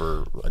like this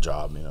for a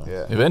job, you know.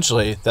 Yeah.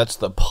 Eventually, that's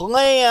the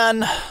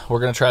plan. We're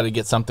going to try to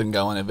get something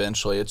going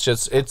eventually.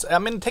 I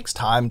mean, it takes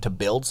time to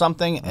build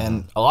something,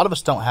 and a lot of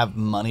us don't have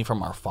money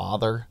from our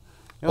father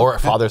or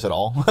fathers at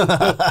all.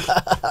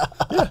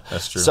 Yeah,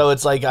 that's true. So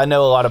it's like, I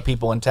know a lot of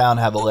people in town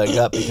have a leg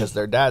up because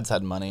their dads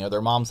had money or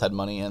their moms had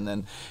money, and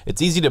then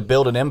it's easy to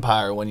build an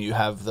empire when you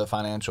have the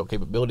financial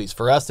capabilities.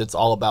 For us, it's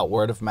all about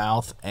word of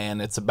mouth,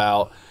 and it's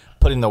about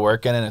putting the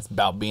work in, and it's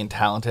about being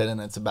talented,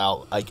 and it's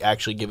about like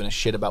actually giving a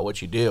shit about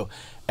what you do.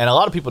 And a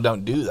lot of people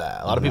don't do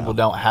that. A lot of people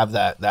don't have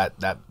that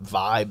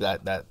vibe,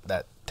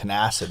 that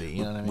tenacity.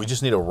 You know what I mean? We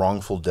just need a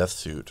wrongful death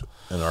suit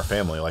in our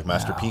family, like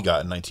Master P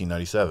got in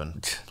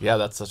 1997. Yeah,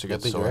 that's such a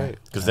good story.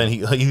 Because then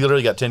he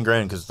literally got 10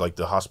 grand because like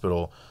the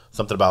hospital,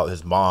 something about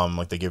his mom,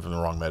 like they gave him the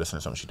wrong medicine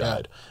or something. She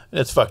died, and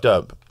it's fucked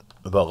up.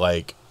 But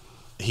like,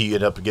 he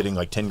ended up getting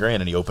like 10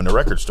 grand and he opened a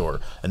record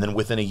store, and then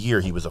within a year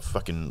he was a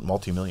fucking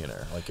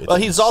multimillionaire. Like, it's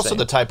he's also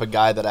the type of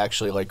guy that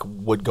actually like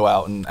would go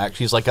out and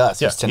actually, he's like us.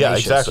 He's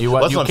tenacious. Yeah, exactly.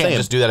 You can't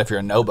just do that if you're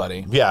a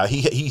nobody. Yeah,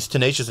 he's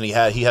tenacious, and he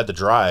had the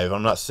drive.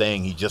 I'm not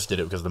saying he just did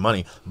it because of the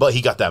money, but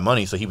he got that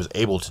money, so he was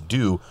able to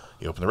do.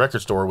 He opened the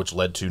record store, which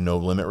led to No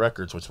Limit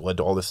Records, which led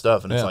to all this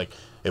stuff. And it's like,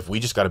 if we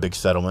just got a big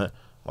settlement,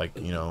 like,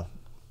 you know,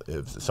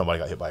 if somebody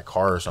got hit by a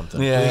car or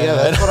something. Yeah,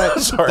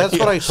 that's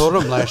what I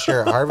told him last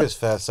year at Harvest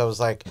Fest. I was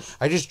like,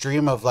 I just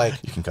dream of like,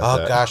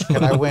 gosh,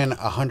 can I win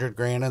 100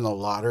 grand in the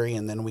lottery,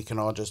 and then we can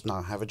all just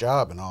not have a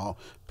job, and I'll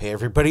pay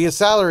everybody a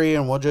salary,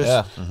 and we'll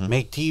just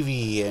make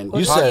TV and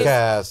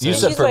podcasts. You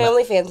said for my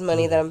OnlyFans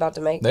money that I'm about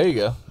to make. There you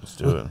go. Let's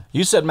do it.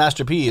 You said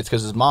Master P. It's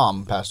because his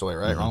mom passed away,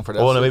 right? Wrong for that.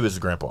 Oh, no, maybe it was his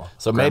grandpa.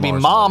 So maybe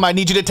Mom, I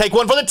need you to take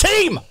one for the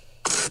team.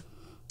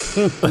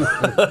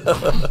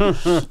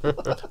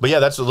 But yeah,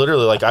 that's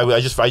literally like I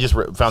just found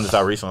this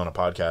out recently on a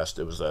podcast.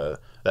 It was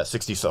that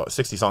 60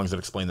 songs that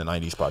explain the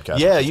 90s podcast.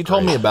 Yeah, you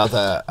told me about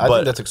that. I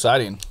think that's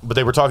exciting. But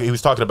they were talking. He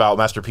was talking about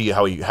Master P.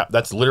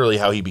 That's literally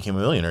how he became a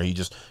millionaire.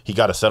 He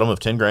got a settlement of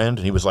 10 grand,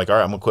 and he was like, all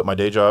right, I'm gonna quit my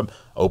day job,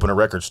 open a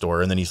record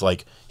store, and then he's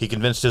like, he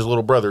convinced his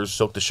little brothers,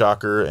 Silk the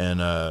Shocker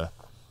and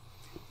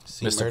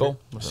Mystical?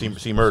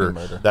 See Murder.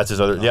 That's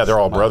his other. Yeah, they're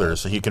all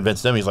brothers. So he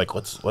convinced them. He's like,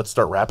 let's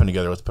start rapping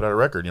together. Let's put out a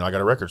record. You know, I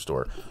got a record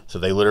store. So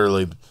they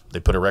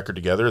put a record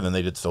together, and then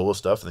they did solo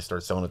stuff, and they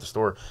started selling at the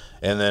store.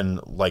 And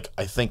then like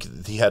I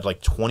think he had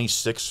like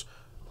 26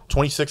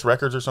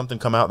 records or something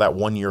come out that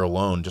 1 year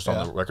alone, just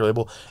on the record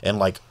label, and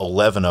like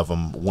 11 of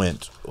them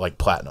went like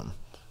platinum,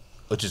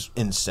 which is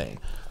insane.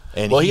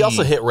 And he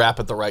also hit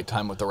rap at the right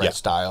time with the right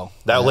style.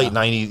 That late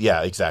 90s,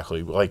 yeah,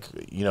 exactly. Like,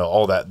 you know,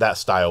 all that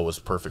style was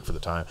perfect for the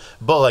time.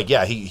 But, like,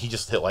 yeah, he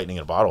just hit lightning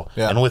in a bottle.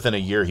 Yeah. And within a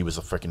year, he was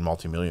a freaking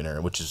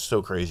multimillionaire, which is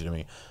so crazy to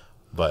me.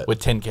 But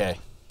with $10K.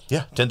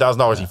 Yeah,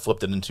 $10,000, he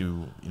flipped it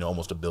into, you know,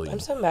 almost $1 billion. I'm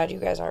so mad you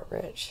guys aren't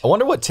rich. I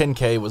wonder what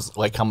 10K was,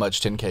 like how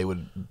much 10K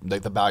would,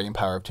 like the value and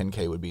power of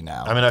 10K would be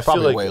now. I mean, I feel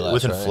like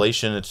with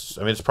inflation,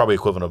 it's probably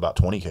equivalent to about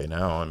 20K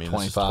now. I mean,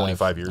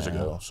 25 years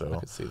ago. So I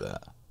could see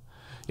that.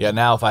 Yeah,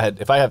 now if I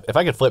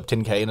could flip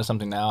 10K into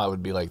something now, I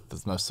would be like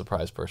the most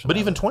surprised person. But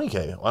even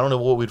 20K, I don't know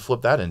what we'd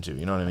flip that into.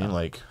 You know what I mean?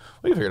 Like,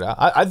 we can figure it out.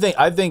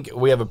 I think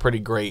we have a pretty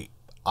great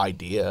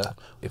idea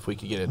if we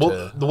could get it.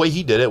 Well, the way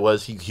he did it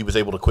was he was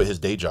able to quit his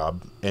day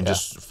job and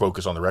just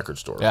focus on the record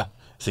store. Yeah.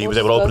 So he was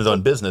able to open his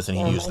own business, and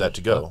he used that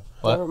to go.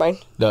 What? Never mind.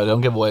 No, don't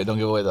give away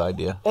the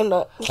idea. I'm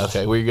not.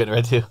 Okay, were you getting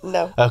ready to?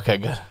 No. Okay,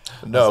 good.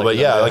 No, but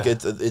yeah, like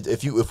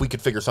if we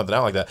could figure something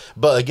out like that.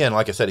 But again,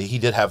 like I said, he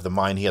did have the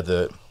mind. He had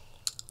the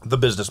the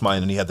business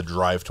mind, and he had the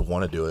drive to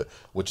want to do it,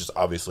 which is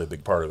obviously a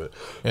big part of it.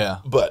 Yeah.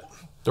 But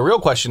the real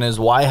question is,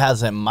 why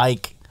hasn't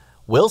Mike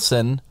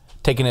Wilson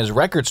taken his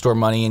record store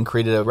money and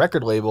created a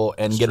record label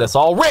and get us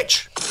all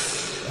rich?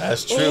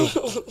 That's true.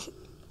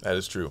 That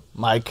is true.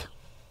 Mike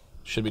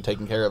should be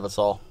taking care of us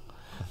all.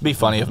 It'd be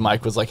funny if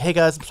Mike was like, "Hey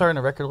guys, I'm starting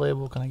a record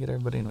label. Can I get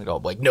everybody?" And we'd all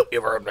be like, "Nope, you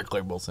ever heard of record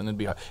labels?" And it'd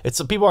be hard.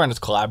 People aren't as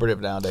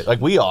collaborative nowadays.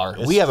 Like we are.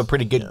 We have a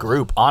pretty good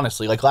group,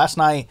 honestly. Like last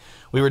night,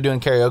 we were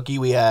doing karaoke.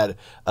 We had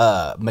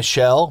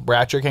Michelle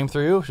Bratcher came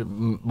through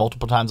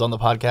multiple times on the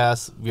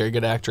podcast. Very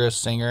good actress,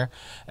 singer.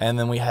 And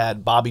then we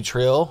had Bobby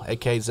Trill,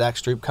 aka Zach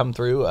Stroop, come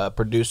through,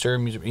 producer,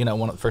 music,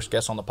 one of the first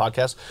guests on the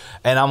podcast.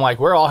 And I'm like,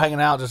 we're all hanging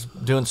out,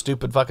 just doing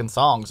stupid fucking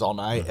songs all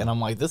night. And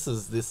I'm like, this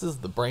is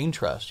the brain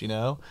trust, Could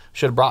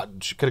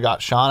have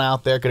got Sean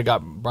out there. Could have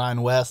got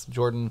Brian West,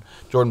 Jordan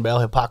Bell,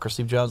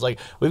 Hypocrisy Jones. Like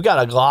we've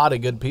got a lot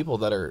of good people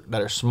that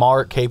are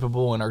smart,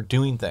 capable, and are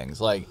doing things.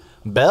 Like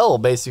Bell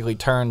basically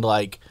turned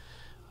like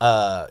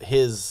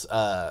his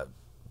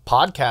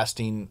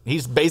podcasting.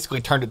 He's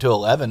basically turned it to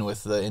 11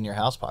 with the In Your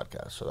House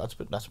podcast. So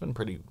that's been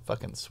pretty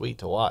fucking sweet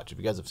to watch. If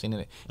you guys have seen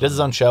it, he does his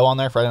own show on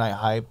there, Friday Night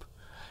Hype.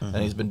 And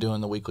he's been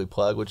doing the weekly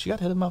plug, which you got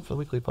to hit him up for the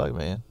weekly plug,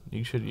 man.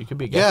 You could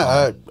be a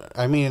guest. Yeah,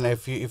 I mean,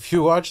 if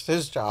you watch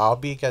this, I'll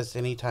be a guest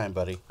anytime,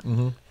 buddy.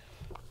 Mm-hmm.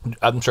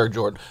 I'm sure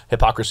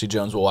Hypocrisy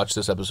Jones will watch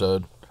this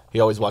episode. He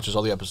always watches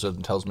all the episodes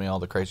and tells me all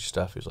the crazy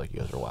stuff. He's like,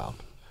 "You guys are wild.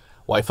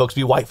 White folks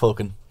be white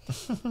folkin'.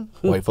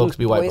 White folks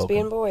be white folkin'. Boys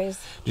being boys."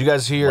 Did you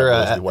guys hear?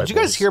 Did you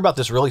guys hear about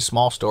this really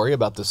small story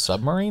about this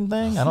submarine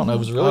thing? I don't know. It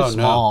was really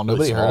small. No.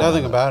 Nobody heard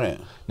nothing about it.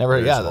 Never.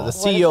 Very Yeah, small. the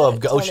CEO of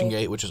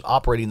OceanGate, which is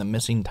operating the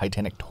missing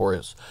Titanic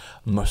tourist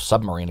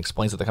submarine,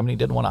 explains that the company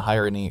didn't want to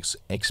hire any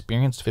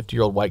experienced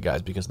 50-year-old white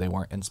guys because they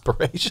weren't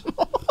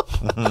inspirational.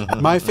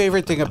 My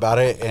favorite thing about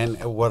it,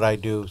 and what I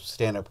do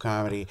stand-up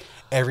comedy,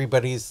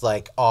 everybody's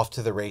like off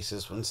to the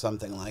races when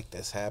something like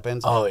this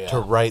happens. Oh, yeah. To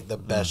write the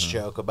best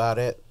joke about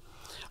it.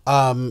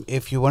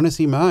 If you want to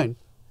see mine,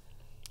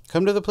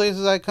 come to the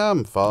places I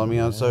come. Follow me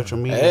on social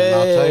media, and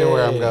I'll tell you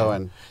where I'm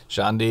going.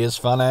 Sean D is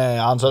funny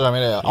on social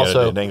media. You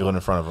Also, dangling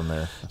in front of him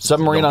there.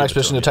 submarine Don't on give it to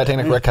expedition to him yet.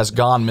 Titanic wreck has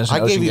gone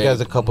missing. I gave you OceanGate, guys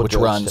a couple which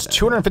jokes runs today.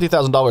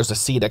 $250,000 to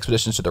seed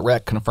expeditions to the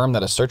wreck. Confirmed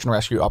that a search and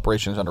rescue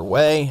operation is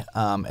underway.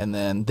 And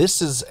then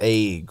this is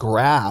a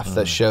graph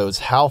that shows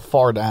how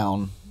far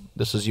down.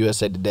 This is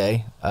USA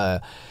Today.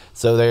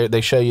 So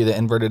they show you the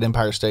inverted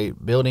Empire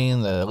State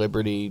Building, the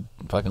Liberty,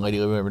 fucking Lady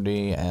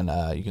Liberty, and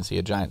you can see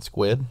a giant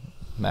squid.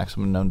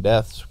 Maximum known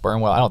deaths. Sperm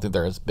whale. I don't think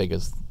they're as big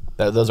as.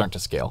 Those aren't to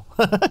scale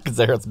because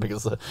they're as big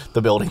as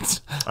the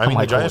buildings. I mean, I'm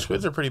like, the giant holy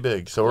squids shit. are pretty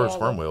big. So are Yeah,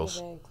 sperm they're whales.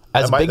 pretty big.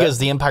 As That might- big that- as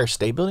the Empire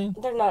State Building?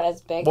 They're not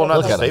as big. Well, not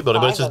There's the like state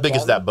building, but it's five as of big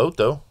as them. that boat,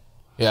 though.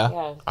 Yeah.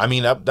 Yeah. I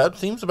mean, that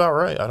seems about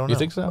right. I don't know. You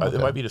think so? It Okay.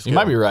 might be to scale. You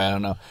might be right. I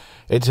don't know.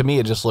 To me,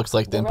 it just looks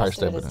like the The Empire rest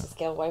State of it is Building. to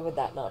scale. Why would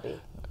that not be?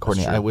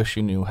 Courtney, I wish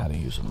you knew how to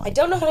use a mic. I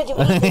don't know how to do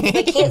anything.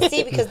 I can't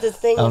see because this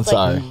thing I'm is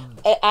sorry.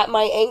 like at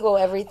my angle.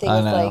 Everything I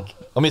is know. like.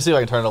 Let me see if I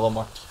can turn it a little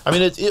more. I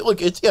mean,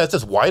 it's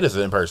as wide as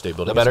the Empire State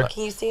Building. Is that better? It's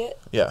Can you see it?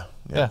 not- yeah.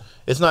 Yeah.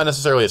 It's not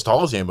necessarily as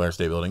tall as the Empire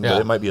State Building, Yeah.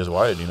 but it might be as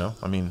wide.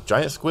 I mean,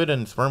 giant squid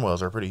and sperm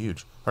whales are pretty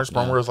huge. Aren't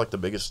sperm whales like the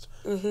biggest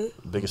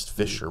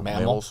fish or Mammal?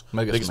 mammals?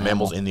 Biggest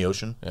Mammals mammal. in the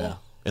ocean. Yeah.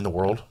 In the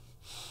world.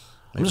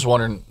 I'm just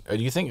wondering, do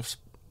you think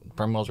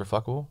sperm whales are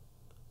fuckable?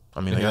 I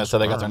mean, You think that's how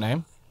they got their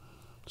name?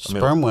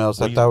 Sperm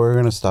whales. I thought we were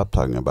going to stop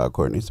talking about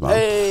Courtney's mom.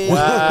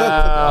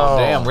 Oh,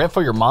 damn. Rent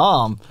for your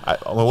mom. I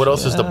mean, what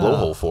else is the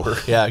blowhole for?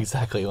 Yeah,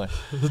 exactly. Like,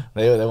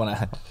 they want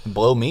to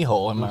blow me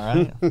whole. Am I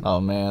right? Oh,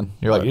 man.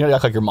 You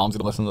act like your mom's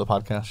going to listen to the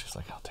podcast. She's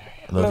like, how dare you.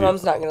 My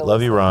mom's not gonna.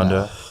 Love you,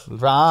 Rhonda.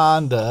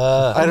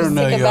 Rhonda. I don't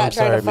know Think you. about I'm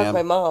trying sorry, to fuck man.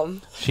 my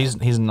mom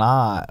He's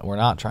not. We're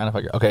not trying to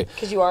fuck her. Okay.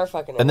 because you are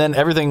fucking her. And then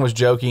everything was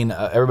joking.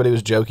 Everybody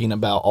was joking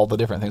about all the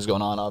different things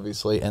going on,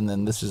 obviously. And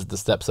then this is the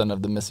stepson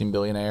of the missing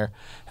billionaire.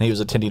 And he was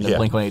attending the Yeah.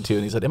 Blink-182.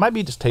 And he said, it might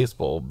be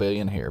distasteful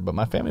being here, but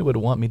my family would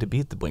want me to be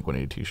at the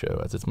Blink-182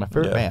 show as it's my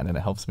favorite Yeah. band and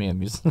it helps me in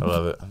music. I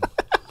love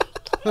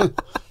it.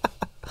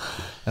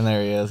 And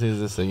there he is. He's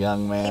just a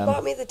young he man.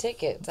 bought me the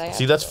tickets.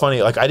 See, that's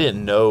funny. Like, I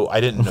didn't know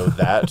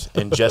that.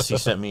 And Jesse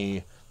sent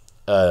me,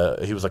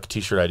 he was like a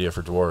t-shirt idea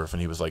for Dwarf.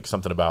 And he was like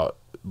something about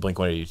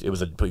Blink-182. It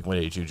was a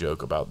Blink-182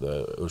 joke about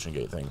the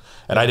OceanGate thing.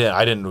 And I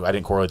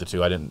didn't correlate the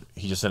two.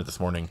 He just sent it this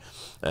morning.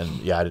 And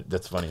yeah,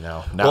 that's funny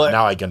now.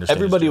 Now I can understand.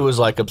 Everybody his joke. was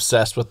like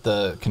obsessed with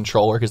the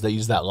controller because they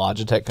used that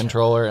Logitech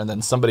controller. And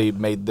then somebody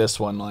made this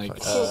one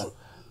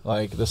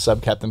like the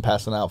sub captain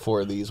passing out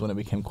 4 of these when it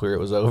became clear it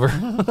was over.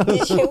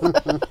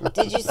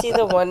 Did you see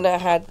the one that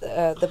had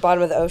the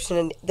bottom of the ocean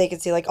and they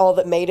could see like all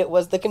that made it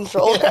was the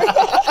controller?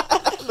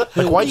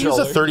 Like, why use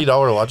a $30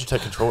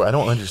 Logitech controller? I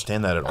don't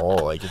understand that at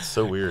all. Like, it's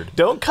so weird.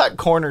 Don't cut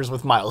corners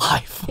with my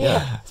life.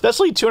 Yeah.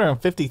 Especially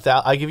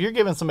 $250,000. Like if you're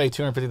giving somebody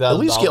 $250,000, At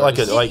least get like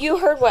a You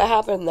heard what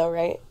happened though,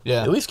 right?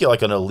 yeah. At least get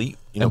like an elite,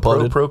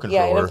 Imploded. pro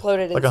controller. Yeah, it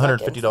imploded in like a $150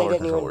 seconds. They didn't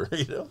controller.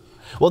 You know?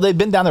 Well, they've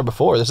been down there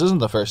before. This isn't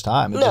the first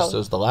time. It No. just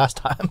was the last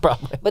time,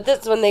 probably. But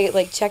that's when they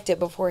like checked it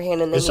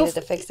beforehand and they It's so needed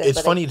to fix it. It's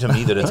but funny to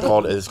me that it's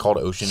called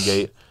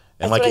OceanGate,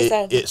 And That's like what I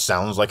said. it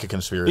sounds like a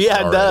conspiracy. Yeah,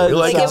 it already. does.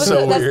 Like, Like, it's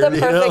so that's weird. the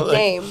perfect like,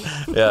 game.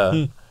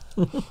 Yeah,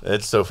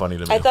 it's so funny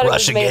to me. I thought it was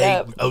Russian made Gate,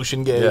 up.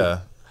 Ocean Gate. yeah,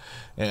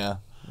 Yeah.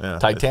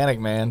 Titanic,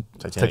 man.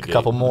 Titanic Took a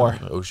couple Gate, more.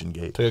 Ocean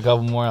Gate. Took a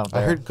couple more out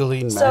there. I heard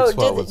Ghislaine So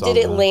Maxwell was on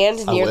did it the-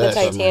 land near the wish.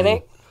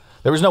 Titanic?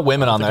 There was no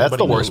women on there. That's the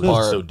Nobody worst knows.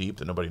 It's part. so deep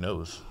that nobody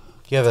knows.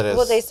 Yeah, that is.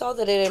 Well, they saw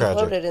that it tragic.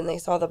 imploded and they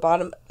saw the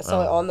bottom.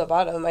 Saw it on the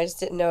bottom. I just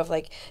didn't know if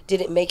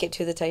did it make it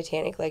to the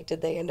Titanic? Like,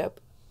 did they end up?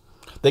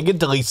 They get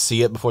to at least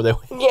see it before they.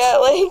 Yeah,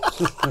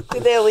 like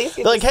did they at least?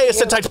 Get They're like, to hey, see it's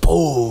the it? Titanic.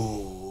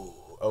 Oh,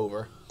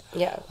 over.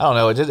 Yeah. I don't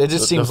know. It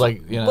just seems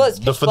like Well, it's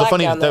pitch The black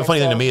funny down there,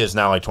 thing so- to me is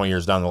now, like 20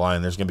 years down the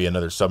line, there's going to be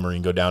another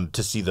submarine go down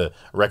to see the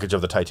wreckage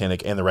of the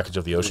Titanic and the wreckage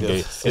of the Ocean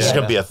Gate. It's just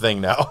going to be a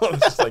thing now. It's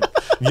just like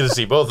you get to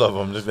see both of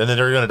them, and then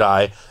they're going to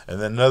die.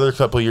 And then another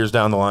couple of years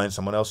down the line,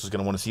 someone else is going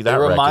to want to see that. It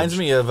reminds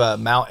wreckage. me of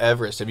Mount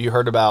Everest. Have you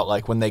heard about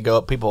like when they go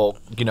up? People,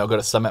 go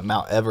to summit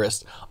Mount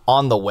Everest.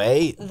 On the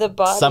way, The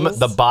bodies.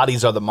 the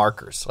bodies are the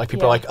markers. Like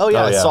people are Yeah. like, oh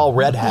yeah, Oh, I yeah. saw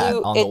Red Hat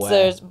Blue, on the it's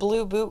way. a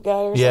blue boot guy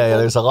or something. Yeah,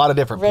 there's a lot of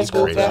different Red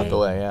people boot out guy. the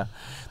way. Yeah,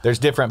 there's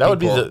different. That would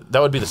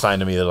people. be the sign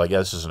to me that like, yeah,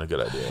 this isn't a good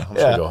idea. I'm just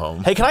Yeah. going to go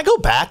home. Hey, can I go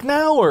back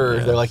now? Or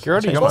they're like, you're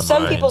already. Check out Well, my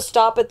some mind. people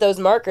stop at those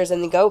markers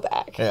and then go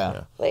back.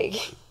 Yeah. Like,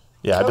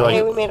 Yeah, I'd be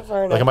okay, like, we made it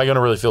far enough. like, am I going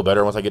to really feel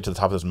better once I get to the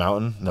top of this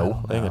mountain? No,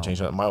 I ain't going to change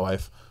that in my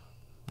life.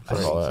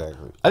 Fuck all that.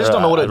 Exactly. I just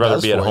don't know what I'd it rather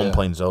does be at for home you.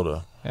 playing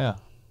Zelda. Yeah.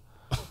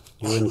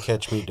 You wouldn't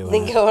catch me doing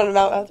then it. go on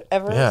Mount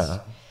Everest. Yeah.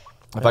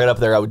 If I get up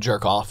there, I would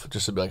jerk off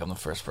just to be like, I'm the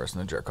first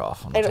person to jerk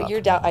off. On the I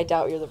don't. top. I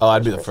doubt you're the. Oh,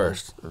 I'd be the person.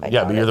 first. I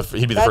Yeah, doubt but it.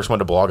 he'd be the That- first one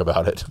to blog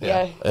about it.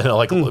 Yeah. And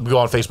like go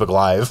on Facebook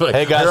Live. Like,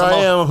 Hey guys, here I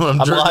I'm am. I'm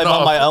jerking live off.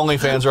 on my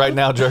OnlyFans right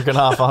now, jerking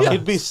off on He'd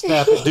it. be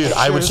snapping. Dude,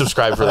 I would pictures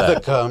subscribe for of the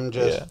that. cum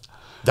just.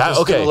 That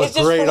Just okay. gonna look It's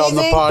just great on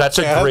the freezing. podcast. That's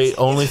a great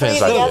OnlyFans Freezing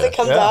as it idea.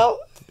 comes Yeah. out.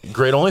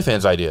 Great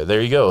OnlyFans idea.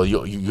 There you go.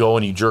 You go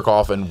and you jerk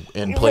off in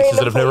places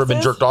that have never been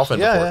places? jerked off in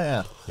Yeah, before.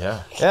 yeah, Yeah.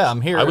 yeah.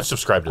 I'm here. I would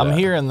subscribe to I'm that.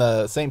 here in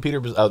the St.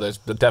 Petersburg. Oh, there's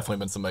definitely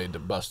been somebody to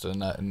bust a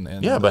nut. In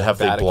Yeah, but have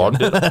Vatican. they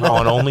blogged it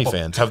on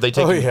OnlyFans? Have they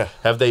taken? Oh, yeah.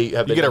 Have they?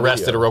 You get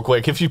arrested real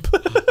quick if you.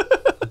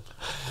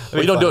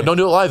 Well, you don't do it. Don't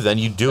do it live. Then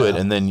you do it,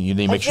 and then you I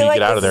make feel sure you like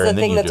get out this of there, is a and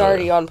then thing you that's do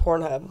already it. on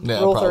Pornhub. Yeah,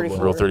 Rule probably.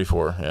 34. Rule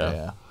 34. Yeah.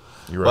 Yeah.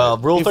 You're right. Well,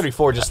 Rule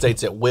 34 just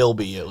states it will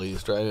be at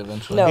least, right?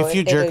 Eventually. No. If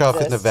you it jerk off in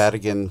the exists.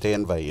 Vatican, they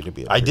invite you to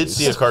be. I did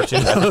see a cartoon.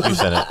 I think you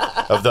sent it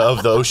of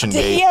the Ocean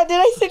Gate. Yeah, did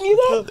I send you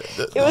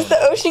that? It was the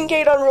Ocean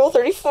Gate on Rule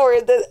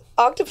 34. The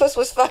octopus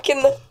was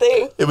fucking the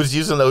thing. It was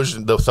using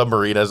the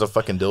submarine as a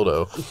fucking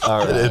dildo.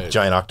 All A right.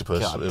 giant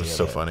octopus. God it was damn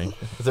so it. funny.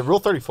 Is it Rule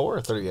 34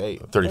 or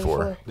 38?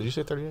 34. Did you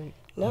say 38?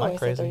 No, Am I I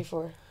crazy? said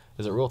 34.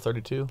 Is it Rule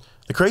 32?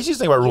 The craciest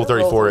thing about Rule You're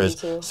Rule 34 is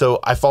 32. so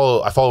I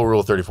follow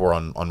Rule 34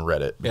 on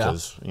Reddit Yeah.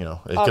 because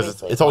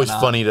Obviously. it's always Why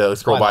not? funny to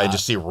scroll Why by and not?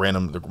 just see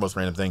the most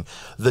random thing.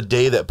 The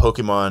day that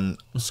Pokemon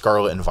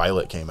Scarlet and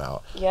Violet came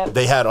out, Yep.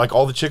 they had like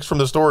all the chicks from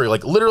the story,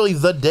 like literally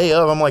the day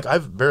of. I'm like, I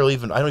don't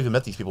even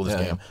met these people this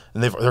Yeah, game,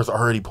 and there's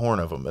already porn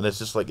of them, and it's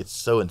just like it's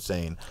so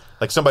insane.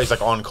 Like somebody's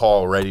like on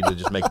call ready to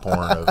just make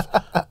porn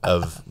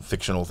of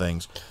fictional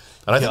things.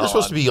 And I think they're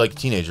supposed to be like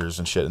teenagers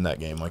and shit in that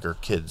game, like or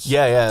kids.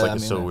 Yeah, yeah, It's like I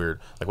it's mean, so weird.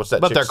 Like what's that?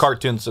 But they're chick's-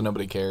 cartoons, so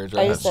nobody cares,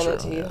 right? I just That's sent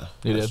it true. to you. Yeah,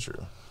 You that's did?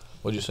 true.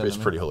 What'd you say? It's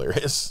pretty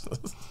hilarious.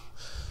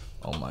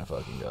 Oh my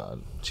fucking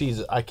god!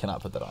 Jesus, I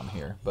cannot put that on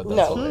here, but that's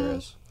No.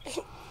 hilarious.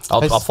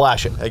 I'll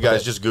flash it. Hey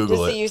guys, just Google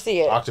Just it. so you see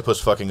it. Octopus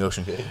fucking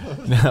Ocean Gate.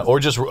 or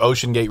just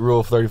Ocean Gate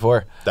Rule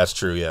 34. That's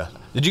true. Yeah.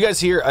 Did you guys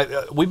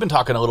hear? We've been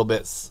talking a little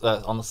bit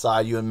on the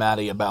side, you and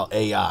Maddie, about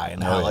AI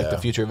and how Oh, yeah. the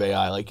future of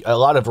AI. Like a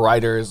lot of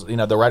writers,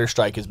 the writer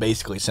strike is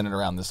basically centered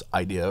around this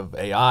idea of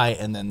AI.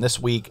 And then this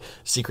week,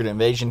 Secret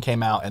Invasion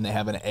came out, and they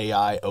have an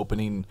AI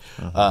opening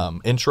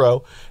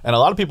intro, and a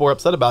lot of people were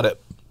upset about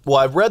it. Well,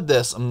 I've read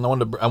this. I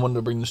wanted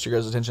to bring this to your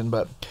guys' attention,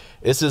 but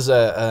this is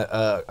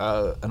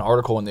an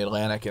article in the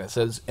Atlantic, and it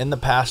says, in the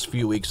past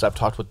few weeks, I've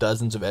talked with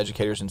dozens of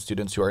educators and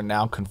students who are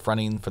now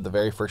confronting for the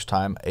very first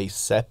time a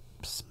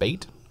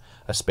spate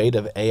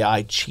of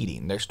AI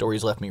cheating. Their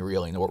stories left me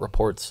reeling. What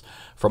reports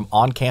from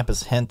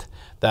on-campus hint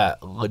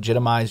that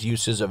legitimized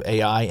uses of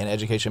AI in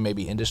education may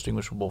be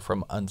indistinguishable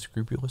from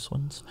unscrupulous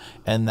ones,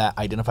 and that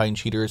identifying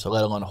cheaters,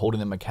 let alone holding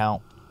them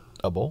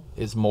accountable,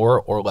 is more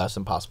or less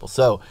impossible.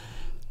 So,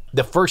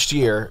 the first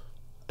year,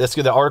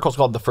 the article's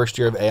called "The First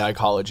Year of AI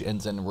College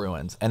Ends in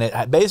Ruins," and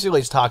it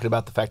basically is talking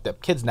about the fact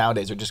that kids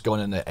nowadays are just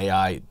going into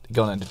AI,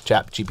 going into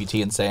Chat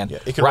GPT and saying,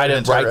 it can write an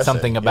entire write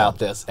something essay, about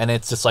this, and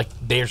it's just like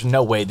there's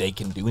no way they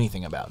can do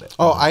anything about it.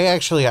 Oh, I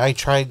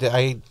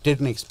did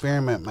an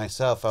experiment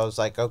myself. I was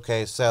like,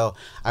 okay, so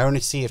I want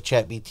to see if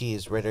ChatGPT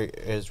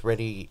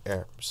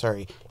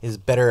is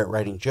better at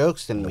writing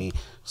jokes than me.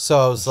 So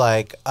I was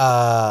like,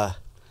 write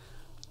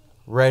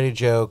a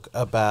joke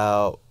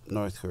about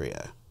North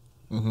Korea.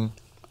 Mm-hmm.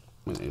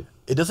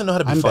 It doesn't know how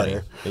to be I'm funny.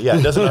 better. Yeah,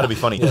 it doesn't know how to be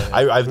funny.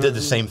 I did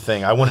the same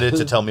thing. I wanted it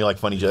to tell me like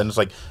funny jokes, and it's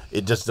like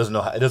it just doesn't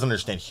know. It doesn't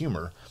understand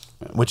humor,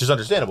 which is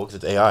understandable because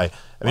it's AI.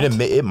 I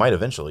mean, it might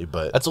eventually,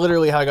 but That's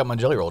literally how I got my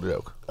Jelly Roll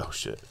joke. oh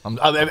shit.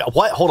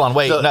 What? Hold on,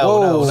 wait. So-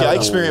 no. See, I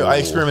no.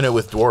 experimented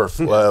with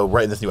Dwarf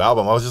writing this new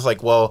album. I was just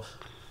like, well,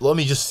 let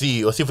me just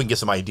see. Let's see if we can get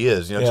some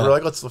ideas. You know, 'cause we're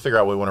like, let's figure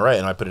out what we want to write,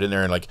 and I put it in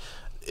there, and like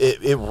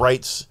it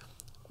writes.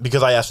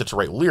 Because I asked it to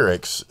write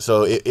lyrics,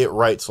 so it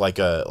writes like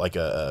a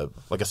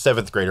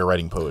 7th grader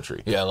writing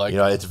poetry. Yeah, like, you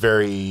know, it's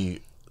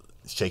very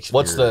Shakespeare.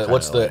 What's the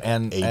like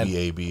and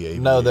A-B.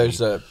 No, there's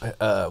a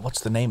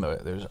what's the name of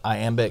it? There's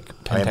iambic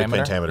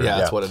pentameter. Yeah,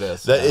 that's what it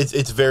is.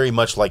 It's very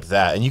much like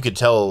that, and you could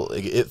tell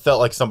it felt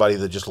like somebody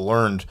that just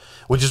learned,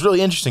 which is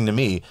really interesting to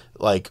me.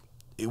 Like,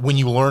 when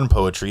you learn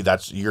poetry,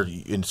 you're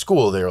in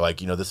school. They're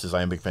like, you know, this is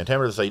iambic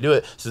pentameter. This is how you do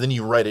it. So then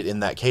you write it in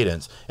that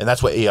cadence, and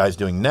that's what AI is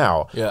doing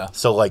now. Yeah.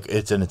 So like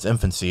it's in its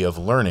infancy of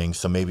learning.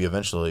 So maybe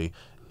eventually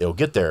it'll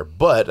get there.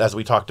 But as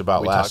we talked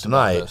about last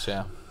night,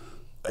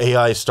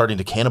 AI is starting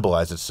to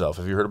cannibalize itself.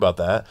 Have you heard about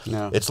that?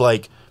 No. It's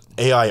like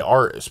AI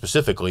art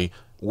specifically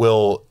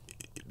will.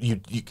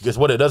 Because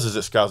what it does is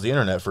it scours the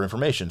internet for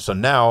information. So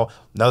now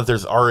that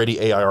there's already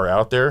AI art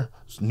out there,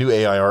 new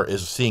AI art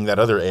is seeing that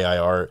other AI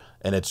art,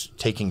 and it's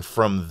taking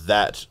from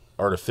that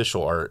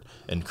artificial art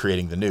and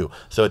creating the new.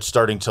 So it's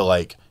starting to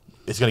like,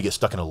 it's going to get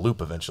stuck in a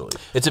loop eventually.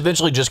 It's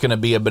eventually just going to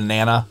be a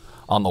banana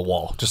on the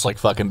wall, just like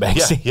fucking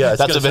Banksy. Yeah,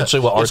 that's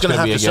eventually what art's going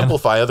to be again.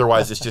 Simplify.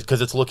 Otherwise, it's just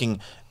because it's looking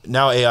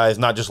now. AI is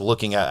not just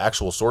looking at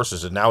actual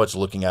sources, and now it's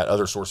looking at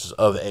other sources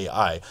of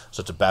AI.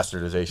 So it's a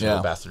bastardization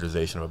of a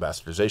bastardization of a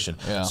bastardization.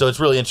 Yeah. So it's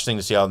really interesting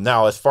to see how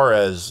now. As far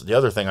as the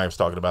other thing I was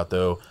talking about,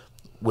 though,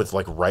 with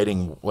like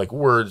writing like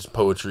words,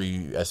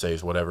 poetry,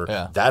 essays,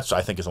 whatever, that's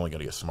I think is only going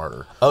to get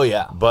smarter. Oh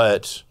yeah,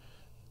 but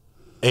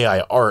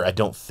AI art, I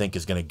don't think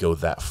is going to go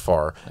that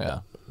far. Yeah,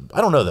 I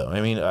don't know though.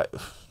 I mean.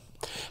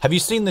 Have you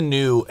seen the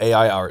new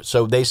AI art?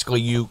 So basically,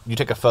 you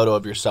take a photo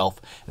of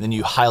yourself, and then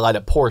you highlight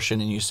a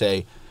portion, and you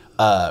say,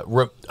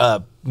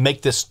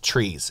 make this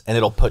trees, and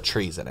it'll put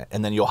trees in it.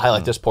 And then you'll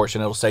highlight this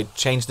portion, it'll say,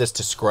 change this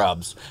to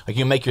scrubs. Like,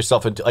 you make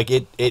yourself into, like,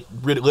 it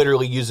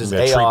literally uses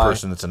AI. A tree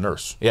person that's a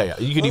nurse. Yeah,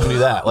 you could even do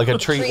that. Like a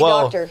tree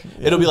doctor.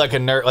 It'll be like a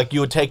nurse. Like, you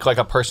would take, like,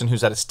 a person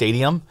who's at a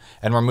stadium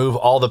and remove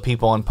all the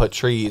people and put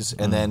trees,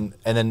 and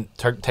then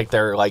take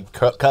their, like,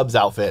 Cubs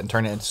outfit and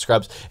turn it into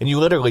scrubs. And you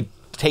literally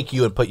take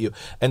you and put you,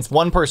 and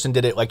one person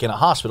did it like in a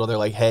hospital. They're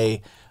like,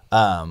 hey,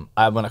 I'm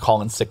gonna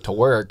call in sick to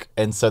work,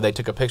 and so they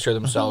took a picture of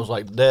themselves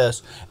like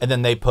this, and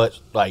then they put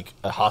like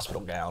a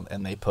hospital gown,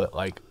 and they put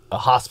like a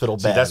hospital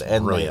bed. That's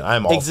and brilliant.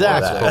 I'm all for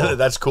that.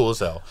 That's cool as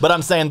hell. But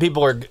I'm saying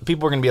people are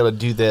gonna be able to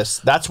do this.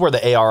 That's where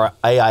the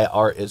AI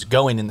art is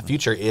going in the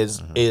future.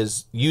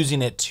 Is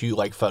using it to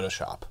like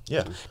Photoshop.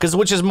 Yeah.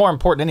 Which is more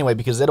important anyway,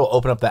 because it'll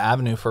open up the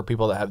avenue for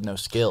people that have no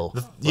skill.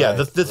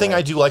 The thing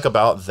I do like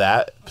about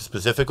that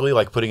specifically,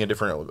 like putting in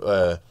different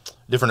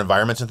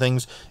environments and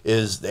things,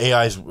 is the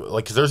AI's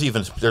like, because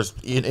there's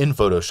in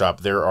Photoshop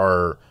there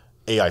are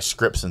AI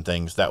scripts and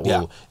things that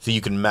will, so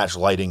you can match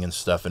lighting and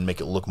stuff and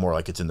make it look more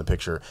like it's in the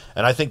picture.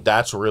 And I think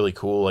that's really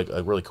cool, like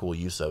a really cool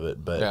use of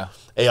it. But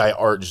AI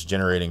art just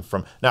generating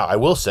from, now I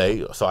will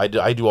say, so I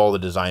do all the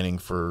designing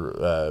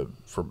for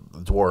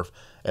Dwarf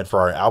and for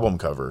our album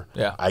cover.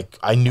 Yeah.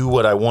 I knew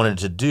what I wanted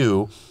to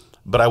do,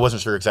 but I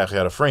wasn't sure exactly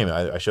how to frame it.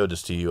 I showed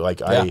this to you.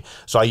 Like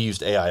I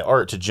used AI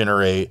art to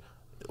generate,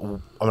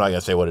 I'm not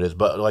gonna say what it is,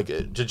 but like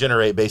to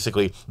generate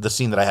basically the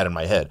scene that I had in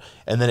my head.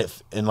 And then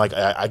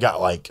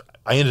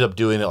I ended up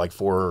doing it like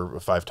 4 or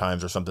 5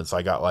 times or something. So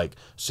I got like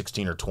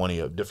 16 or 20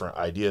 of different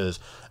ideas.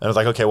 And I was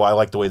like, okay, well, I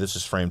like the way this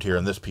is framed here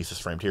and this piece is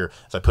framed here.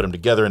 So I put them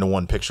together into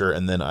one picture,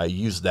 and then I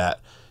used that.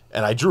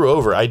 And I drew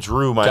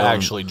my own.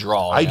 Actually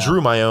draw. I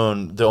drew my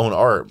own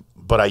art,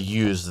 but I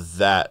used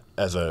that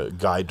as a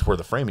guide to where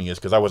the framing is,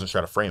 because I wasn't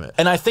sure how to frame it.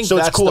 And I think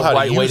that's the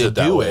right way to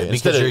do it,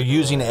 because you're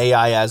using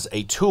AI as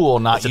a tool,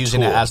 not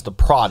using it as the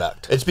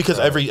product. It's because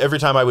every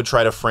time I would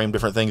try to frame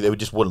different things, it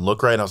just wouldn't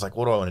look right. And I was like,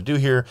 what do I want to do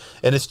here?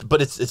 And it's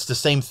the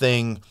same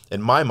thing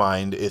in my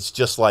mind. It's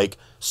just like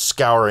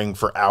scouring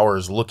for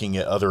hours looking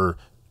at other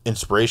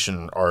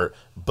inspiration art,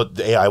 but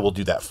the AI will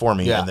do that for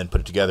me and then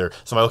put it together.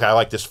 So I'm like, okay, I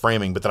like this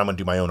framing, but then I'm gonna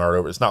do my own art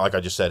over it. It's not like I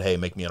just said, hey,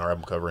 make me an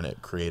album cover, and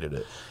it created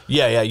it.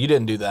 Yeah, you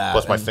didn't do that.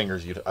 Plus my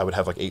fingers, I would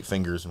have like 8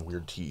 fingers and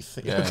weird teeth.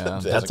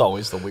 That's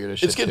always the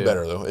weirdest shit. It's getting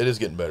better though. It is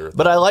getting better.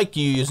 But I like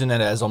you using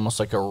it as almost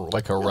like a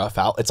rough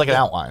out. It's like an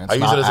outline. It's I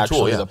use it as a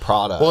tool. The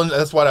product. Well, and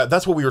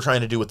that's what we were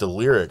trying to do with the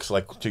lyrics.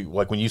 Like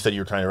when you said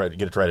you were trying to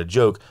get it to write a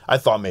joke, I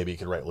thought maybe you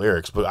could write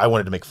lyrics, but I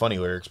wanted to make funny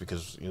lyrics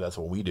because that's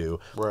what we do.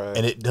 Right.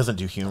 And it doesn't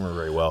do humor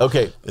very well.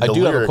 Okay, I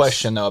do have a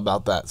question though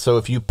about that. So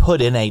if you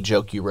put in a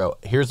joke you wrote,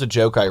 here's a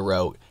joke I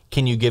wrote.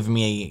 Can you give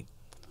me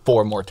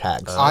 4 more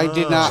tags? I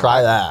did not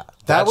try that.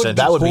 That would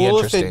be cool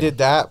interesting if it did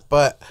that,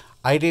 but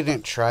I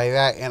didn't try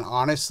that. And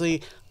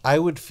honestly, I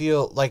would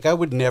feel like I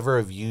would never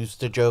have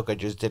used the joke. I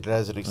just did it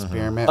as an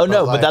experiment. Oh,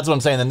 no, but that's what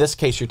I'm saying. In this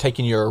case, you're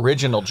taking your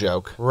original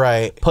joke,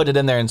 right? Put it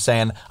in there and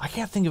saying, I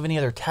can't think of any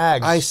other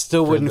tags. I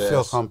still wouldn't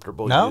feel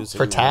comfortable using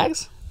for that.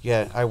 tags?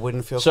 Yeah, I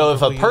wouldn't feel So if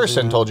comfortable a person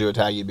using told you a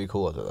tag, you'd be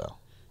cool with it, though.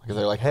 Because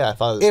they're like, hey, I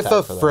thought of this if tag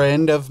a for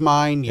friend of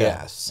mine, Yeah.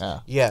 yes. Yeah.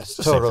 Yes, It's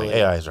the same totally. thing.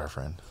 AI is our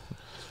friend.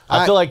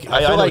 I feel like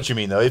I know what you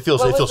mean though. It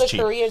feels What was the cheap.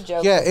 Korea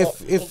joke? Yeah,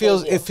 that it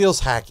feels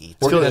hacky.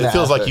 It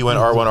feels like you went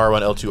R1,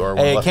 R1, L2, R1.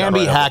 Hey, it left can down, be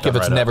right up, hack left if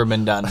down, it's right never up.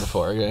 been done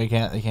before. You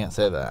can't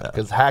say that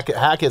because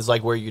hack is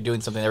like where you're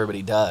doing something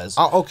everybody does.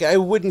 Okay, I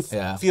wouldn't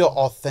feel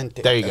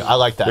authentic. There you go. I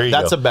like that.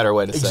 That's a better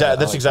way to say it.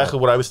 That's exactly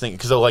what I was thinking.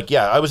 Because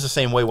I was the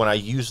same way when I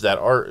used that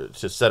art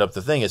to set up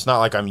the thing. It's not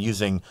like I'm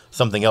using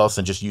something else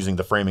and just using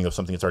the framing of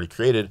something that's already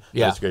created.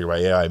 Yeah, it's created by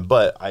AI.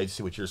 But I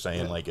see what you're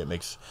saying. Like it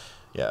makes.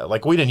 Yeah,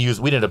 like we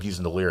ended up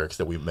using the lyrics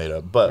that we made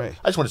up, but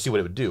I just want to see what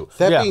it would do.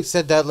 That being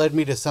said, that led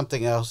me to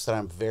something else that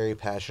I'm very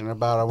passionate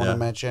about. I want to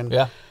mention.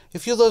 Yeah.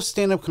 If you love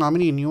stand-up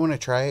comedy and you want to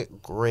try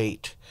it,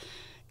 great.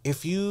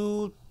 If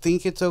you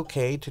think it's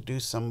okay to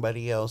do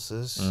somebody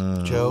else's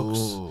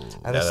jokes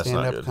at a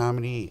stand-up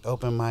comedy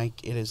open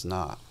mic, it is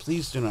not.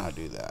 Please do not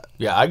do that.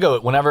 Yeah,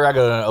 whenever I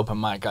go to an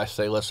open mic, I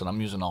say, listen, I'm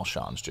using all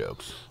Sean's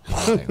jokes.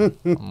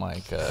 I'm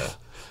like,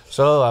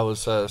 so I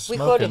was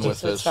smoking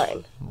with this.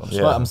 Fine.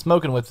 I'm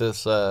smoking with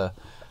this.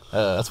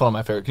 That's one of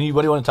my favorite.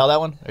 What do you want to tell that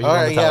one? All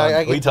right,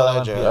 I can tell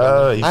that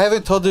joke. I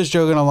haven't told this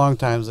joke in a long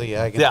time, so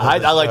yeah, I can.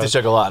 I like this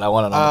joke a lot. I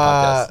want it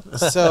on the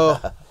podcast.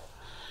 So,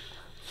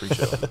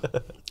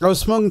 I was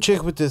smoking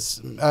chick with this.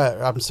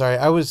 I'm sorry,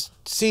 I was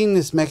seeing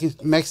this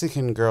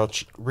Mexican girl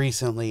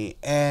recently,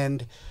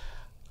 and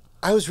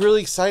I was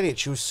really excited.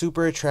 She was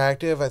super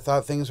attractive. I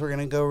thought things were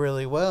gonna go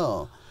really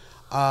well,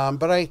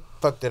 but I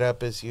fucked it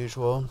up as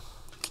usual.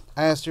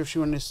 I asked her if she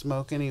wanted to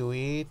smoke any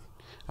weed.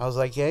 I was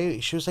like,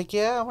 yeah. She was like,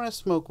 yeah, I want to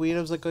smoke weed.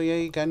 I was like, oh, yeah,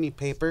 you got any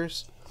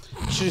papers?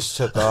 She just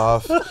took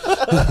off.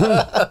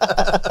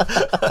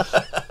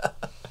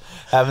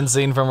 Haven't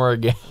seen from her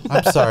again.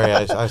 I'm sorry,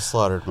 I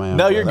slaughtered my own.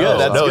 No, you're good.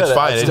 That's good. It's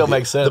fine. That still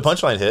makes sense. The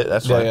punchline hit.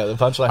 That's fine. Yeah, the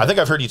punchline. I think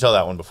I've heard you tell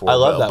that one before. I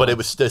love that but one.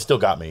 it still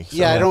got me. So.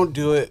 Yeah, I don't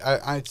do it.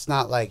 It's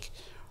not like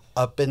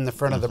up in the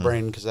front of the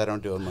brain because I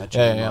don't do it much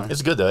anymore.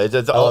 It's good though.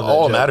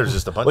 All that matters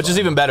is the punchline. Which is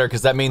even better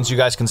because that means you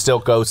guys can still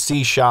go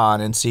see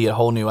Sean and see a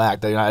whole new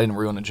act. I didn't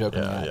ruin the joke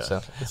in the act,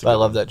 so but I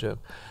love that joke.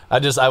 I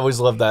always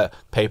love that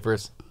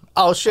papers.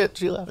 Oh shit,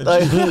 she left.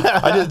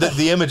 I did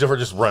the image of her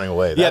just running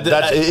away.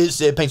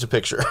 It paints a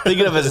picture.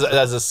 Thinking of it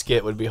as a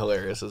skit would be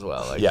hilarious as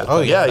well. Like,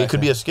 it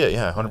could be a skit.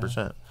 Yeah,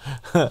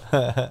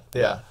 100%.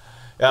 Yeah.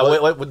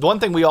 One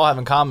thing we all have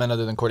in common,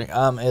 other than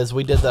Cortni, is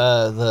we did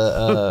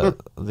the.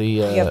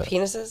 You have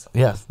penises?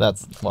 Yes,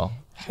 that's How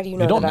do you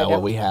know? You don't know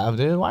what we have,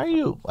 dude. Why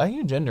are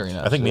you gendering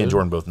us? I think me and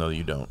Jordan both know that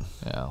you don't.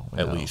 Yeah,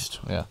 at least.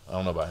 Yeah, I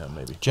don't know about him.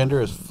 Maybe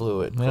gender is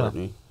fluid,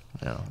 Cortni.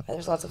 Yeah.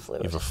 There's lots of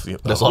fluid.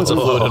 There's lots of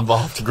fluid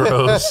involved.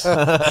 Gross.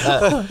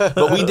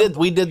 But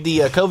we did the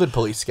COVID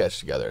police sketch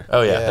together.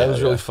 Oh yeah, that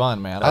was really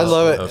fun, man. I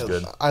love it. That was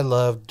good. I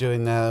love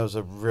doing that. It was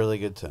a really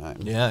good time.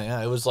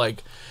 Yeah. It was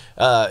like,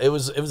 it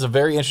was a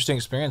very interesting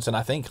experience, and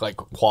I think like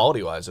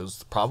quality wise, it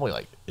was probably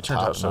like it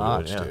turned out so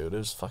notch, good, dude. It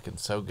was fucking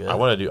so good. I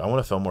want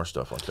to film more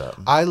stuff like that.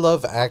 I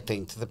love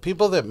acting. To the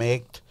people that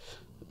make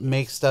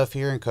stuff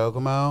here in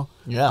Kokomo,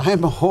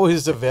 I'm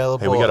always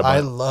available. Hey, I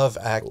love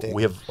acting.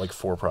 We have like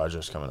 4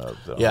 projects coming up.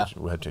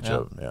 We had to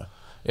show.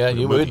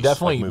 We'll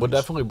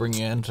definitely bring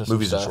you into some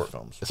movies stuff. and short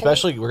films.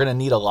 Especially, we're gonna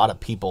need a lot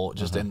of people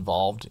just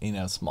involved.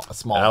 Small.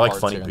 And I like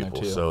parts funny here and people,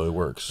 there, too. so it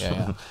works.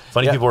 Yeah.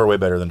 Funny people are way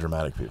better than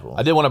dramatic people.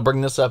 I did want to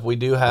bring this up. I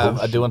do want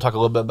to talk a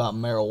little bit about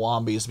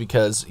Marrawambies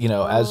because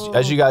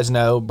as you guys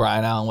know,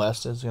 Brian Allen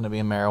West is going to be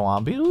in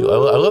Marrawambi.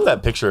 I love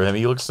that picture of him.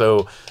 He looks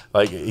so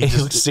like he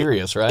looks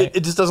serious, right?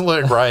 It just doesn't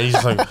look like Brian. He's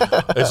just like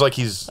it's like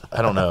he's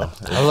I don't know.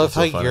 I love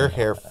how your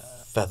hair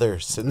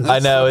feathers in this. I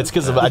know it's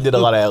because I did a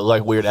lot of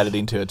like weird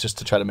editing to it just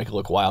to try to make it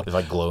look wild. It's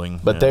like glowing.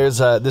 But there's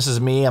this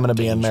is me. I'm going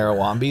to be in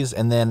Marrawambies,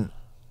 and then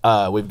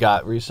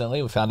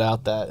we found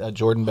out that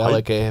Jordan Bell,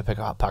 aka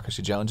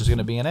Hypocrisy Jones, is going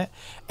to be in it,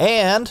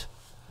 and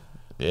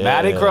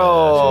Matty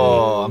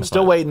Crull. I'm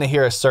still waiting to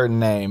hear a certain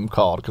name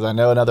called because I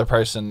know another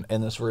person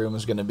in this room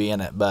is going to be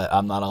in it, but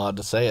I'm not allowed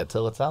to say it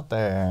till it's out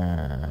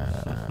there.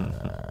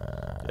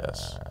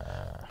 Yes.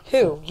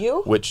 Who?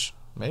 You? Which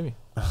maybe.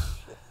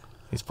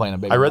 He's playing a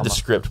big. I read the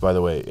script, by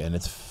the way, and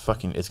it's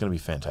going to be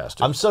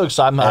fantastic. I'm so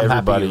excited. I'm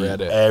happy you read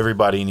it.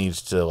 Everybody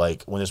needs to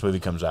when this movie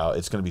comes out.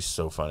 It's going to be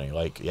so funny.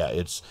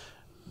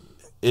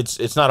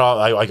 It's not all.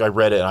 I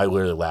read it and I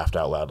literally laughed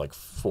out loud like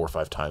 4 or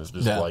 5 times.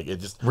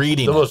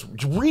 Reading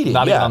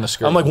not even on the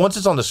screen. I'm like, once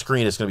it's on the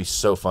screen, it's going to be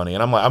so funny,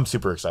 and I'm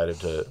super excited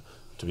to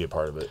be a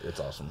part of it. It's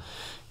awesome.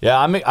 Yeah,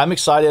 I'm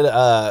excited.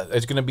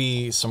 It's gonna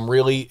be it's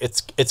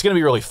gonna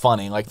be really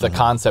funny. Like the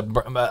concept.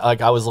 Like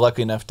I was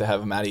lucky enough to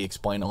have Matty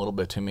explain a little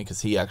bit to me because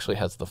he actually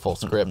has the full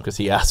script because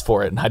he asked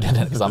for it and I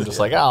didn't because I'm just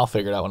like I'll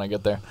figure it out when I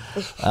get there.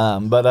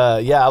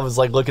 I was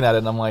like looking at it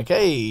and I'm like,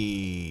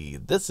 hey,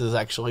 this is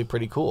actually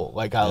pretty cool.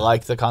 Like I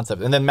like the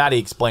concept. And then Matty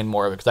explained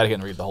more of it because I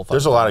didn't read the whole thing.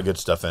 There's a lot of good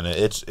stuff in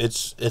it.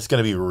 It's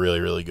gonna be really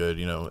really good.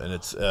 And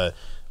it's.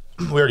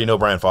 We already know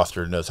Brian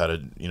Foster knows how to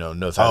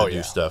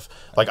do stuff.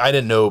 Like I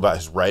didn't know about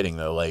his writing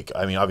though. Like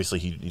I mean, obviously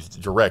he's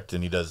directing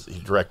and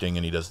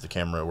he does the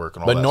camera work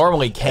and all that. But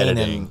normally Kane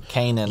and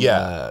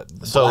Black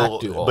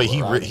do all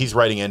he's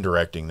writing and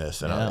directing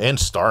this and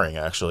starring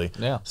actually.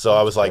 Yeah. So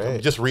I was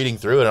like just reading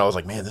through it and I was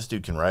like, man, this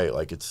dude can write.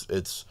 Like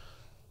it's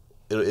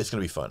it's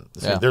gonna be fun.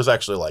 Yeah. There's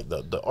actually like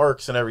the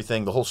arcs and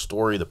everything, the whole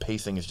story, the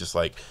pacing is just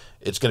like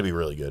it's gonna be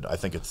really good. I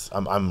think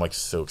I'm like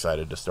so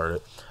excited to start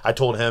it. I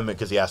told him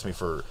because he asked me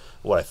for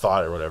what I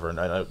thought or whatever, and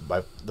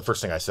the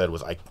first thing I said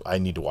was I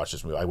need to watch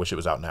this movie. I wish it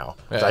was out now.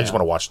 I just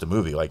want to watch the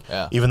movie. Like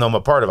even though I'm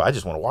a part of it, I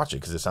just want to watch it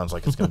because it sounds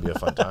like it's gonna be a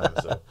fun time.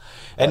 So.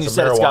 And you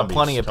said it's got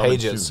plenty of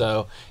pages,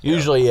 so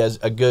usually as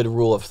a good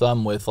rule of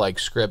thumb with like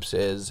scripts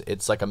is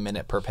it's like a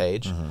minute per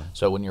page.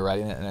 So when you're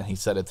writing it, and he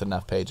said it's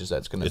enough pages that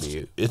it's going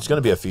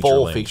to be a feature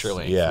full length. feature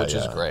length, which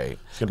is great.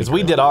 Because be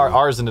we did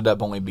ours ended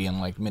up only being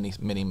like mini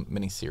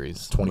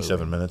series,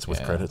 27 minutes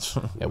with credits.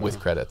 With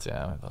credits,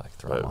 like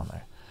throw them on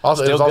there.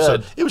 Also,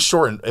 it was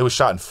short. It was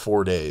shot in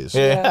 4 days.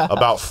 Yeah,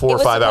 about 4 or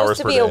 5 hours per day. It was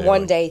supposed to be a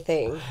one-day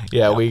thing.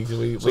 Yeah, we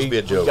be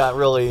a joke. Got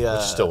really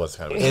still was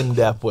kind of in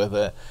depth with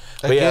it.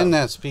 Again,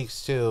 that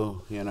speaks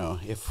to,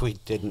 if we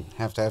didn't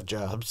have to have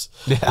jobs.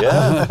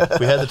 Yeah,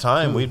 if we had the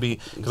time, we'd be,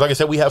 because like I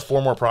said, we have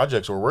 4 more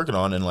projects we're working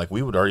on, and like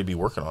we would already be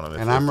working on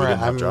them. And I'm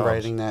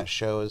writing that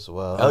show as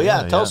well. Oh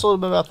yeah, tell us a little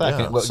bit about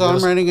that. Yeah. So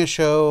I'm writing a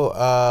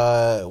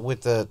show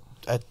with a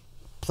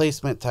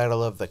placement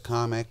title of the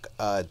comic.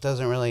 It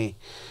doesn't really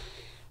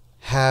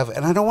have,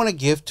 and I don't want to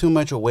give too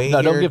much away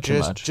here. Don't give too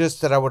much.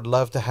 Just that I would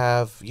love to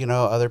have,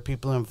 other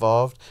people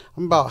involved.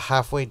 I'm about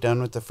halfway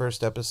done with the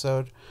first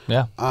episode.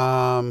 Yeah.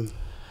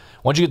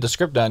 Once you get the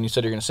script done, you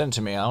said you're going to send it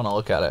to me. I want to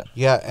look at it.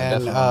 Yeah,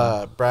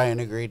 and Brian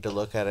agreed to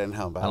look at it and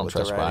help out. I don't with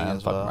trust the writing Brian.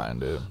 as Fuck well. Brian,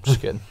 dude. Just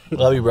kidding.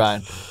 Love you,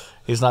 Brian.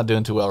 He's not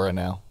doing too well right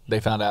now. They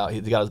found out he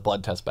got his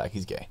blood test back.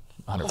 He's gay.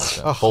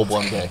 100%. Full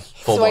blown gay.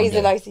 That's why he's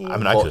in ICU. I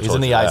mean, he's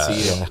in the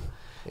ICU. Yeah.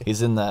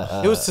 He's in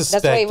the. It was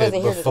suspected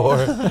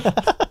before.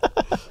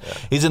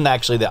 He's in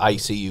actually the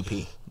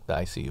ICUP. The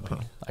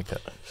ICUP.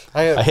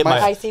 I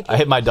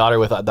hit my daughter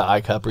with the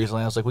I cup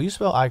recently. I was like, "Will you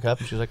spell I cup?"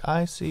 And she was like,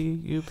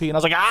 "ICUP," and I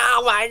was like,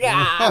 "Oh my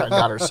god!" I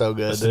got her so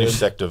good. It's the new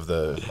sect of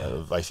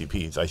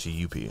ICP. It's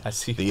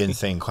ICUP. The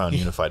Insane Clown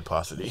Unified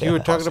Posse. You were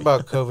talking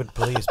about COVID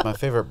police. My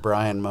favorite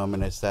Brian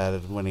moment is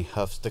that when he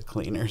huffs the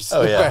cleaners.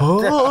 Oh yeah,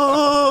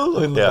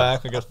 in the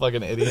back like a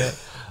fucking idiot.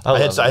 I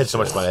had so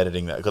much fun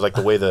editing that because like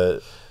the way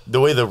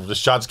the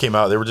shots came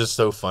out, they were just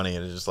so funny,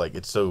 and it's just like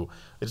it's so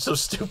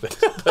stupid.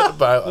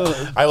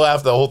 But I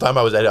laughed the whole time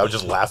I was editing. I was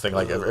just laughing.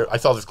 Like I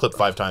saw this clip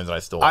 5 times and I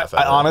still laugh.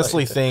 I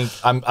honestly think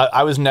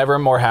I was never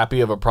more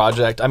happy of a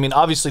project. I mean,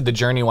 obviously the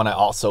Journey one I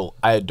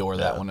adore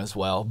that one as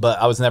well. But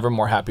I was never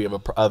more happy of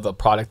a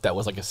product that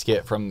was like a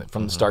skit from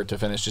the start to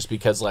finish, just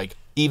because like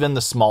even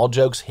the small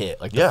jokes hit.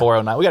 Like the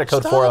 409, we got a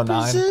code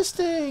 409. Stop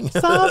resisting.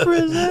 Stop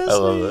resisting. I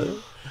love it.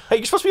 Hey,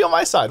 you're supposed to be on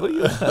my side. What are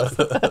you?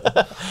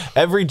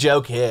 Every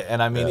joke hit,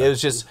 and I mean, it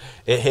was just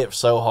it hit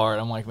so hard.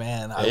 I'm like,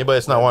 man. Anybody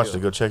that's not watched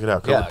it, go check it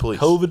out. COVID Police.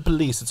 COVID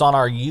Police. It's on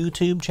our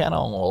YouTube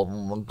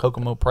channel,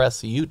 Kokomo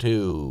Press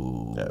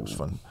YouTube. Yeah, it was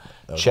fun.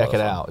 Check it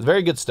out. It's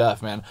very good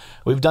stuff, man.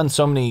 We've done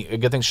so many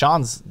good things.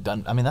 Sean's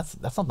done. I mean, that's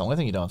not the only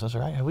thing you've done with us,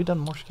 right? Have we done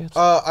more skits?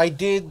 I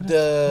did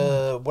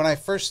when I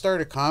first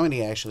started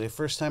comedy. Actually, the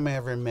first time I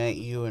ever met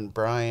you and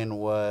Brian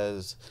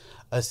was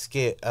a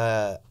skit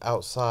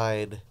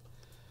outside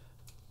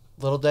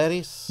Little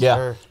Daddies.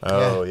 Yeah.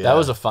 Yeah. That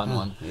was a fun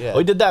one. Yeah.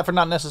 We did that for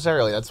Not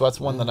Necessarily. That's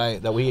one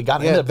that we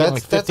got ended up getting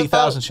like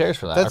 50,000 shares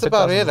for that. That's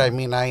about it. I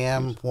mean, I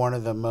am one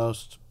of the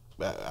most.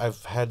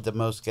 I've had the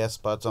most guest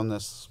spots on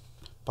this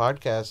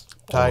podcast,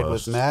 tied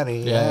with Matty.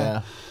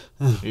 Yeah.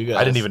 You guys.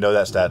 I didn't even know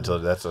that stat until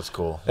that's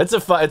cool. It's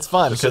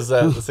fun because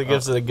it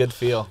gives it a good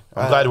feel.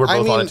 I'm glad we're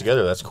both on it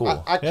together. That's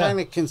cool. I kind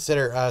of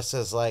consider us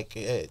as like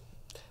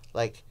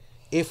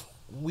if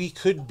we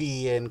could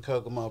be in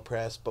Kokomo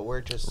Press, but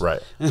we're just right.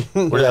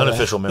 We're the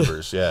unofficial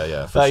members.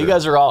 Yeah. Sure. You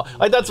guys are all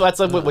like that's like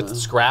with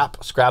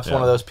Scrap. Scrap's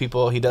one of those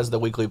people. He does the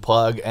weekly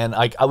plug, and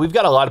like we've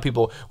got a lot of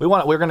people. We're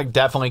going to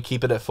definitely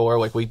keep it at 4.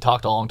 Like we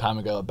talked a long time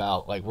ago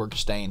about like we're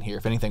staying here.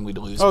 If anything, we'd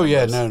lose. Oh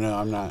members. yeah, no,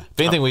 I'm not. If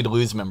anything, we'd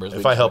lose members.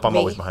 If I help, I'm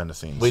always behind the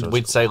scenes.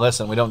 We'd say,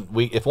 listen,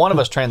 if one of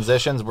us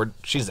transitions,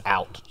 she's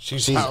out.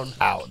 She's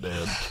out, dude.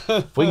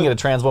 If we can get a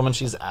trans woman,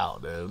 she's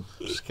out, dude.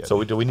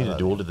 So do we need a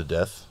duel to the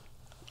death?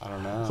 I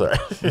don't know. Sorry.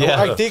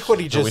 Yeah. I think what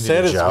he just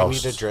said is we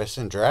need to dress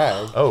and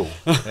drag. Oh.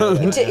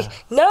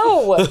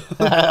 No.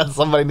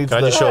 Somebody needs to.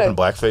 Can I just show up in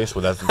blackface?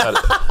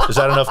 Is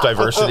that enough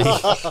diversity?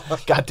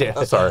 God damn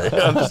it. Sorry.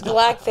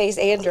 Blackface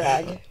and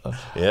drag.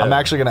 Yeah. I'm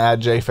actually going to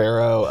add Jay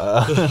Farrow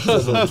to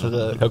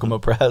the Kokomo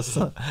Press.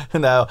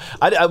 No,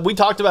 we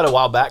talked about it a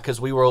while back because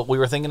we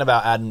were thinking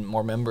about adding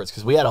more members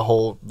because we had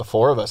the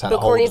 4 of us had a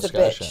whole discussion.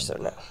 But Cortni's a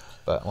bitch, so no.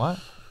 But what?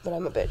 But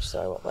I'm a bitch,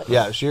 so I won't let you.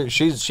 Yeah,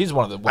 she's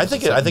one of the ones. I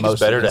think it's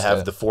better to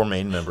have the 4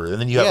 main members,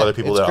 and then you have other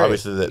people that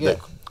obviously that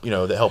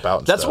help out.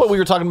 And that's stuff. what we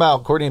were talking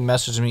about. Courtney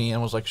messaged me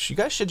and was like, "You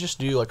guys should just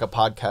do like a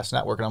podcast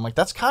network." And I'm like,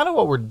 "That's kind of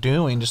what we're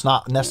doing, just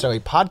not necessarily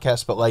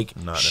podcasts, but like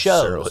not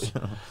shows."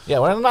 Yeah,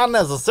 well, not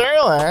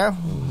necessarily.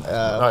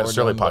 Not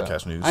necessarily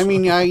podcast news. I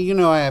mean,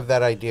 I have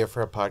that idea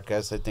for a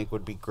podcast. I think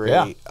would be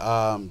great.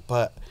 Yeah.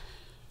 But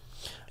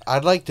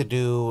I'd like to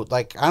do,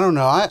 like, I don't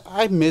know.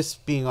 I miss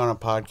being on a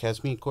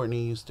podcast. Me and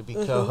Courtney used to be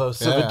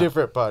co-hosts of a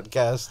different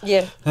podcast.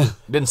 Yeah.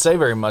 Didn't say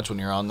very much when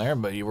you were on there,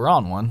 but you were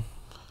on one.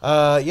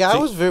 Yeah,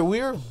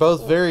 we were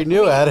both very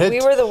new at it.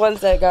 We were the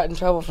ones that got in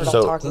trouble for not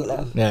talking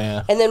enough.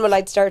 Yeah. And then when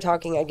I'd start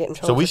talking, I'd get in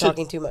trouble for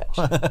talking too much.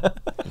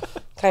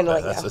 Kind of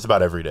like that. That's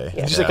about every day.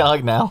 Yeah. Did you say kind of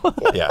like now?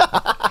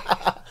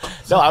 Yeah.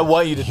 No, I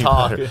want you to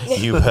talk.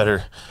 You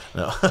better.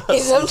 No.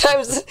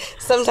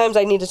 Sometimes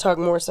I need to talk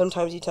more.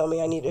 Sometimes you tell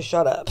me I need to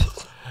shut up.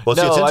 Well,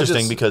 see, No, it's I interesting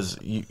just- because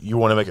you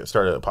want to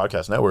start a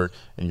podcast network,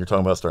 and you're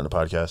talking about starting a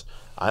podcast.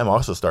 I'm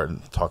also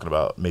talking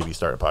about maybe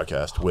starting a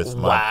podcast with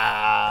my.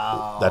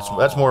 Wow.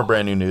 That's more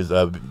brand new news.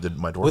 My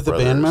Dwarf With the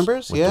brothers, band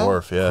members? with Yeah.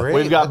 Dwarf, yeah. Great.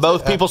 We've got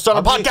both people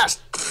starting a I'll be-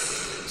 podcast.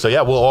 So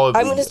yeah, we'll all.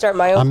 I'm going to start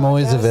my own I'm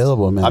always podcast.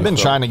 available, man. I've been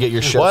trying to get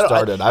your show Well,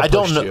 started. I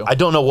don't pushed know. you. I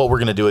don't know what we're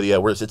gonna do with it yet.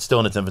 It's still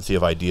in its infancy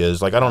of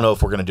ideas. Like I don't know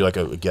if we're gonna do like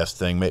a guest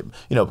thing. Maybe,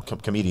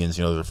 comedians.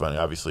 They're funny.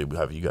 Obviously, we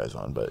have you guys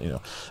on, but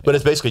but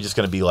it's basically just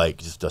gonna be like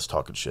just us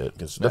talking shit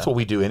because that's what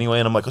we do anyway.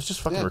 And I'm like, let's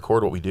just fucking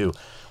record what we do.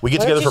 We get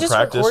Why together don't for you just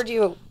practice. record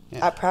you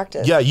at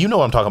practice? Yeah, you know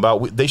what I'm talking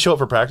about. They show up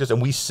for practice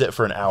and we sit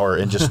for an hour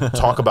and just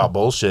talk about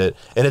bullshit.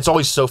 And it's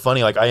always so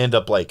funny. Like I end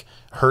up like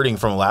hurting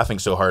from laughing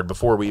so hard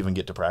before we even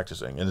get to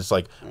practicing. And it's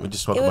like we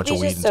just smoke It a would bunch be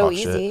of weed just and so talk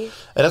easy. shit.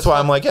 And that's why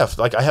I'm like,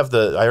 like I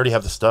already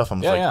have the stuff. I'm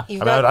just Yeah, like, yeah.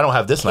 You've I mean, got I don't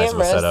have this nice of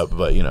a cameras. setup,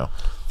 but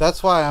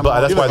That's why I'm.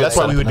 But that's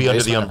why we would be under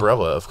the basement.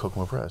 umbrella of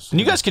Kokomo Press. And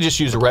you guys could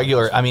just use a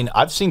regular. I mean,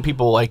 I've seen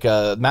people like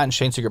Matt and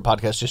Shane Secret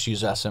podcast just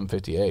use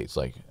SM58s.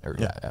 Like,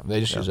 they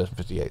just use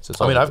SM58s.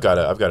 It's I mean, all- I've got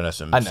an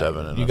SM7. I know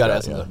And you I've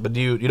got SM, but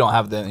you don't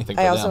have anything.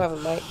 For I also them. have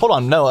a mic. Hold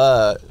on,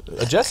 no.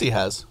 Jesse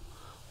has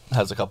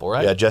a couple,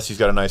 right? Yeah, Jesse's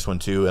got a nice one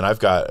too, and I've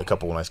got a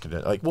couple nice.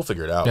 Like we'll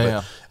figure it out. Yeah, but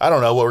yeah. I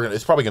don't know what we're gonna.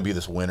 It's probably gonna be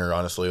this winter,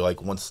 honestly. Like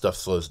once stuff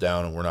slows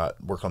down and we're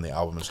not working on the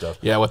album and stuff.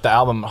 Yeah, with the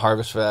album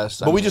Harvest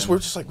Fest. But we just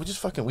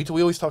fucking we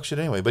always talk shit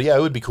anyway. But yeah,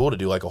 it would be cool to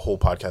do like a whole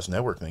podcast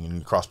network thing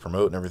and cross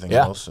promote and everything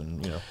else,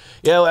 and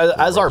Yeah,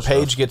 as our stuff.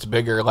 page gets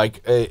bigger,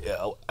 like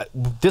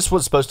this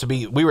was supposed to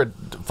be.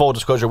 Full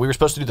disclosure, we were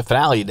supposed to do the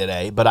finale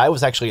today, but I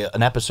was actually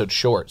an episode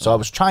short, so I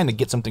was trying to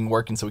get something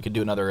working so we could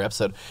do another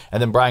episode.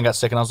 And then Brian got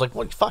sick, and I was like,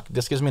 "What? Fuck!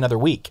 This gives me another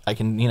week. I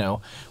can,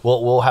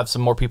 we'll have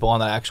some more people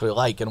on that I actually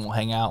like, and we'll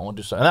hang out and we'll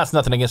do something." And that's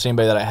nothing against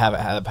anybody that I haven't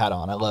had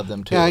on. I love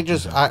them too.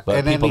 Yeah, But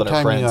and people that are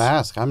anytime you friends.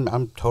 ask,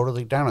 I'm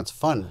totally down. It's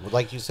fun.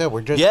 Like you said,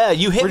 we're just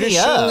You hit we're me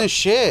just up. shooting this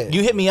shit.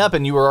 You hit me up,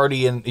 and you were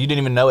already in. You didn't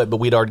even know it, but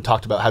we'd already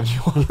talked about having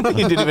you.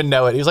 You didn't even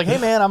know it. He was like, "Hey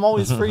man, I'm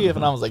always free."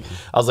 And I was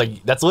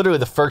like, that's literally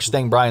the first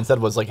thing Brian said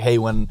was like, "Hey,"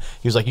 when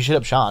he was like, "You should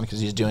have Sean because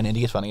he's doing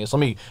Indies Funniest." Let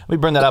me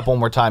bring that up one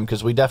more time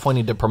because we definitely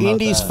need to promote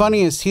Indies that.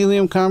 Funniest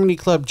Helium Comedy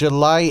Club,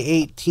 July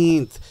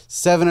 18th,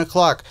 7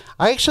 o'clock.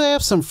 I actually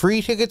have some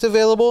free tickets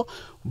available,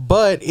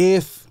 but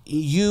if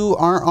you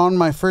aren't on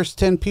my first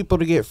 10 people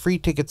to get free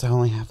tickets, I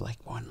only have like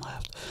one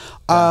left.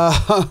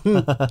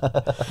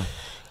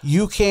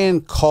 You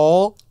can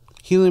call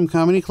Helium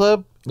Comedy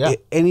Club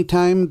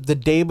anytime the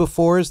day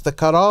before is the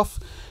cutoff.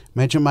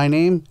 Mention my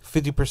name,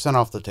 50%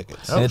 off the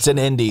tickets. And it's in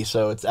Indy,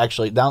 so it's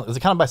actually down. Is it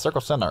kind of by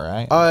Circle Center,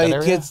 right? That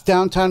area? It's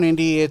downtown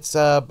Indy. It's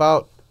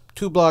about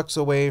 2 blocks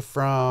away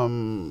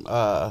from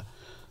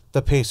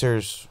the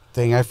Pacers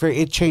thing. I forget,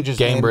 it changes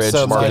names Gamebridge,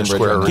 so Market much.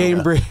 Square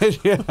Arena. Gamebridge,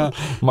 yeah.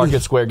 Market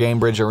Square,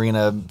 Gamebridge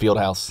Arena,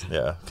 Fieldhouse.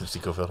 Yeah,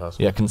 Conseco Fieldhouse.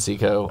 Yeah,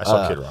 Conseco. I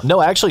saw Kid Rock. No,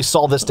 I actually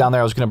saw this down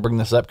there. I was going to bring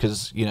this up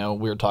because, we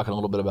were talking a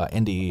little bit about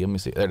Indy. Let me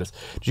see. There it is.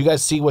 Did you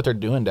guys see what they're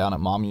doing down at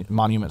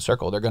Monument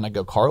Circle? They're going to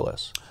go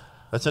carless.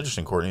 That's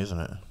interesting, Cortni, isn't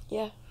it?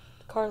 Yeah.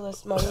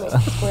 Carlos, Monument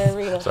Square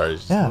Arena. Sorry.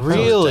 Yeah.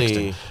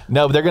 Really?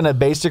 No, they're going to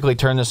basically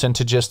turn this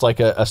into just like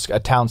a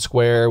town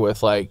square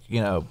with like,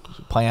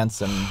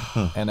 plants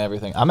and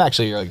everything. I'm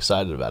actually really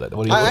excited about it.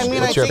 What do you I mean,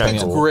 I what's your think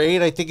it's opinion?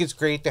 great. I think it's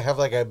great to have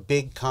like a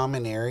big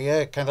common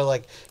area.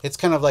 It's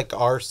kind of like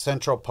our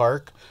Central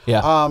Park.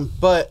 Yeah.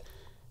 But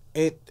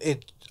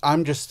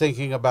I'm just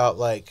thinking about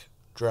like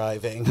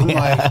driving.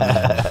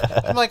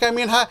 I'm like,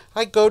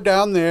 I go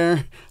down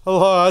there a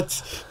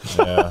lot.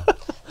 Yeah.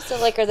 So,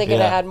 like, are they going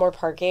to Yeah. add more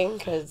parking?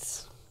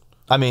 Because,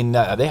 I mean,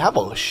 they have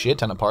a shit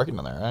ton of parking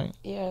in there, right?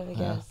 yeah, I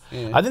guess.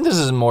 I think this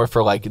is more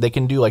for like they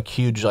can do like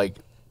huge like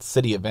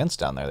city events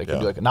down there. They can Yeah.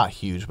 do like not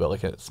huge, but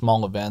like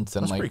small events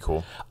and That's like pretty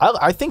cool.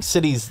 I think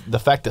the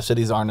fact that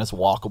cities aren't as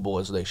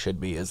walkable as they should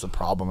be is the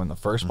problem in the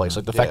first place.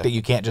 Like the fact that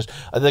you can't just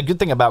the good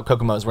thing about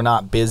Kokomo is we're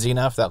not busy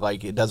enough that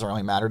like it doesn't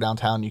really matter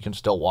downtown. You can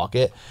still walk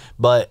it.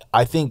 But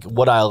I think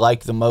what I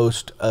like the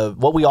most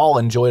what we all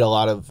enjoyed a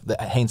lot of the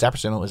Haynes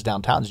Apperson was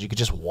downtown is you could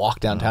just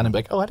walk downtown and be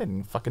like, oh, I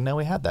didn't fucking know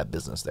we had that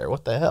business there.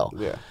 What the hell?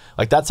 Yeah.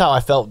 Like that's how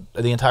I felt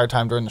the entire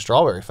time during the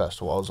Strawberry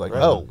Festival. I was like,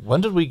 oh, when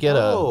did we get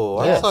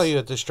I saw you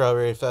at the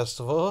Strawberry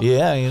Festival.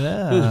 Yeah, it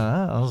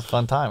was a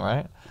fun time,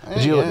 right?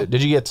 Yeah.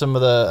 Did you get some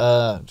of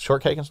the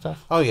shortcake and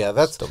stuff? Oh yeah,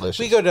 that's delicious.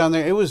 We go down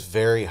there. It was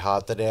very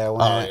hot the day I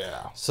went. Oh,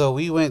 yeah. So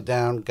we went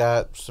down,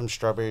 got some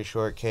strawberry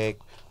shortcake,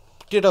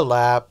 did a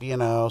lap,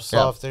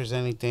 saw if there's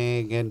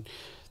anything, and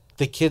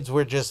the kids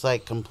were just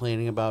like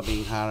complaining about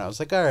being hot. I was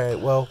like, all right,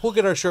 well, we'll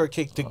get our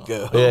shortcake to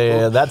go.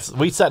 Yeah.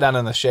 We sat down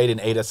in the shade and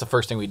ate. That's the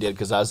first thing we did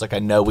because I was like, I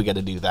know we got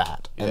to do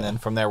that. And then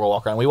from there we'll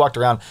walk around. We walked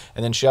around,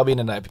 and then Shelby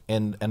and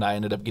I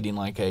ended up getting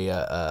like they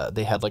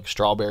had like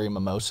strawberry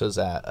mimosas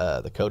at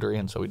the Coterie,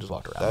 and so we just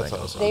walked around. That's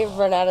awesome. They've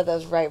run out of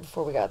those right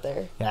before we got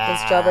there. Yeah,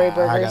 The strawberry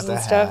burgers and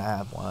stuff.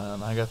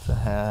 I got to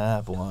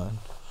have one.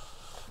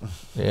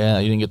 Yeah,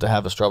 you didn't get to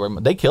have a strawberry.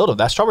 They killed it.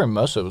 That strawberry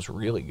mimosa was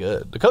really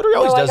good. The Coterie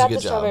always does a good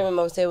the strawberry job.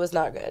 mimosa. It was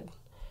not good.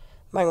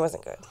 Mine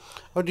wasn't good.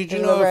 Oh, did you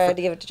And know remember I had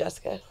to give it to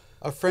Jessica.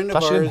 a friend of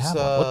Thought she didn't ours? have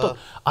one.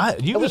 What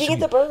the? You we didn't get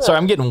the burger. Sorry,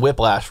 I'm getting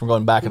whiplash from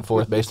going back and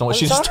forth based on what I'm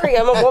she just. sorry,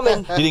 I'm a woman.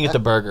 You didn't get the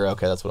burger.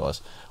 Okay, that's what it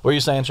was. What were you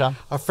saying, Sean?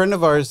 A friend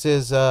of ours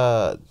is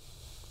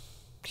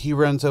he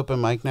runs open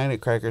mic night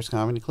at Crackers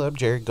Comedy Club.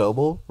 Jerry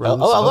Goebel runs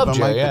I love open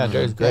Jerry. mic. Yeah,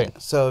 Jerry's great. Yeah,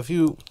 so if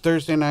you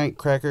Thursday night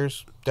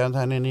Crackers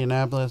downtown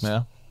Indianapolis,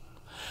 Yeah.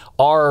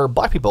 Are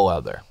black people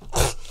out there?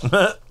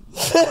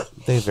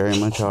 they very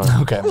much are.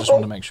 Okay, I just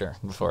wanted to make sure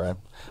before I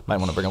might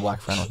want to bring a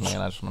black friend with me,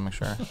 and I just want to make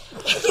sure.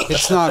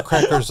 It's not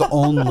Crackers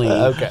only.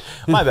 Okay,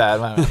 my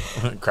bad.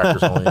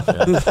 Crackers only.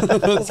 Yeah.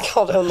 It's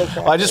called Only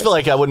Crackers. Well, I just feel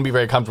like I wouldn't be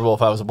very comfortable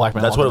if I was a black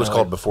man. That's what it was walking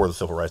called around. before the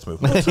civil rights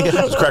movement. It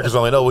was Crackers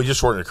only. No, we just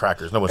shortened it to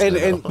Crackers. No one's And,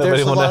 gonna and know. there's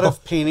Nobody a will lot know.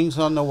 of paintings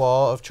on the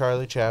wall of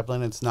Charlie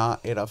Chaplin. It's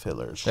not Adolf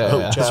Hitler's.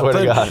 Yeah, I swear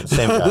to God.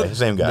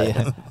 Same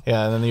guy.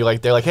 Yeah, and then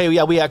they're like, hey,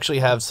 yeah, we actually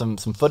have some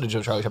footage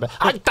of Charlie Chaplin.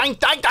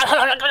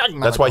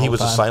 That's why he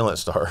was a silent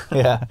star.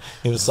 Yeah,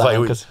 he was Like,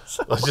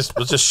 silent.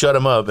 let's just shut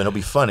him up and it'll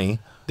be funny.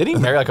 Did he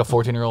marry like a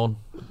 14-year-old?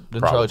 Didn't Charlie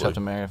Probably.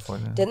 Chaplin marry a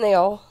 14-year-old? Didn't they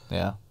all?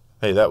 Yeah.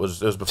 Hey, it was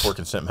before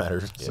consent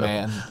mattered. So.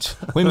 Man,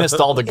 we missed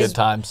all the good Is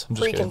times. I'm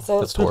just kidding. pre-consent.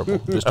 That's horrible.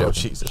 Just joking. Oh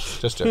Jesus!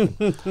 Just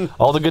joking.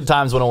 All the good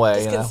times went away.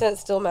 Does You know? consent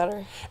still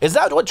matter? Is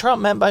that what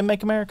Trump meant by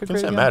 "Make America Great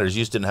Consent Again"? matters.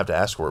 You just didn't have to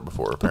ask for it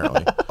before,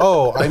 apparently.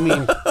 Oh, I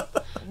mean,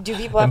 Do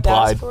people have to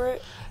Implied. ask for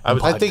it?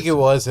 I think it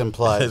was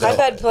implied. I've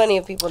had plenty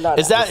of people not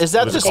Is that ask.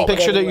 this Take it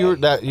picture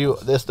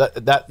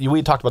anyway.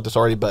 we talked about this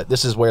already, but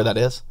this is where that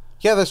is?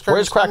 Yeah, that's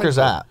Where's Crackers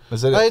at?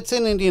 Is it? It's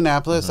in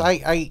Indianapolis.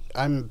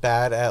 I'm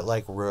bad at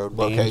like road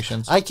names.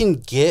 Locations. I can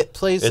get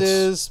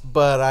places,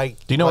 but I. Do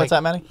you know where it's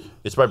at, Matty?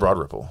 It's by Broad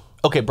Ripple.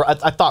 Okay,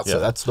 I thought so. Yeah.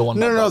 That's the one.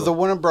 No, the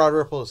one in Broad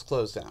Ripple is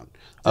closed down.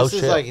 Oh, This is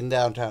shit. like in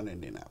downtown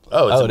Indianapolis.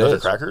 Oh, it's Oh, it another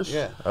is? Crackers.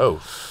 Yeah. Oh,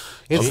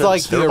 It's okay.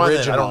 like the Never mind then,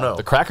 original. I don't know.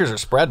 The crackers are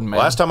spreading, man.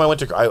 Last time I went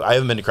to, I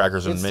haven't been to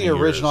Crackers in It's many the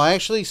original. years. I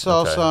actually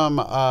saw Okay. some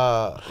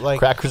like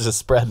Crackers is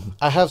spreading.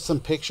 I have some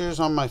pictures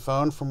on my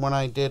phone from when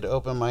I did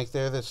open mic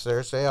there this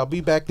Thursday. I'll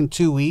be back in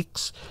 2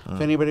 weeks if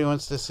anybody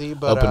wants to see.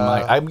 But Open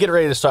mic. I'm getting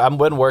ready to start. I've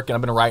been working.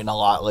 I've been writing a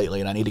lot lately,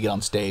 and I need to get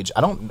on stage.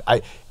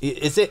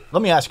 Is it?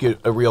 Let me ask you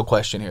a real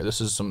question here. This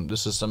is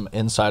some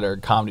insider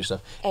comedy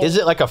stuff. Hey. Is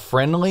it like a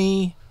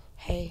friendly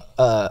Hey,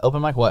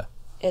 open mic? What?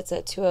 it's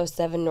at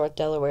 207 North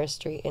Delaware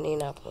Street,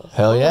 Indianapolis.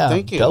 Hell yeah!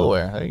 thank you.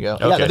 Delaware. There you go.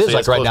 Okay, yeah, it is so like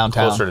it's right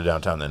downtown. Closer to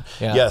downtown then.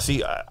 Yeah. Yeah.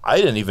 See, I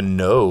didn't even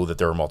know that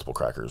there were multiple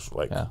Crackers.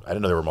 Like, Yeah. I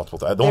didn't know there were multiple.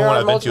 The There only one are I've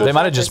been multiple to. They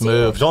might have just Crackers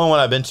here. moved. The only one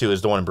I've been to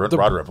is the one in Broad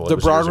Ripple. It the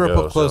was Broad years Ripple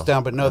ago, closed so-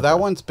 down, but no, that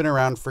one's been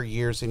around for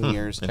years and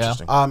years.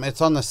 Interesting.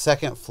 It's on the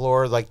second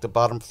floor, like the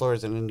bottom floor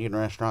is an Indian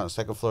restaurant, the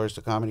second floor is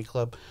the comedy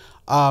club.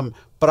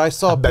 But I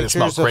saw bet it pictures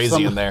smelled of crazy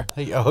some, in there.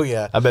 Oh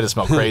yeah, I bet it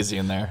smelled crazy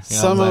in there.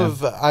 You know what I'm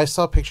saying? I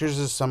saw pictures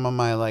of some of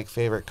my like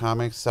favorite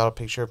comics. Saw a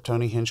picture of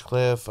Tony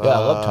Hinchcliffe. Yeah, I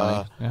love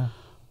Tony. Yeah.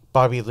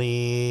 Bobby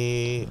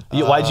Lee.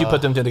 Why'd you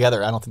put them two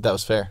together? I don't think that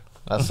was fair.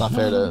 That's not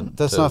fair to.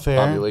 That's to not fair.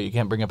 Bobby Lee. You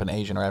can't bring up an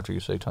Asian right after you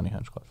say Tony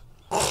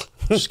Hinchcliffe.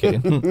 Just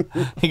kidding.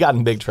 He got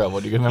in big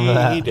trouble. Do you remember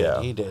that? He did.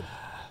 Yeah. He did.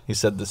 He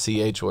said the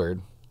CH word.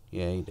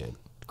 Yeah, he did.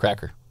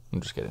 Cracker. I'm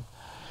just kidding.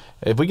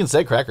 If we can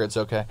say cracker, it's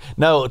okay.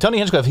 No, Tony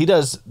Hinchcliffe, he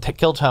does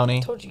Kill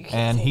Tony. Told you can't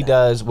And say he that.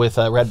 does with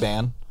Red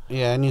Band.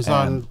 Yeah, and he's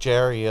on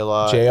Jerry a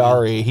lot.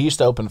 JRE. He used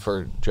to open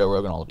for Joe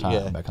Rogan all the time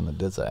Yeah. back in the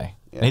day.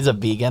 And he's a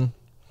vegan.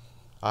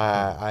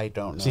 I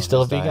don't know. Is he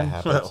still a his diet vegan?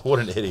 habits. What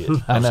an idiot!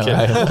 I I'm know,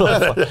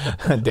 just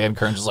kidding. right? Dan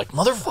Kearns is like,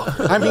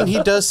 motherfucker. I mean,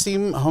 he does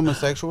seem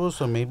homosexual,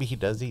 so maybe he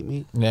does eat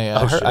meat. Yeah,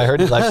 Oh, I heard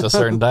he likes a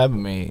certain type of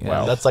meat. Yeah,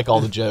 Wow. that's like all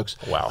the jokes.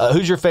 Wow.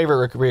 Who's your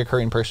favorite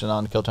reoccurring person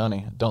on Kill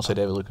Tony? Don't say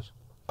David Lucas.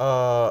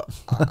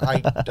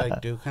 I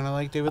do kind of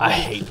like David. I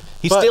Lucas. hate.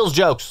 He But steals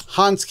jokes.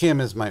 Hans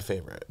Kim is my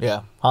favorite.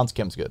 Yeah, Hans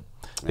Kim's good.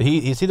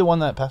 Is he the one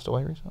that passed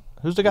away recently?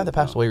 Who's the guy that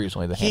passed away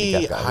recently? The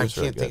handicapped guy. I He's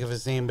really can't think good. of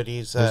his name, but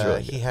he's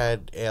really he good.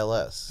 had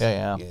ALS.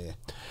 Yeah.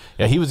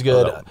 Yeah, he was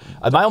good.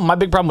 My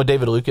big problem with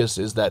David Lucas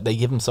is that they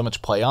give him so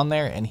much play on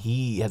there, and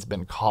he has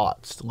been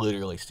caught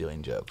literally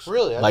stealing jokes.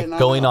 Really? I like did not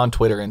going know. on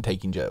Twitter and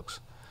taking jokes.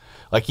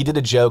 Like he did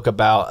a joke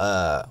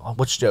about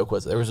which joke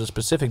was it? There was a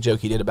specific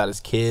joke he did about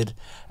his kid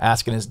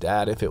asking his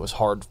dad if it was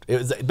hard. It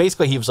was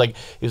basically he was like,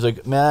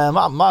 man,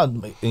 my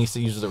and he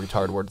uses a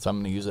retarded word, so I'm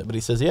gonna use it. But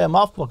he says, yeah,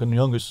 my fucking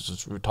youngest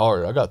is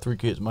retarded. I got 3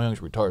 kids. My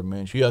youngest retarded,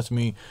 man. She asked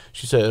me,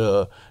 she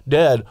said,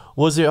 Dad,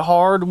 was it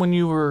hard when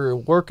you were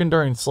working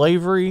during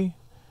slavery?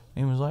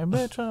 He was like,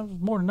 bitch, I was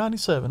more than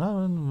 97.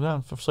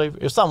 I'm for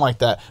slavery. It's something like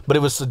that. But it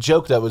was a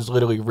joke that was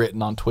literally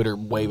written on Twitter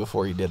way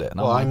before he did it.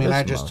 And Well, like, I mean,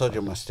 I this just told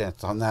you my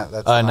stance on that.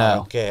 That's I not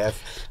know. okay.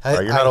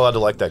 You're not allowed to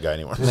like that guy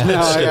anymore. No,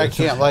 I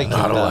can't like him.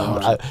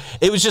 No.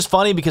 It was just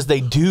funny because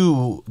they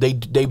moved.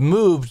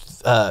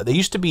 They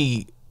used to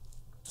be.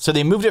 So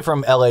they moved it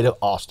from L.A. to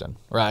Austin,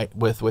 right?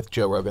 With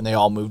Joe Rogan, they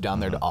all moved down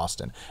there to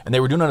Austin, and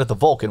they were doing it at the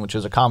Vulcan, which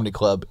is a comedy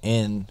club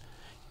in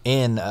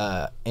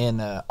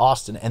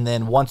Austin. And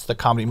then once the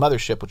Comedy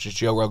Mothership, which is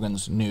Joe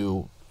Rogan's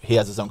he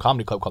has his own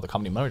comedy club called the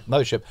Comedy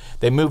Mothership.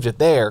 They moved it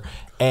there,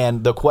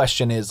 and the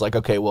question is like,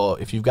 okay, well,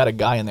 if you've got a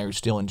guy in there who's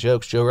stealing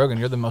jokes, Joe Rogan,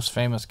 you're the most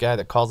famous guy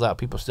that calls out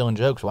people stealing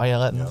jokes. Why are you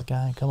letting this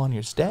guy come on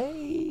your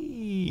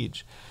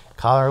stage?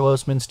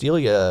 Carlos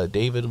Mencia,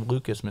 David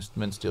Lucas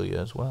Mencia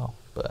as well,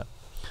 but.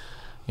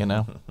 You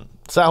know,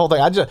 it's that whole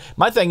thing.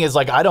 My thing is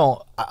like, a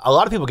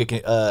lot of people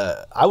get,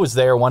 I was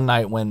there one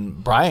night when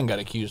Brian got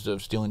accused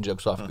of stealing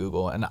jokes off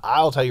Google. And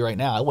I'll tell you right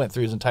now, I went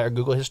through his entire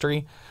Google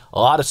history, a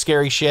lot of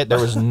scary shit. There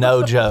was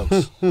no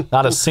jokes,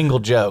 not a single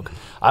joke.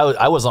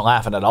 I wasn't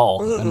laughing at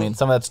all. I mean,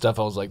 some of that stuff,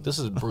 I was like, this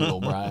is brutal,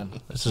 Brian.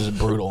 This is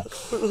brutal.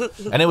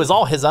 And it was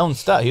all his own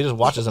stuff. He just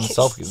watches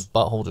himself, his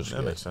butthole just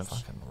gets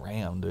fucking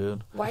rammed,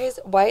 dude.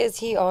 Why is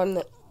he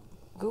on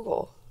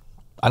Google?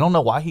 I don't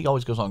know why he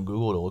always goes on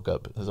Google to look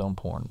up his own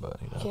porn, but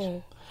he does. Yeah.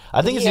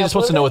 I think he just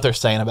wants to know what they're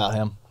saying about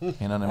him. You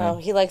know what I mean? Oh,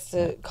 he likes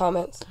the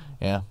comments.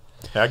 Yeah.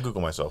 I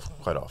Google myself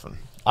quite often.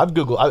 I've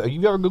Googled.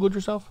 You ever Googled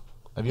yourself?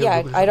 Have you ever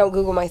Googled yourself? I don't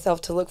Google myself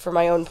to look for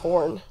my own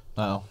porn.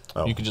 Oh.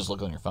 You can just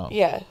look on your phone.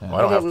 Yeah. Well,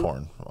 I don't have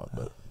porn,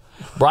 but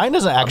Brian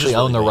doesn't actually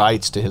own the really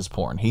rights to his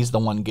porn. He's the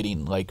one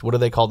getting, like, what do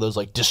they call those,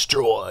 like,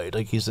 destroyed?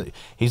 Like, he's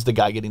the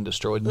guy getting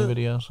destroyed in the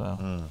video,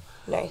 so.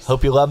 Nice.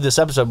 Hope you loved this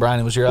episode,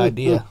 Brian. It was your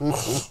idea.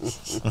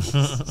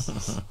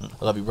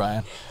 Love you,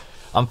 Brian.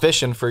 I'm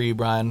fishing for you,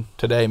 Brian,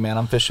 today, man.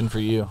 I'm fishing for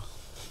you.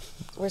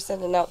 We're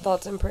sending out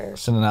thoughts and prayers.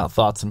 Sending out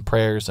thoughts and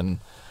prayers and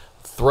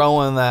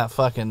throwing that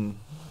fucking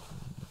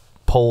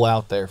pole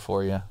out there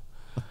for you.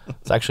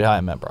 It's actually how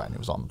I met Brian. He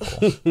was on the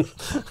pole.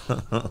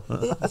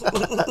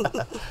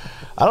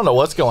 I don't know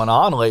what's going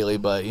on lately,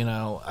 but, you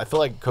know, I feel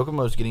like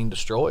Kokomo's getting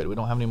destroyed. We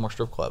don't have any more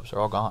strip clubs. They're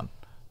all gone.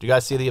 Do you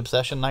guys see the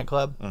Obsession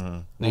nightclub?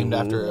 Named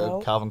after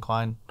a Calvin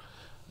Klein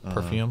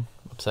perfume?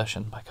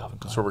 Obsession by Calvin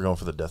Klein. that's where we're going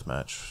for the death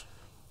match.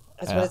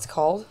 That's what it's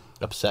called?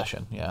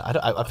 Obsession, yeah.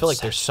 I feel like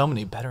there's so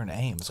many better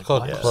names. Like,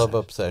 Called why is Club it?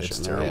 Obsession. It's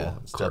terrible. Yeah,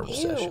 It's Club terrible.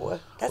 Obsession. Ew.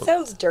 That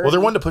sounds dirty. Well, they're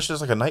wanting to push it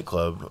as like a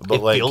nightclub, but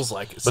It like feels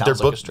like it but they're sounds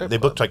like a booked. strip They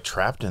club. booked like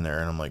Trapped in there,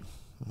 and I'm like,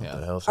 what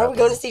the hell's Are we happening?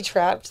 going to see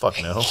Trapped? Fuck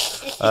no.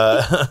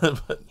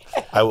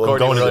 I will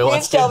Courtney go really into.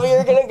 wants Me and Shelby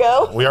are going to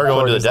go. We are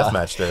going to the Courtney's death not.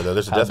 match there, though.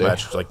 There's a How death big?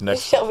 match like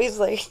next Shelby's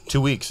like, 2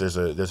 weeks. There's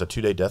a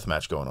 2-day death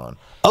match going on.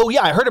 Oh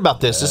yeah, I heard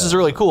about this. This is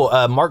really cool.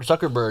 Mark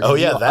Zuckerberg. Oh,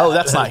 yeah, that.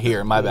 that's not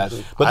here. My bad.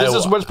 But this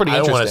is what's pretty I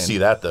interesting. want to see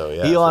that though.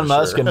 Yeah, Elon for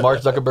Musk sure. and Mark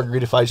Zuckerberg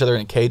agreed to fight each other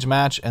in a cage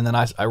match, and then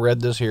I read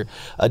this here.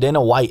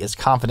 Dana White is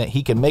confident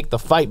he can make the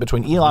fight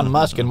between Elon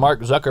Musk and Mark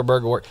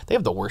Zuckerberg work. They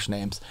have the worst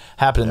names.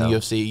 Happened in the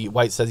UFC.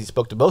 White says he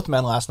spoke to both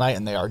men last night,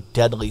 and they are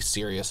deadly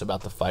serious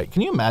about the fight.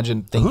 Can you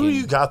imagine thinking? Who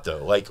you got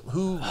though? Like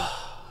who?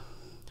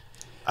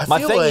 My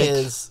feel thing like,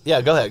 is, yeah,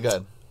 go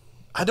ahead.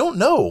 I don't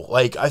know.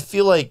 Like I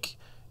feel like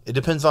it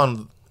depends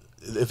on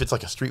if it's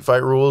like a street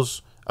fight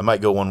rules. I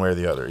might go one way or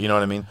the other. You know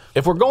what I mean?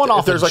 If we're going off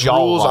if there's of like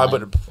rules, I jawline,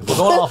 would. if we're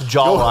going off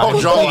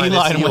jawline.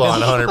 Jawline, it's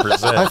Elon,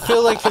 wins. 100%. I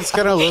feel like it's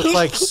going to look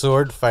like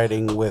sword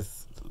fighting with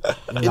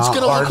It's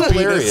gonna look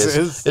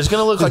hilarious. It's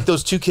gonna look like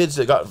those two kids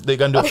that got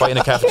into a fight in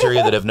a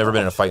cafeteria that have never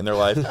been in a fight in their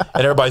life, and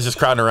everybody's just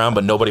crowding around,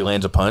 but nobody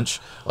lands a punch.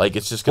 Like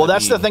it's just. Gonna Well,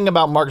 that's the thing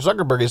about Mark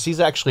Zuckerberg is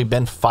he's actually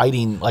been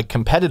fighting like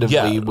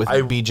competitively with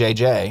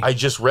BJJ. I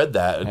just read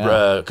that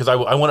because I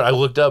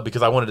looked up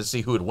because I wanted to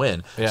see who would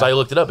win. Yeah. So I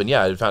looked it up, and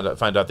I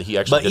found out that he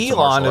actually. But did some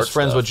Elon martial is arts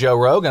friends stuff. with Joe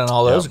Rogan and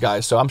all those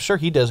guys, so I'm sure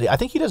he does. I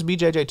think he does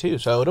BJJ too.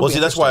 So it'll. Well, be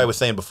see, that's why I interesting. was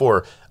saying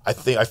before. I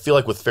feel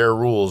like with fair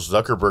rules,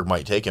 Zuckerberg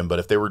might take him, but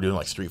if they were doing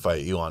like street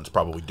fight, Elon's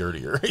probably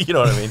dirtier. You know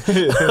what I mean?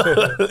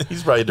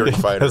 He's probably a dirty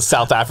fighter.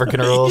 South African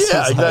rules.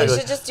 Yeah, they exactly.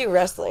 should just do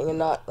wrestling and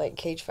not like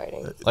cage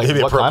fighting. Like Maybe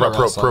a what pro kind of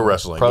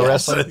wrestling. Pro Yeah.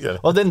 wrestling. Yeah.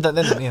 Well, then there'd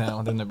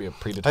be a I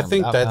predetermined.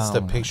 think that's the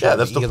outcome. picture Yeah, of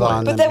that's the Elon.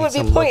 point. But that would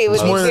be the point. It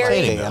would more be very.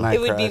 entertaining, though.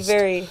 It would be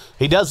very.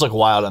 He does look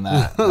wild on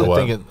that. I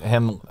What? think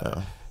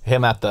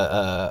him at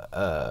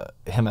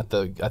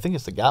the I think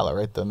it's the gala,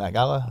 right? The Met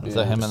Gala. Is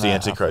that him? It's in the that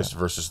Antichrist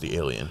versus the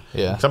alien.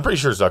 Yeah. 'Cause I'm pretty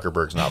sure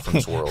Zuckerberg's not from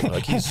this world.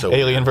 Like he's so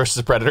Alien weird.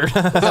 versus Predator.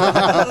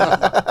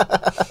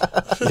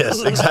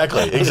 Yes,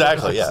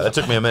 exactly. Yeah, that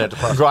took me a minute to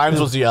process. Grimes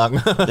was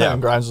young. Yeah.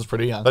 Grimes was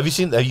pretty young. Have you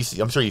seen?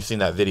 I'm sure you've seen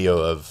that video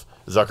of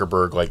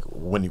Zuckerberg, like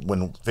when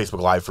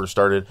Facebook Live first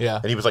started. Yeah.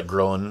 And he was like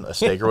grilling a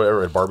steak or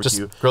whatever at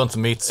barbecue. Just grilling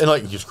some meats. and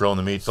like just grilling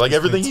the meats. Like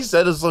everything he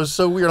said is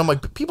so weird. I'm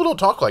like, people don't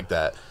talk like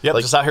that. Yep,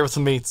 Like, just out here with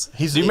some meats.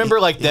 Do you remember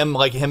like him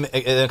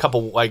a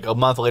couple like a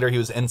month later he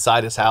was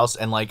inside his house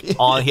and like he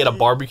had a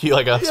barbecue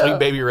like a Sweet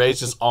Baby Ray's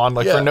just on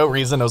like Yeah. for no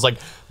reason. It was like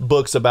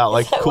books about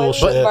like cool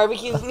shit.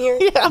 Barbecues in here.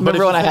 Yeah,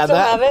 remember when I had Still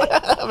that? have it?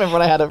 I remember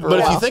when I had it. For But a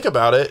if while. you think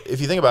about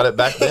it,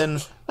 back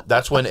then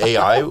that's when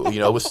AI,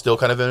 was still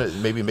kind of in it.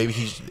 Maybe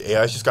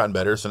AI's just gotten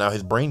better, so now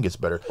his brain gets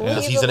better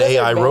because he's an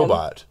AI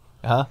robot.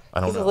 Huh?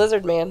 I don't know. He's a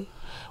lizard man.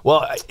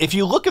 Well, if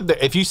you look at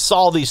if you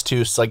saw these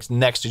two like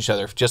next to each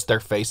other, just their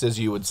faces,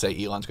 you would say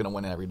Elon's going to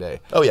win every day.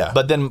 Oh yeah.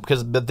 But then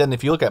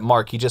if you look at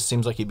Mark, he just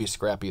seems like he'd be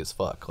scrappy as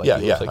fuck. Like,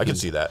 I can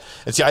see that.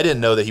 And see, I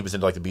didn't know that he was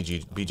into like the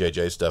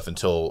BJJ stuff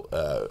until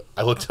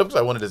I looked up because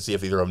I wanted to see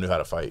if either of them knew how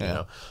to fight.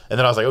 And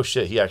then I was like, oh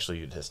shit, he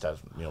actually has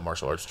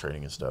martial arts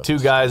training and stuff. Two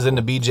guys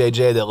into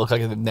BJJ that look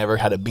like they've never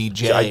had a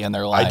BJ in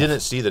their life. I didn't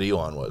see that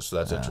Elon was, so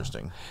that's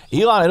interesting.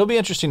 Elon, it'll be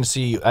interesting to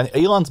see.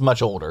 Elon's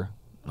much older,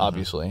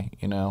 obviously,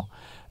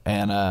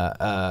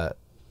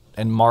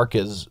 and Mark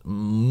is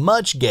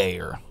much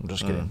gayer. I'm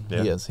just kidding.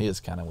 Yeah. He is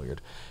kind of weird.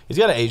 He's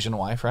got an Asian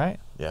wife, right?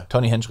 Yeah.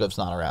 Tony Hinchcliffe's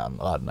not around,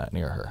 not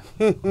near her.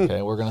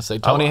 Okay, we're gonna say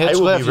Tony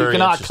Hinchcliffe, you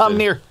cannot come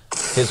near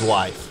his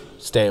wife.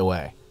 Stay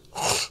away.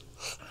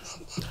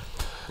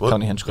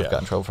 Tony Hinchcliffe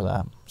got in trouble for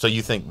that. So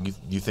you said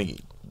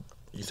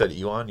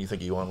Elon? You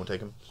think Elon would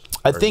take him?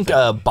 I think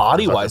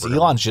body-wise,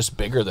 Elon's just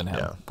bigger than him.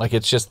 Yeah. Like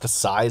it's just the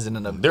size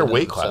and their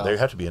weight class. They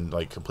have to be in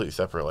like completely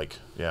separate. Like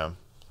Yeah.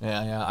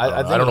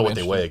 I don't know what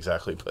they weigh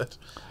exactly, but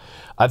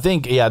I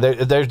think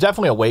there's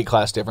definitely a weight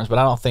class difference, but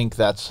I don't think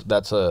that's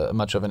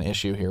much of an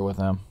issue here with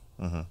them.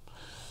 I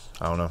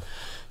don't know.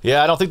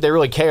 Yeah, I don't think they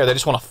really care. They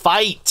just want to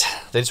fight.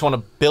 They just want a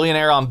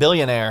billionaire on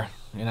billionaire.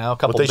 A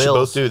couple. What they bills. should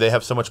both do. They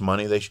have so much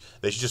money. They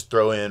should just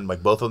throw in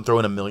both of them throw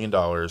in $1 million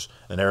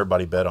and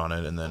everybody bet on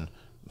it, and then.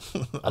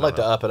 I'd like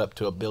to up it up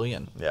to $1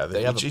 billion. Yeah,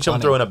 each of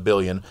them throw in $1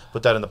 billion,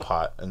 put that in the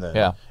pot, and then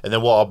and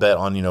then we'll all bet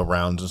on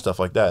rounds and stuff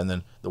like that, and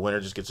then the winner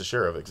just gets a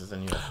share of it. Cause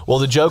then Well,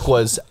 the joke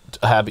was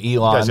to have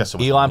Elon.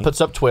 Elon puts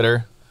up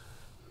Twitter,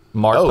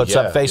 Mark puts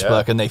up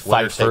Facebook, and they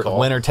fight for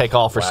winner take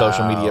all for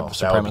social media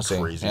supremacy.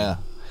 That would be crazy. Yeah,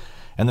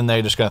 and then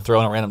they're just gonna throw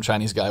in a random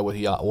Chinese guy with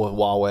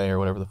Huawei or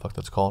whatever the fuck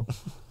that's called.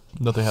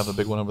 Don't they have the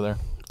big one over there?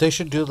 They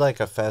should do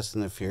like a Fast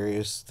and the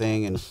Furious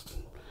thing, and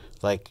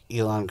like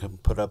Elon can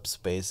put up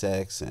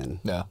SpaceX, and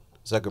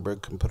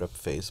Zuckerberg can put up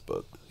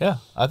Facebook. Yeah,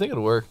 I think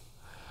it'll work.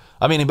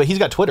 I mean, but he's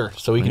got Twitter,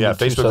 so he can do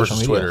Facebook versus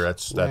media. Twitter.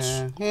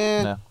 That's.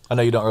 Yeah. I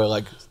know you don't really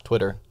like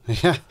Twitter.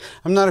 Yeah,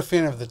 I'm not a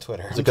fan of the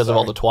Twitter. Is it because of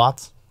all the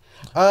twats?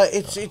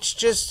 It's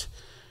just.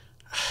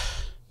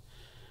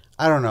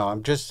 I don't know.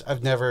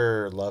 I've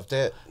never loved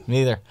it.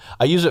 Me either.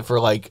 I use it for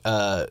like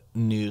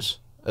news.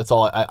 That's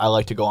all I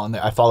like to go on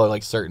there. I follow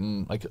like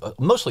certain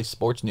mostly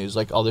sports news.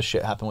 Like all this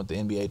shit happened with the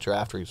NBA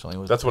draft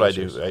recently. That's what I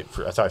do.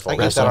 That's how I follow.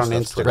 I get that on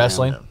Instagram.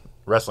 Wrestling.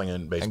 Wrestling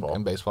and baseball.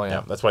 And baseball,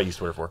 yeah. That's what I use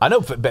Twitter for. I know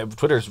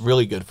Twitter's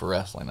really good for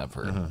wrestling. I've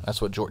heard. That's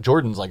what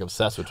Jordan's like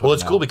obsessed with Twitter. Well,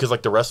 it's cool because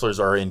like the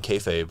wrestlers are in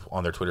kayfabe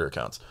on their Twitter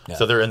accounts,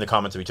 so they're in the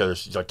comments of each other,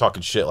 like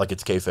talking shit like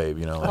it's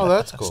kayfabe, Oh,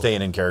 that's cool.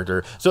 Staying in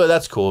character. So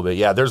that's cool. But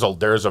yeah, there's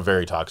a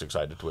very toxic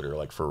side to Twitter,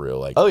 like for real.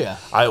 Like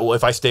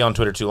if I stay on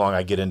Twitter too long,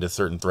 I get into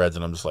certain threads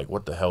and I'm just like,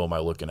 what the hell am I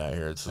looking at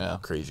here? It's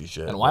crazy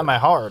shit. And why am I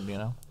hard?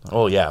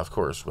 Oh yeah, of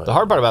course. But the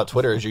hard part about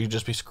Twitter is you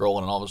just be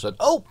scrolling and all of a sudden,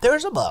 oh,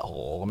 there's a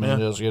butthole. Let me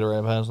just get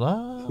right past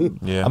that.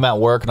 Yeah. I'm at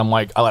work and I'm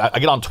like, I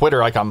get on Twitter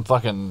like I'm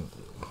fucking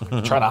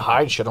trying to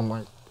hide shit. I'm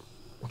like,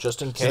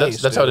 just in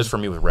case. That's how it is for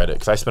me with Reddit,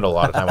 because I spend a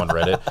lot of time on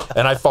Reddit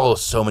and I follow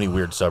so many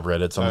weird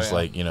subreddits. I'm just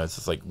like, it's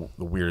just like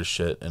the weirdest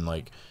shit, and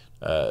like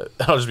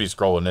I'll just be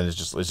scrolling and it's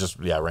just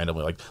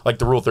randomly like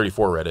the Rule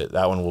 34 Reddit.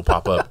 That one will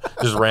pop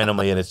up just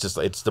randomly, and it's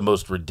the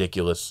most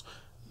ridiculous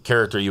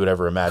character you would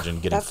ever imagine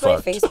getting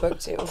fucked. That's my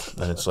Facebook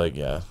too. And it's like,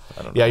 I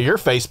don't know. Yeah, your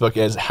Facebook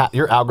is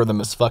your algorithm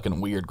is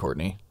fucking weird,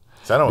 Courtney.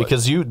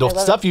 Because the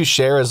stuff you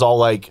share is all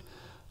like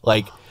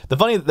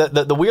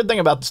the weird thing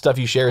about the stuff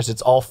you share is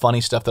it's all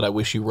funny stuff that I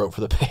wish you wrote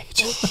for the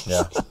page.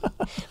 Yeah.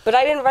 But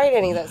I didn't write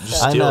any of that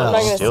stuff. I know. I'm not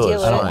going to steal it.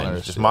 I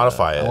don't just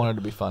modify it. I want it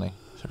to be funny.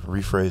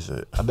 Rephrase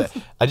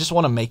it. I just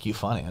want to make you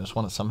funny. I just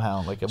want to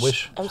somehow I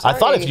wish. I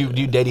thought if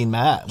you dating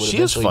Matt would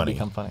eventually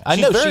become funny. I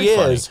know she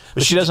is,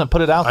 but she doesn't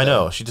put it out there. I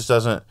know she just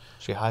doesn't.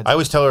 She hides. I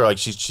always tell her like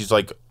she's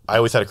like, I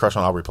always had a crush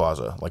on Aubrey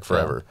Plaza like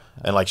forever,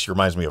 and like she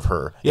reminds me of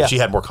her. Yeah. If she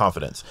had more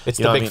confidence. It's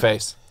the big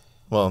face.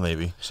 Well,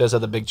 maybe she does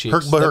have the big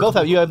cheeks. But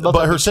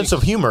her sense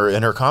of humor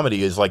and her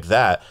comedy is like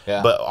that.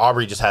 Yeah. But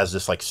Aubrey just has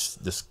this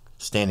this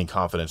standing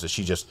confidence that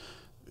she just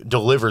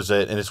delivers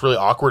it, and it's really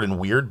awkward and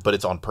weird, but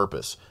it's on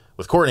purpose.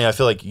 With Courtney, I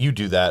feel like you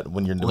do that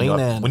when you don't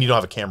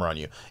have a camera on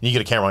you, and you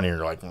get a camera on you, and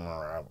you're like,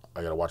 I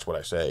gotta watch what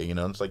I say.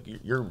 It's like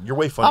you're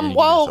way funnier than you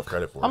give yourself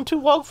credit for. I'm too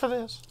woke for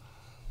this.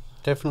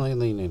 Definitely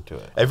lean into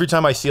it. Every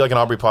time I see like an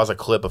Aubrey Plaza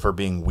clip of her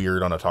being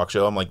weird on a talk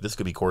show, I'm like, this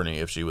could be Courtney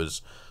if she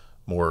was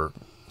more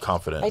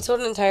confident. I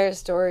told an entire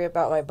story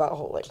about my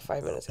butthole like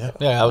 5 minutes ago.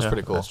 Yeah, that was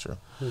pretty cool. That's true.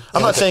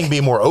 I'm not saying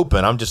be more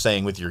open. I'm just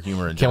saying with your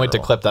humor in general. Can't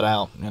wait to clip that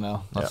out.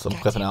 I'm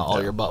clipping out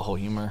all your butthole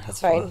humor. That's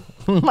fine.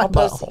 My I'll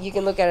post, butthole. you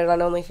can look at it on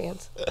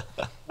OnlyFans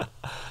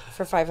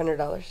for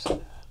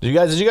 $500. Did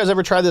you guys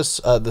ever try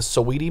this the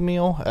Saweetie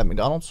meal at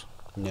McDonald's?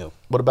 No.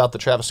 What about the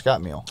Travis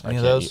Scott meal? Any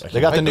of those? I can't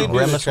They got the I new did do the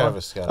Grimace one.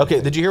 Travis Scott, Okay,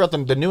 I did you hear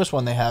about the newest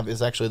one they have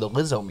is actually the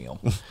Lizzo meal.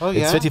 Oh,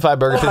 yeah? It's 55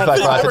 burgers, Oh, 55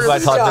 my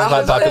fries, 55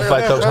 God. tots, 55 tots,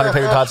 55 cokes, 100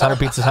 paper tots, 100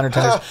 pizzas, 100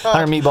 tenders,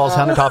 100 meatballs,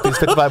 100 coffees,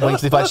 55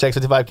 wings, 55 shakes,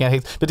 55 canned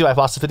cakes, 55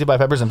 pastas, 55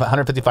 peppers, and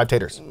 155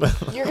 taters.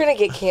 You're gonna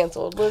get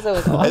canceled. Lizzo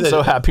is I'm awesome.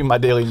 so happy my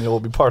daily meal will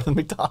be part of the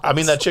McDonald's. I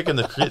mean, that chicken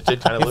did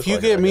kind of look If you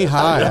like get it, me guess.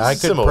 high, Yeah, I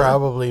could similar.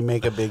 probably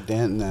make a big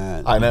dent in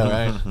that. I know,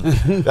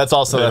 right? That's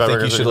also I 55 think you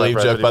burgers, should 55 leave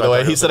fries, joke, by the 55 way.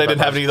 He burgers, said I didn't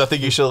have 55 any I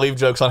think you should leave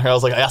jokes on here. I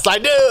was like, yes, I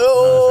do.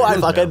 I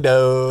fucking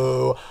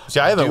do. See,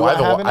 I haven't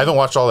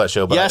watched all that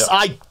show, but Yes,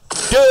 I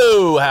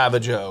do have a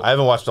joke. I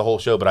haven't watched the whole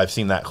show, but I've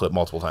seen that clip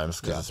multiple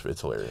times because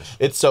it's hilarious.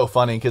 It's so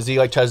funny because he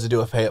like tries to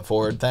do a pay it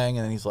forward thing,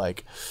 and then he's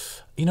like,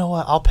 you know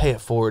what? I'll pay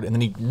it forward, and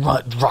then he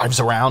drives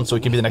around so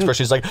he can be the next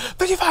person. He's like,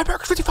 55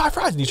 burgers, 55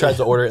 fries, and he tries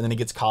to order it, and then he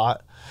gets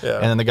caught. Yeah.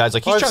 And then the guy's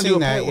like, he's I've trying to do a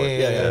seen pay that. it forward.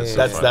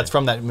 Yeah. It's That's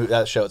from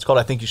that show. It's called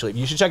I Think You Should Leave.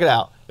 You should check it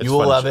out. It's You will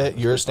funny love show. it.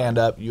 You're a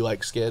stand-up. You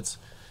like skits.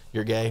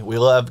 You're gay. We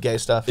love gay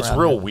stuff. It's around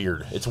real here.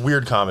 weird. It's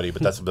weird comedy,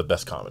 but that's the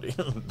best comedy.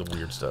 The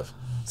weird stuff.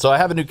 So I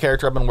have a new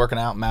character I've been working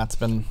out. Matt's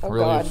been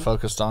really God.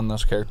 focused on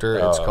this character.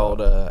 It's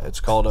called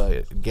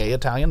a gay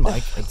Italian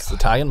Mike. It's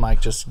Italian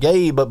Mike, just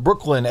gay, but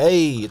Brooklyn.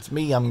 Hey, it's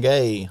me. I'm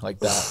gay, like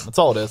that. That's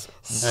all it is.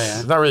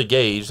 It's not really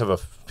gay. You just have a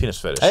penis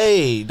fetish.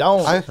 Hey,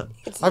 don't.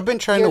 I've been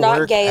trying You're to not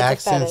work gay, it's a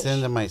accents fetish.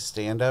 into my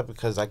stand-up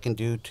because I can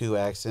do 2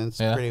 accents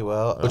Yeah. pretty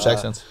well. Which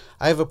accents?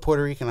 I have a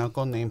Puerto Rican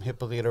uncle named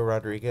Hippolito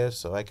Rodriguez,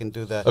 so I can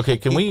do that. Okay,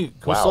 can we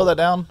slow that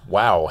down?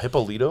 Wow,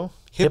 Hippolito.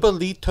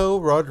 Hippolito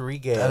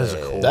Rodriguez. That is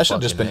a cool. That should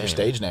have just been fucking your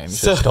name. stage name. You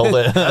should have stole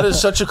it. That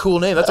is such a cool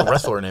name. That's a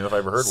wrestler name if I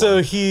ever heard So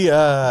one.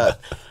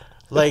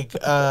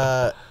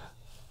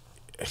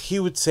 he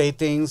would say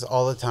things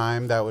all the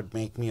time that would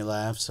make me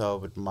laugh, so I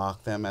would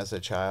mock them as a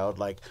child.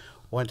 Like,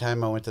 one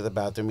time I went to the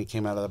bathroom, he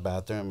came out of the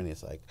bathroom, and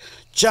he's like,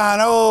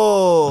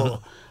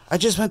 Chano, I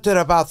just went to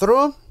the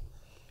bathroom,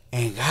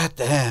 and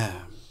goddamn,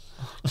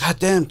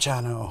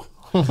 Chano.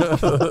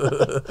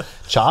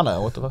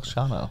 Chano. What the fuck's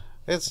Chano?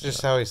 It's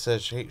just how he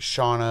says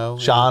Shano.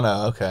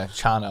 Chano. Okay.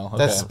 Chano. Okay.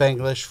 That's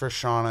Spanglish for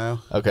Shano.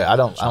 Okay. I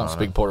don't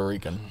speak Puerto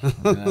Rican.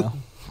 You know?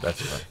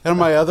 That's fun. And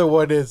my other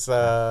one is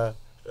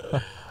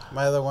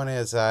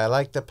I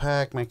like to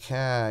pack my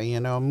car. You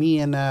know, me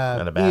and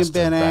Ben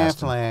Bastin.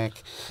 Affleck.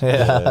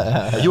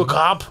 Are you a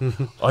cop?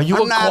 Are you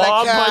I'm a not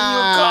cop? a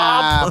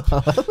Are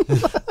you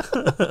a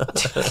cop?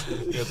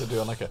 You have to do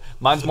it like a.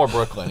 Mine's more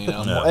Brooklyn. You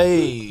know. More,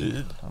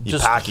 hey. You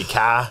park your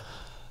car.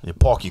 You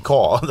park your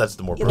car. That's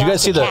the more. You Did you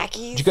guys see the? khakis?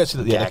 Did you guys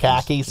see the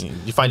khakis?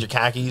 You find your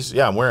khakis?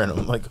 Yeah, I'm wearing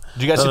them. Like,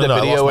 Did you guys see the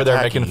I video lost where my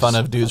they're making khakis. fun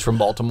of dudes from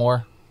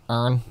Baltimore?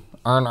 Earn.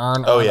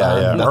 Oh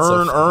yeah. That's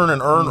so Earn.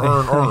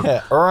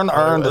 Yeah, earn. The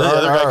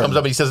other guy comes up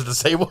and he says it the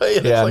same way.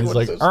 And Yeah, it's and he's what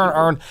like, is this?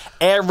 earn,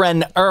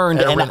 Aaron earned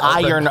Aaron an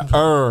iron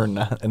earn.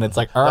 And it's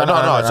like, earn,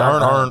 No, it's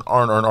earn.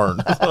 earn.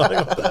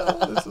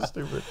 This is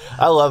stupid.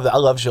 I love that. I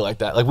love shit like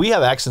that. Like, we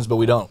have accents, but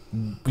we don't.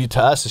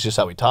 To us, it's just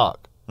how we talk.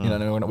 You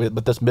know what I mean?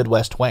 But this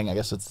Midwest twang, I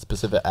guess it's a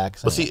specific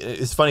accent. Well, see,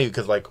 it's funny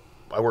because, like,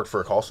 I worked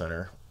for a call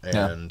center,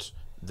 and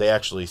they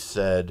actually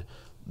said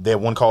they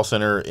have one call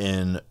center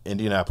in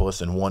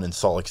Indianapolis and one in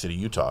Salt Lake City,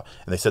 Utah.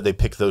 And they said they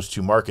picked those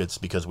 2 markets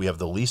because we have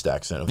the least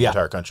accent of the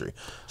entire country.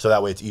 So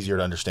that way it's easier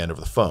to understand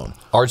over the phone.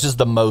 Ours is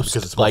the most,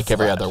 Because it's more like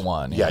every flat. other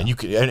one. Yeah, and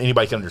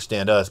anybody can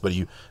understand us, but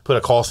you put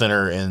a call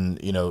center in,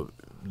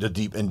 the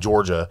deep in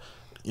Georgia,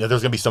 there's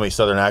going to be so many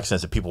southern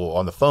accents that people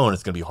on the phone,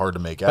 it's going to be hard to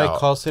make By out.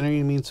 call center,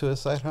 you mean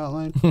suicide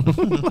hotline?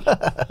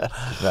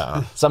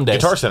 Yeah. Some days.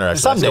 Guitar Center,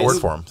 actually. Some I still days.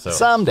 work for them. So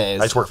Some days.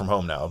 I just work from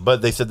home now.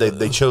 But they said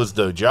they chose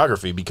the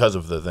geography because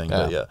of the thing. Yeah.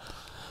 But yeah.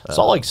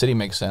 Salt Lake City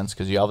makes sense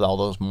because you have all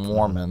those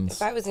Mormons.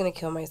 If I was gonna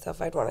kill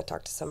myself, I'd want to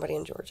talk to somebody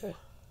in Georgia.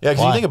 Yeah,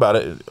 because Why? you think about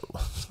it,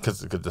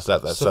 because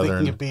that So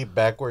southern. they can be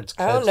backwards.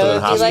 I don't cuts. know. Do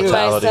you like my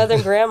hospitality.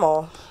 southern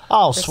grandma?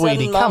 Oh, Or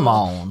sweetie, southern come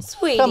mama? on.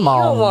 Sweetie, Come you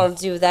don't on. want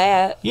to do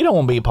that. You don't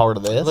want to be a part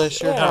of this.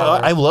 Unless you're Yeah.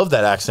 Tyler. I love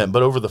that accent,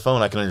 but over the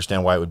phone, I can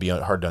understand why it would be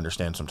hard to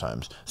understand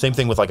sometimes. Same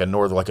thing with like a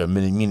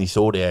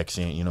Minnesota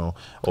accent,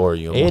 or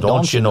Hey,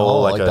 don't you know,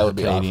 like that a would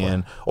be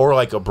Canadian, or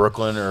like a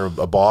Brooklyn or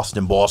a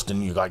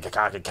Boston. You got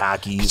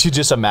khakis. Could you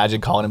just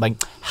imagine calling him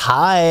like,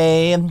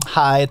 hi,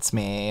 it's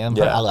me. I'm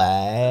from Yeah.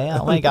 LA.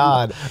 Oh my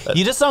God.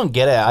 You just don't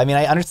get it. I mean,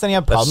 I understand you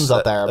have problems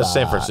out there. That's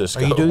San but-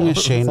 Francisco. Are you doing a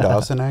Shane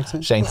Dawson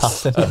accent? Shane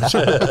Dawson.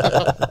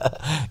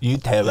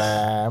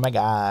 YouTuber. Oh my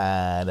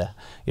God.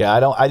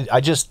 Yeah, I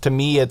just, to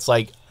me, it's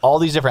like all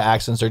these different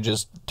accents are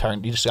just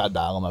turned. You just got to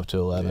dial them up to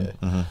 11.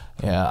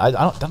 Yeah. I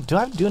don't, do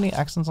I do any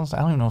accents on stage?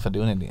 I don't even know if I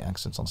do any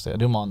accents on stage. I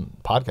do them on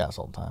podcasts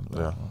all the time.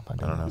 Yeah. I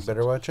don't know. You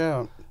better watch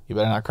out, You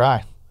better not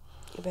cry.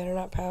 You better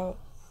not pout.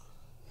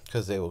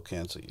 because they will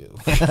cancel you.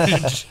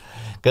 Because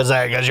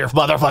you're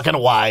motherfucking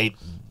white.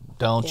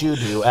 Don't you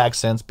do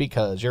accents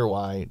because you're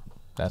white.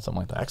 That's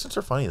something like that. Accents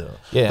are funny though.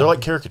 Yeah. They're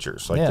like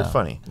caricatures. Like Yeah. they're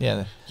funny.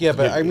 Yeah. Yeah,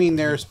 but I mean,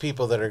 there's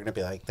people that are going to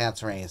be like,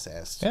 "That's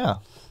racist." Yeah.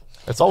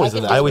 It's always I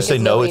can that. do I always say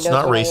Because no. nobody It's knows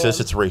not who I racist.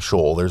 am. It's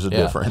racial. There's a Yeah.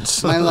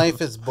 difference. My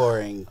life is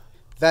boring.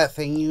 That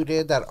thing you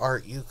did, that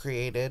art you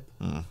created,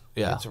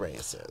 Yeah. It's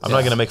racist. I'm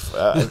not gonna make.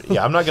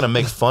 I'm not gonna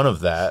make fun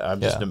of that.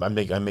 I'm just. I'm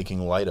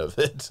making light of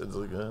it. It's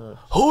like,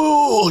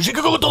 oh, see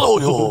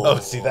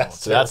That's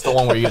the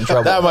one where you get in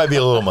trouble. that might be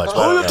a little much.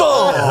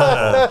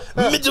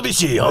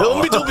 Mitsubishi.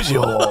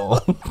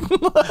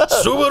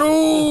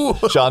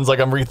 Subaru. Sean's like,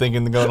 I'm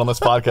rethinking going on this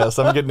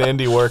podcast. I'm getting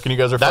indie work, and you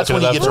guys are. That's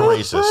when fucking you it get up.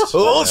 to racist.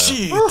 Oh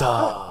shit.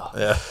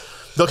 Yeah.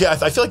 Okay,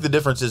 I feel like the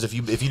difference is if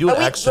you do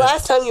an accent.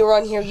 Last time you were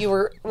on here, you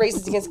were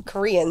racist against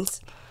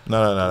Koreans.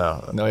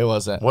 No. No, he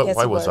wasn't. Yes,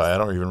 Why he was was. I? I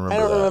don't even remember. I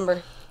don't that.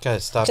 remember.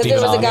 Guys, stop. Because there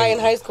was a Stephen guy Hahn. in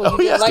high school who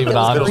didn't like Stephen him.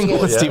 Hahn.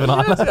 Koreans. Stephen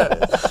Hahn.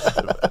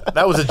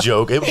 That was a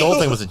joke. The whole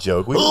thing was a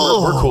joke. We're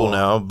cool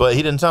now, but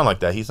he didn't sound like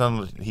that. He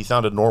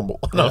sounded normal.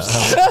 No,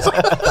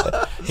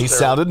 He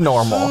sounded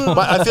normal.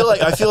 but I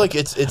feel like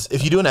it's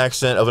if you do an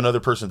accent of another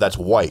person that's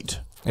white,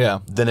 Yeah.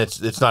 then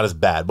it's not as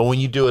bad. But when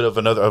you do it of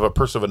a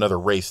person of another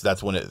race,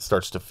 that's when it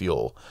starts to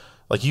feel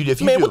like you. If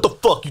you Man, do, what the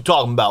fuck you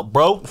talking about,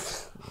 bro?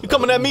 You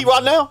coming at me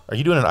right now? are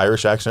you doing an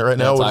Irish accent right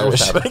now? It's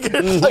What's Irish.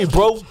 happening? Hey,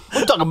 bro, what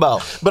you talking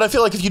about? But I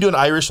feel like if you do an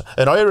Irish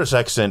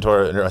accent,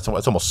 or it's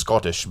almost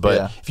Scottish, but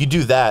Yeah. if you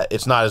do that,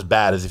 it's not as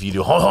bad as if you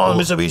do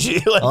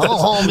Mitsubishi. Like,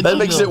 Mitsubishi. that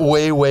makes it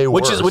way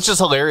worse. Which is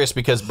hilarious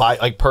because by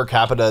like per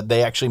capita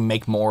they actually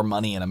make more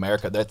money in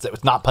America.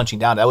 It's not punching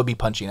down. That would be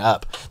punching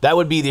up. That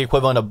would be the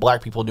equivalent of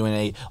black people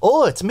doing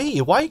it's me,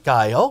 a white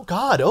guy. Oh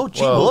God. Oh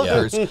gee, Well,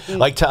 lookers.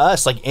 Like to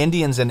us, like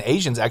Indians and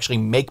Asians actually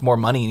make more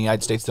money in the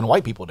United States than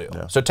white people do.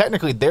 Yeah. So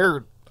technically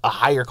they're a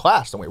higher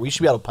class than we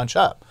should be able to punch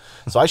up.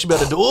 So I should be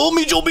able to do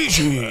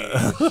Mitsubishi,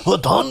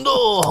 Honda.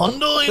 I'm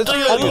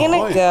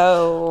gonna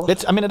go. It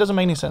doesn't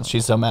make any sense.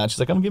 She's so mad. She's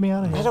like, "I'm get me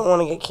out of I here. don't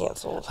want to get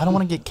canceled. I don't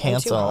want to get too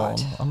canceled.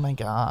 hot. Oh my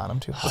God, I'm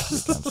too hot to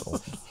be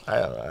canceled." I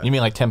don't know. You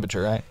mean like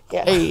temperature, right?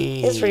 Yeah,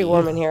 Hey. it's pretty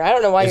warm in here. I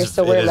don't know why you're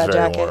still wearing it is that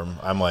very jacket. warm.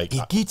 I'm like,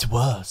 It gets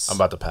worse. I'm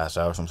about to pass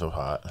out 'cause I'm so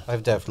hot.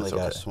 I've definitely It's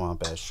got okay.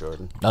 swamp ass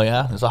Jordan. Oh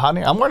yeah, is it hot in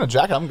here? I'm wearing a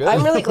jacket. I'm good.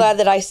 I'm really glad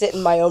that I sit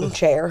in my own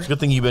chair. Good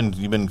thing you've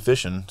been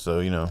fishing, so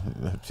it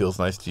feels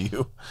nice to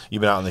you.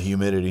 You've been out in the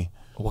humidity.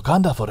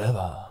 Wakanda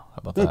forever. How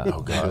about that?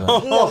 Oh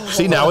God.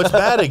 See, now it's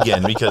bad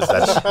again because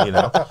that's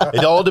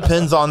it all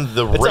depends on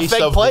the It's race a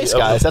fake of place, the,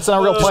 of guys. the- That's not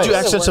a real Just place. do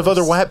accents of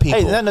other white people.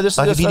 Hey, no, this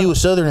like is if you just do a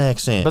southern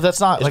accent, But that's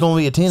not. It's like, going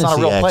to be a Tennessee It's not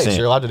a real accent. place.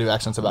 You're allowed to do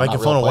accents about making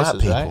not fun real of white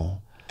places,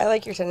 people. right? I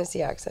like your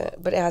Tennessee accent,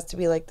 but it has to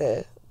be like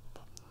the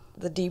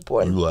deep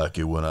one. You like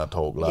it when I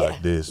talk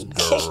like this,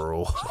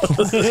 girl.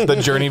 The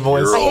Journey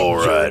voice. You're all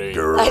right,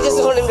 girl. I just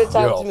want him to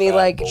talk to me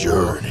like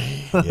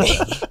Journey.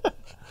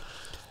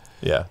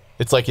 Yeah.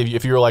 It's like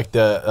if you were like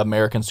the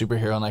American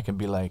superhero, and I can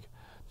be like,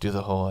 do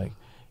the whole like,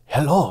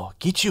 "Hello,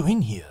 get you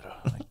in here."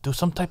 Like, do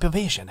some type of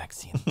Asian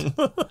accent.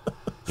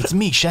 It's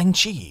me,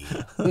 Shang-Chi.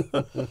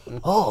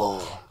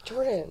 Oh,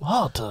 Jordan.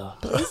 what?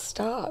 Please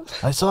stop.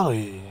 I'm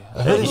sorry.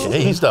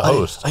 Hey, he's the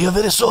host. I am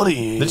very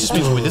sorry. This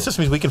just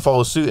means we can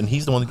follow suit, and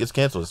he's the one that gets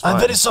canceled. It's fine. I'm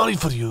very sorry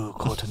for you,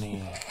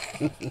 Cortni.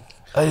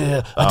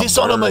 I I'm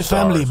dishonor very my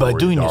family sorry by for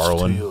doing you, this to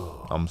darling. you.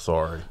 I'm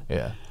sorry.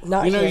 Yeah.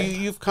 Not You know,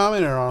 here. you've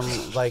commented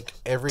on like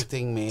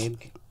everything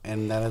made,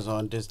 and that is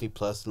on Disney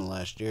Plus in the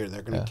last year.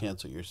 They're going to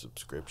cancel your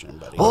subscription,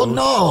 buddy. Oh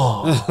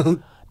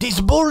no! This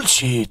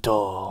bullshit.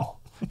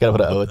 You gotta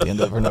put an O at the end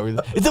of it for no reason.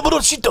 It's a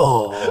bullshit.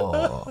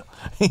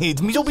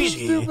 It's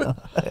Mitsubishi,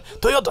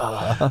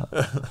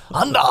 Toyota,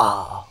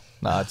 Honda.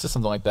 No, it's just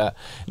something like that.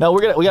 No,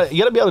 you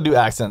gotta be able to do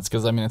accents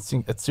because I mean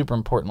it's super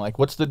important. Like,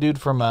 what's the dude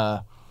from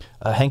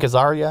Hank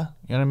Azaria?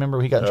 You know,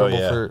 remember he got in trouble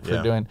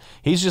for doing.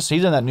 He's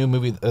in that new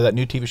movie, that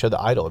new TV show,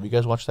 The Idol. Have you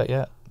guys watched that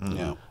yet?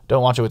 Yeah.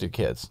 Don't watch it with your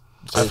kids.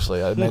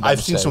 Seriously, I've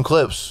seen some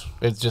clips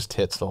It just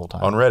hits the whole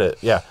time. on Reddit.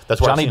 Yeah,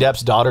 that's where Johnny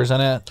Depp's daughter's in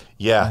it.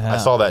 Yeah, I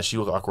saw that. She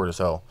looked awkward as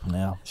hell.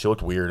 Yeah. She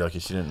looked weird. Like she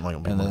didn't like.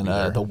 And want to then be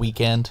there. The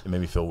Weeknd. It made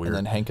me feel weird.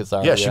 And then Hank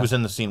Azaria. Yeah, she was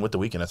in the scene with The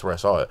Weeknd. That's where I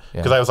saw it.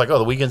 Because I was like,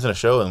 oh, The Weeknd's in a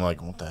show, and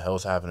like, what the hell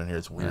is happening here?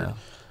 It's weird.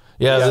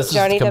 Yeah, this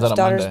Johnny comes Depp's out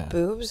on daughter's Monday.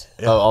 boobs.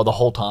 Oh, the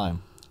whole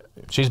time.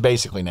 She's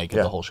basically naked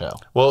the whole show.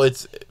 Well,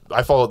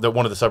 I follow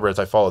one of the subreddits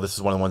I follow. This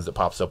is one of the ones that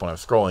pops up when I'm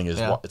scrolling.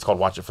 Yeah. It's called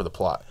Watch It for the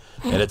Plot,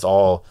 and it's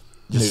all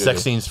just Nudity.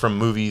 sex scenes from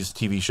movies,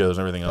 TV shows,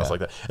 and everything else like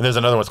that. And there's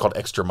another one called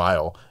Extra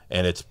Mile,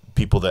 and it's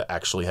people that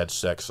actually had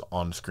sex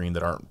on screen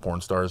that aren't porn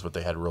stars, but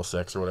they had real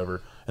sex or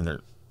whatever, and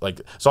they're like,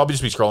 so I'll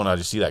just be scrolling and I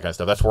just see that kind of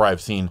stuff. That's where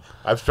I've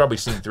probably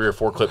seen 3 or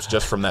 4 clips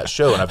just from that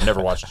show, and I've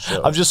never watched the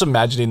show. I'm just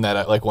imagining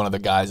that like one of the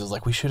guys is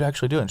like, we should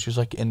actually do it. And she's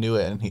like into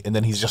it, and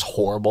then he's just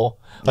horrible.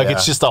 Like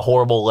it's just a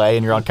horrible lay,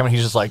 and you're on camera.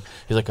 He's like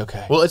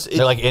okay. Well,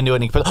 they're like into it,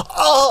 and he puts,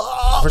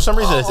 for some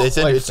reason, it's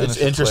finishes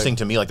interesting quick.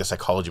 to me, like the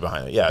psychology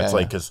behind it. Yeah, it's Yeah,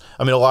 like, because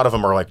I mean, a lot of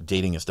them are like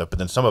dating and stuff, but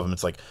then some of them,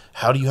 it's like,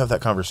 how do you have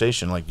that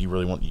conversation? Like, do you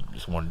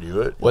just want to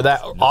do it? Well,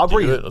 that Just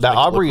Aubrey do it. Let's make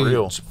it look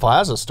real.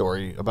 Plaza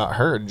story about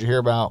her. Did you hear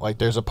about like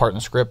there's a part in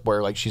the script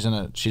where like she's in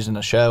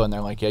a show and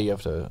they're like, yeah, you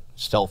have to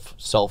self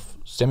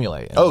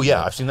stimulate. And Oh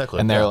yeah, I've seen that clip.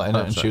 and they're Yeah,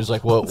 and she was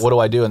like, well, what do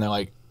I do? And they're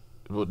like,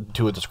 well,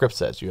 do what the script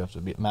says. You have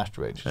to be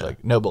masturbate. She's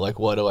like, no, but like,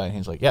 what do I? And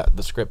he's like, yeah,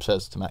 the script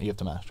says you have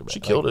to masturbate. she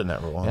killed it in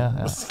that role. Yeah,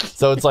 yeah.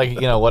 So it's like,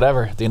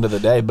 whatever at the end of the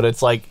day, but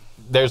it's like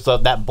there's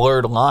that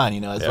blurred line,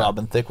 you know, as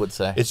Robin Thicke would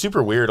say. It's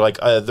super weird. Like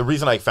the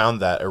reason I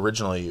found that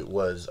originally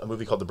was a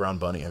movie called The Brown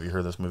Bunny. Have you heard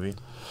of this movie?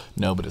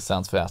 No, but it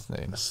sounds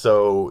fascinating.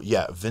 So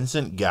yeah,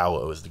 Vincent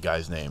Gallo is the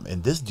guy's name,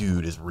 and this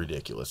dude is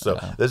ridiculous. So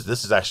this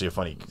is actually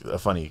a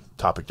funny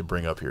topic to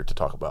bring up here to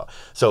talk about.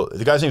 So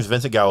the guy's name is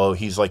Vincent Gallo.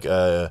 He's like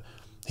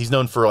he's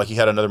known for, like, he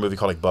had another movie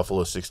called like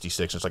Buffalo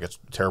 66. It's like a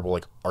terrible,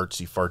 like,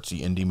 artsy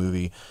fartsy indie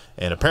movie,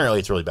 and apparently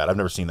it's really bad. I've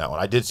never seen that one.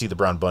 I did see The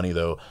Brown Bunny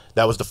though.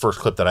 That was the first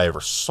clip that I ever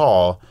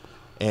saw,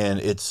 and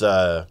it's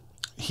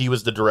he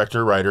was the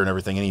director, writer, and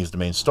everything, and he's the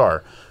main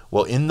star.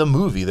 Well, in the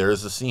movie, there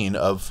is a scene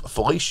of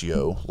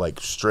fellatio, like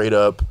straight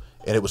up,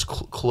 and it was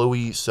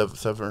Chloe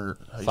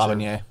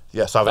Sevigny.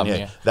 Yeah,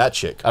 Sevigny. That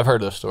chick. I've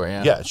heard this story.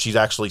 Yeah. Yeah, she's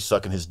actually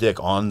sucking his dick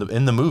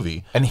in the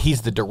movie, and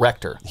he's the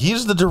director.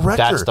 He's the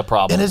director. That's the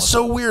problem. And it's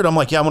so weird. I'm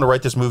like, yeah, I'm going to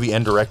write this movie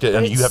and direct it,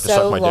 and you have to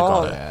suck my dick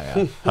on it.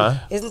 Yeah. Huh?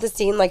 Isn't the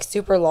scene like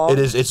super long? It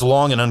is. It's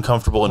long and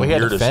uncomfortable and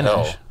weird as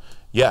hell.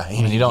 Yeah,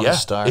 and you don't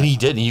start. And he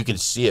did, and you can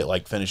see it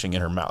like finishing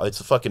in her mouth. It's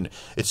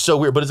so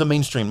weird, but it's a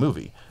mainstream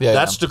movie. Yeah,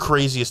 that's the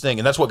craziest thing,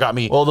 and that's what got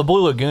me. Well, the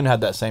Blue Lagoon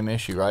had that same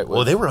issue, right?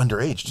 Well, they were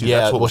underage too. Yeah,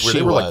 that's what she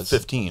they were was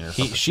like 15 or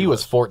something. She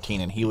was 14,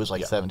 and he was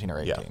like 17 or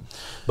 18. Yeah.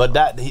 But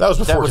that was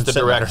before the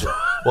director.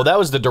 Well, that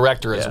was the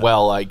director as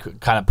well, like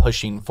kind of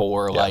pushing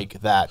for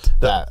like that.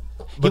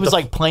 He was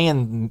like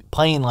playing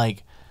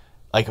like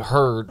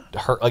her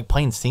like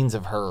playing scenes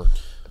of her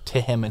to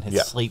him in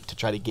his sleep to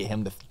try to get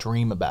him to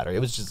dream about her. It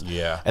was just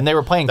and they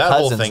were playing that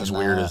cousins. Whole thing's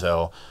weird as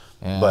hell.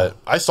 Yeah. But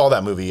I saw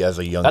that movie as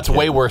a young kid.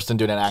 Way worse than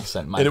doing an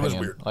accent, in my opinion. It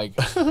was weird. Like,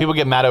 people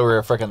get mad over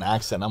a freaking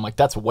accent. I'm like,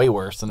 that's way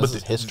worse, and this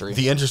is history.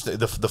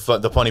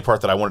 The funny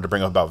part that I wanted to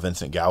bring up about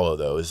Vincent Gallo,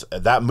 though, is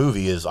that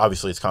movie is,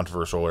 obviously, it's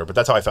controversial, but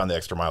that's how I found the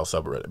Extra Mile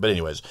subreddit. But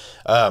anyways,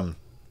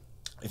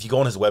 if you go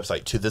on his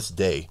website, to this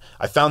day,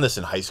 I found this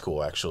in high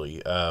school,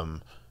 actually,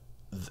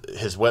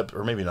 his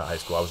or maybe not high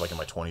school, I was like in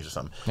my 20s or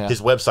something. Yeah.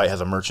 His website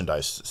has a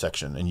merchandise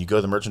section, and you go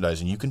to the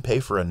merchandise, and you can pay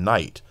for a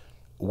night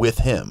with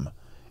him.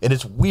 And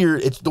it's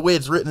weird. It's the way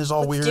it's written is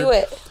all weird. Do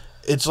it.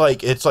 It's like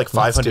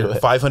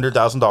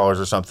 $500,000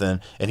 or something,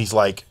 and he's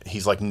like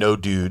no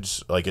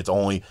dudes. Like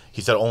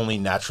he said only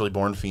naturally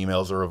born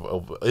females are.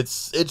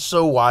 It's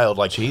so wild.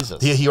 Like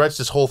Jesus. He writes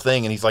this whole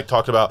thing, and he's like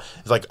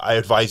I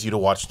advise you to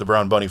watch The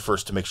Brown Bunny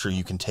first to make sure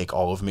you can take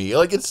all of me.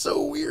 Like, it's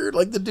so weird.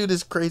 Like, the dude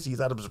is crazy.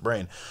 He's out of his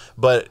brain.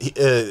 But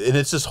and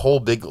it's this whole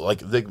big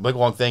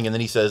long thing, and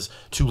then he says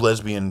 2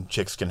 lesbian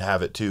chicks can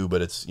have it too,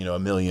 but it's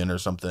 $1 million or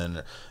something,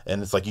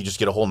 and it's like you just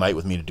get a whole night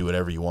with me to do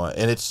whatever you want.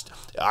 And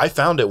I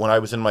found it when I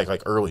was in my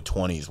early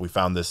 20s. We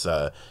found this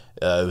it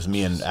was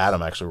me and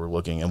Adam actually were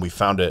looking, and we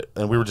found it,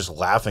 and we were just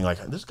laughing like,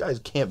 this guy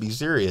can't be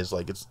serious.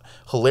 Like, it's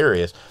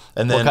hilarious.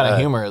 And then what kind of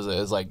humor is it?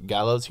 Is like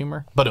Gallows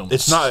humor? But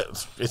it's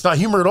not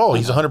humor at all.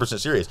 He's 100%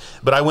 serious.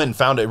 But I went and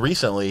found it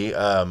recently,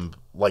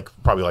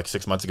 probably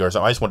 6 months ago or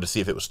something. I just wanted to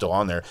see if it was still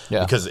on there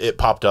because it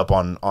popped up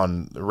on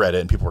Reddit,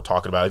 and people were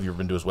talking about it. Have you ever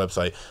been to his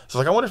website? So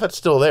I wonder if that's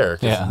still there,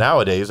 because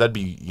nowadays that'd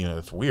be,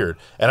 it's weird.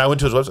 And I went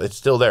to his website. It's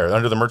still there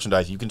under the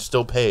merchandise. You can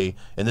still pay,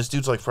 and this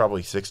dude's like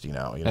probably 60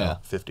 now,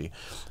 50.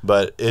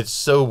 But it's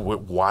so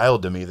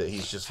wild to me that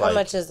he's just How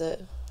much is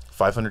it?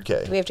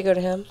 $500K. Do we have to go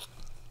to him?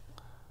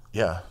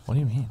 Yeah. What do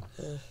you mean?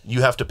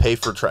 You have to pay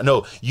for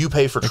you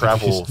pay for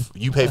travel.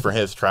 You pay for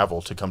his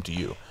travel to come to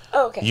you.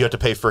 Oh, okay. You have to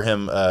pay for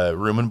him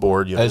room and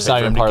board. You have it's to not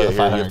pay for even him part to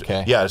of the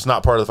get $500K. Yeah, it's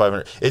not part of the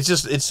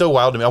 $500. It's so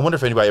wild to me. I wonder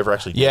if anybody ever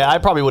actually did that. I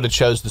probably would have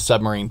chose the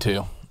submarine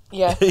too.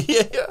 Yeah.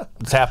 Yeah.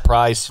 It's half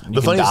price.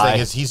 The funniest thing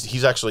is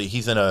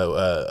he's in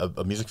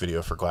a music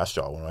video for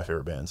Glassjaw, one of my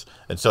favorite bands,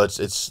 and so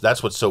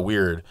that's what's so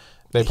weird.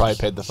 They probably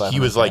paid the $500K. He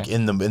was like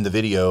in the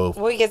video.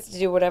 Well, he gets to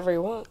do whatever he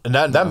wants. And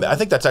I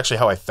think that's actually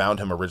how I found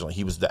him originally.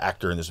 He was the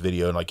actor in this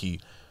video, and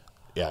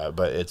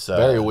but it's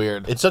very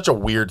weird. It's such a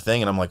weird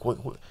thing, and I'm like, what,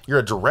 you're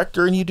a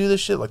director and you do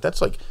this shit? Like,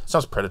 that's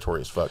sounds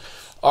predatory as fuck.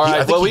 All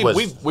right,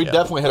 we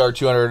definitely hit our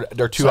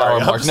 2-hour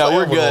mark. No,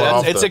 we're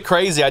good. It's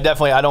crazy. I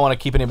don't want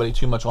to keep anybody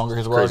too much longer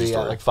because we're already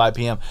at like 5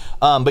 p.m.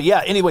 But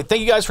yeah, anyway,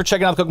 thank you guys for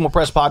checking out the Kokomo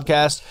Press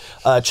Podcast.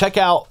 Check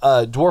out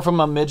Dwarf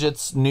Among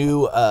Midgets'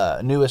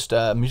 newest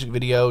music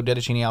video,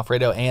 Dedicini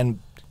Alfredo, and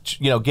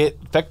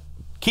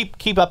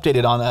keep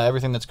updated on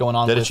everything that's going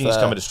on. Dedicini's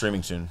coming to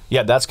streaming soon.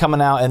 Yeah, that's coming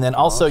out, and then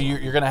also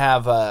you're going to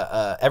have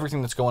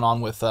everything that's going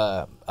on with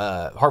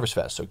Harvest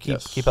Fest. So keep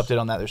updated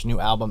on that. There's a new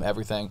album,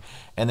 everything,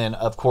 and then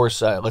of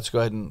course let's go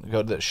ahead and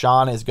go to that.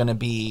 Sean is going to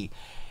be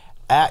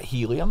at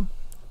Helium.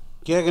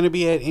 Yeah, going to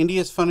be at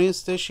India's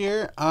Funniest this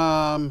year.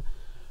 Like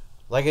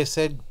I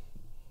said,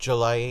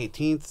 July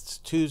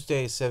 18th,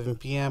 Tuesday, 7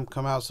 p.m.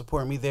 Come out,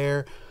 support me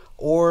there,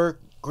 or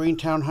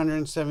Greentown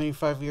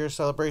 175 year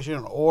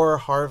celebration, or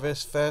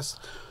Harvest Fest.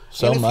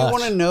 And if you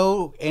want to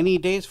know any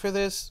dates for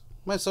this,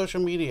 my social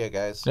media,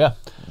 guys. Yeah.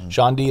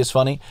 Sean D is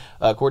funny.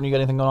 Cortni, you got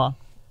anything going on?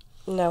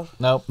 No.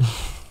 Nope.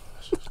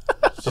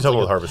 She's helping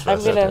with Harvest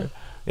Fest. I'm gonna.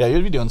 Yeah,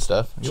 you'll be doing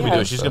stuff.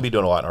 She's gonna be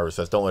doing a lot in Harvest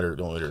Fest. Don't let her.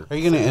 Are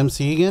you gonna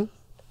MC again?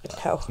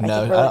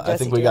 I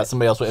think we got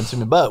somebody else with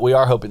instrument, but we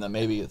are hoping that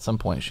maybe at some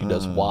point she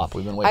does WAP.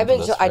 We've been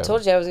waiting. I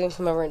told you I was going to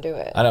come over and do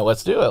it. I know.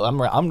 Let's do it. I'm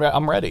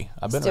ready.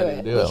 I've been ready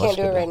to do it. We can't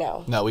do it right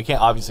now. No, we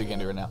can't. Obviously, can't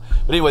do it right now.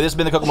 But anyway, this has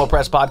been the Kokomo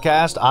Press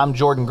Podcast. I'm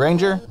Jordan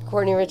Granger.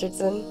 Cortni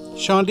Richardson.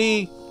 Sean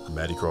D.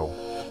 Matty Crull.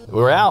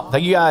 We're out.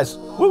 Thank you guys.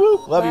 Woo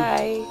woo. Love you.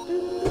 Bye.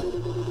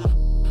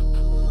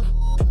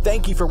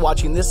 Thank you for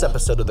watching this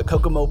episode of the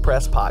Kokomo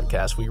Press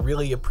Podcast. We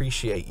really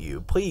appreciate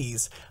you.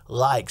 Please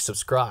like,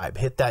 subscribe,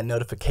 hit that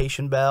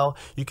notification bell.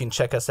 You can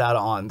check us out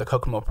on the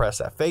Kokomo Press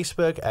at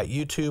Facebook, at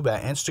YouTube,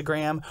 at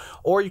Instagram,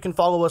 or you can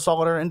follow us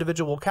all at our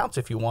individual accounts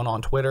if you want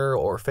on Twitter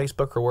or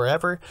Facebook or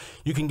wherever.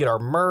 You can get our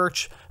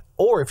merch,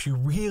 or if you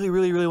really,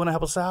 really, really want to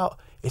help us out,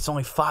 it's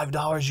only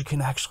 $5. You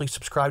can actually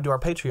subscribe to our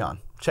Patreon.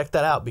 Check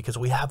that out because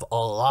we have a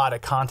lot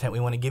of content we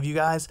want to give you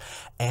guys,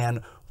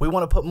 and we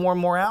want to put more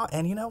and more out,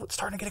 and it's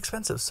starting to get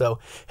expensive. So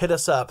hit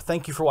us up.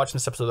 Thank you for watching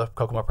this episode of the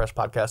Kokomo Press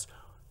Podcast.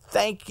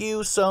 Thank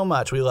you so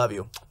much. We love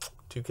you.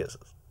 2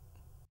 kisses.